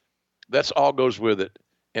I, that's all goes with it.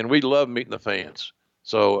 And we love meeting the fans.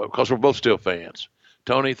 So, because we're both still fans.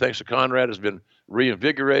 Tony, thanks to Conrad, has been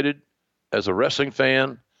reinvigorated as a wrestling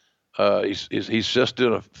fan. He's just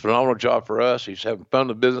doing a phenomenal job for us. He's having fun in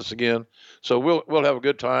the business again. So we'll have a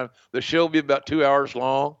good time. The show will be about 2 hours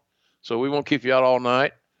long, so we won't keep you out all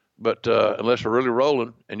night. But unless we're really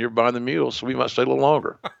rolling and you're buying the mules, so we might stay a little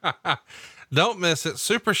longer. Don't miss it.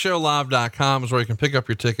 Supershowlive.com is where you can pick up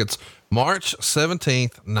your tickets. March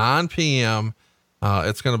 17th, 9 p.m.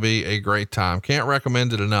 It's going to be a great time. Can't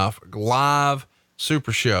recommend it enough. Live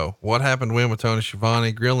Super Show. What Happened When with Tony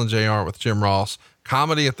Schiavone, Grill and JR with Jim Ross,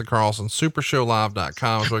 comedy at the Carlson.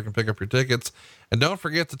 Supershowlive.com is where you can pick up your tickets. And don't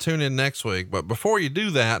forget to tune in next week. But before you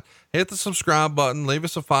do that, hit the subscribe button, leave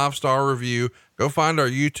us a 5-star review, go find our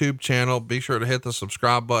YouTube channel. Be sure to hit the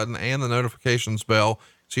subscribe button and the notifications bell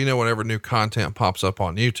so you know whenever new content pops up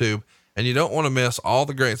on YouTube. And you don't want to miss all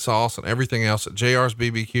the great sauce and everything else at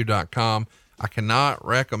jrsbbq.com. I cannot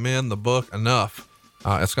recommend the book enough.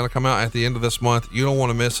 It's going to come out at the end of this month. You don't want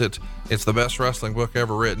to miss it. It's the best wrestling book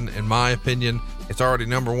ever written, in my opinion. It's already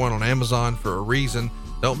 #1 on Amazon for a reason.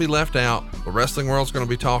 Don't be left out. The wrestling world's going to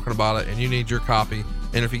be talking about it, and you need your copy.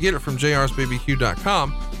 And if you get it from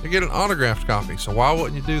jrsbbq.com, you get an autographed copy. So why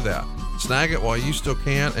wouldn't you do that? Snag it while you still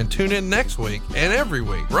can, and tune in next week and every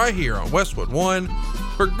week right here on Westwood One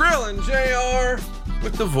for Grill and JR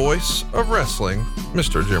with the voice of wrestling,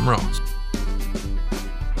 Mr. Jim Ross.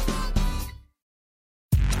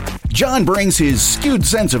 John brings his skewed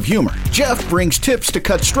sense of humor. Jeff brings tips to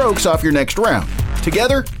cut strokes off your next round.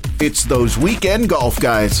 Together, it's those weekend golf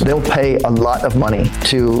guys. They'll pay a lot of money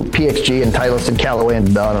to PXG and Titleist and Callaway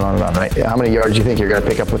and on and on and on, right? How many yards do you think you're going to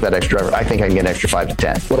pick up with that extra driver? I think I can get an extra 5 to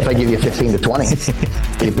 10. What if I give you 15 to 20?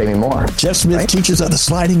 You pay me more. Jeff Smith teaches on a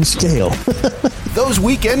sliding scale. Those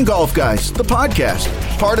Weekend Golf Guys, the podcast,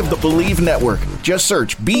 part of the Believe Network. Just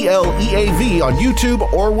search BLEAV on YouTube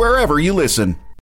or wherever you listen.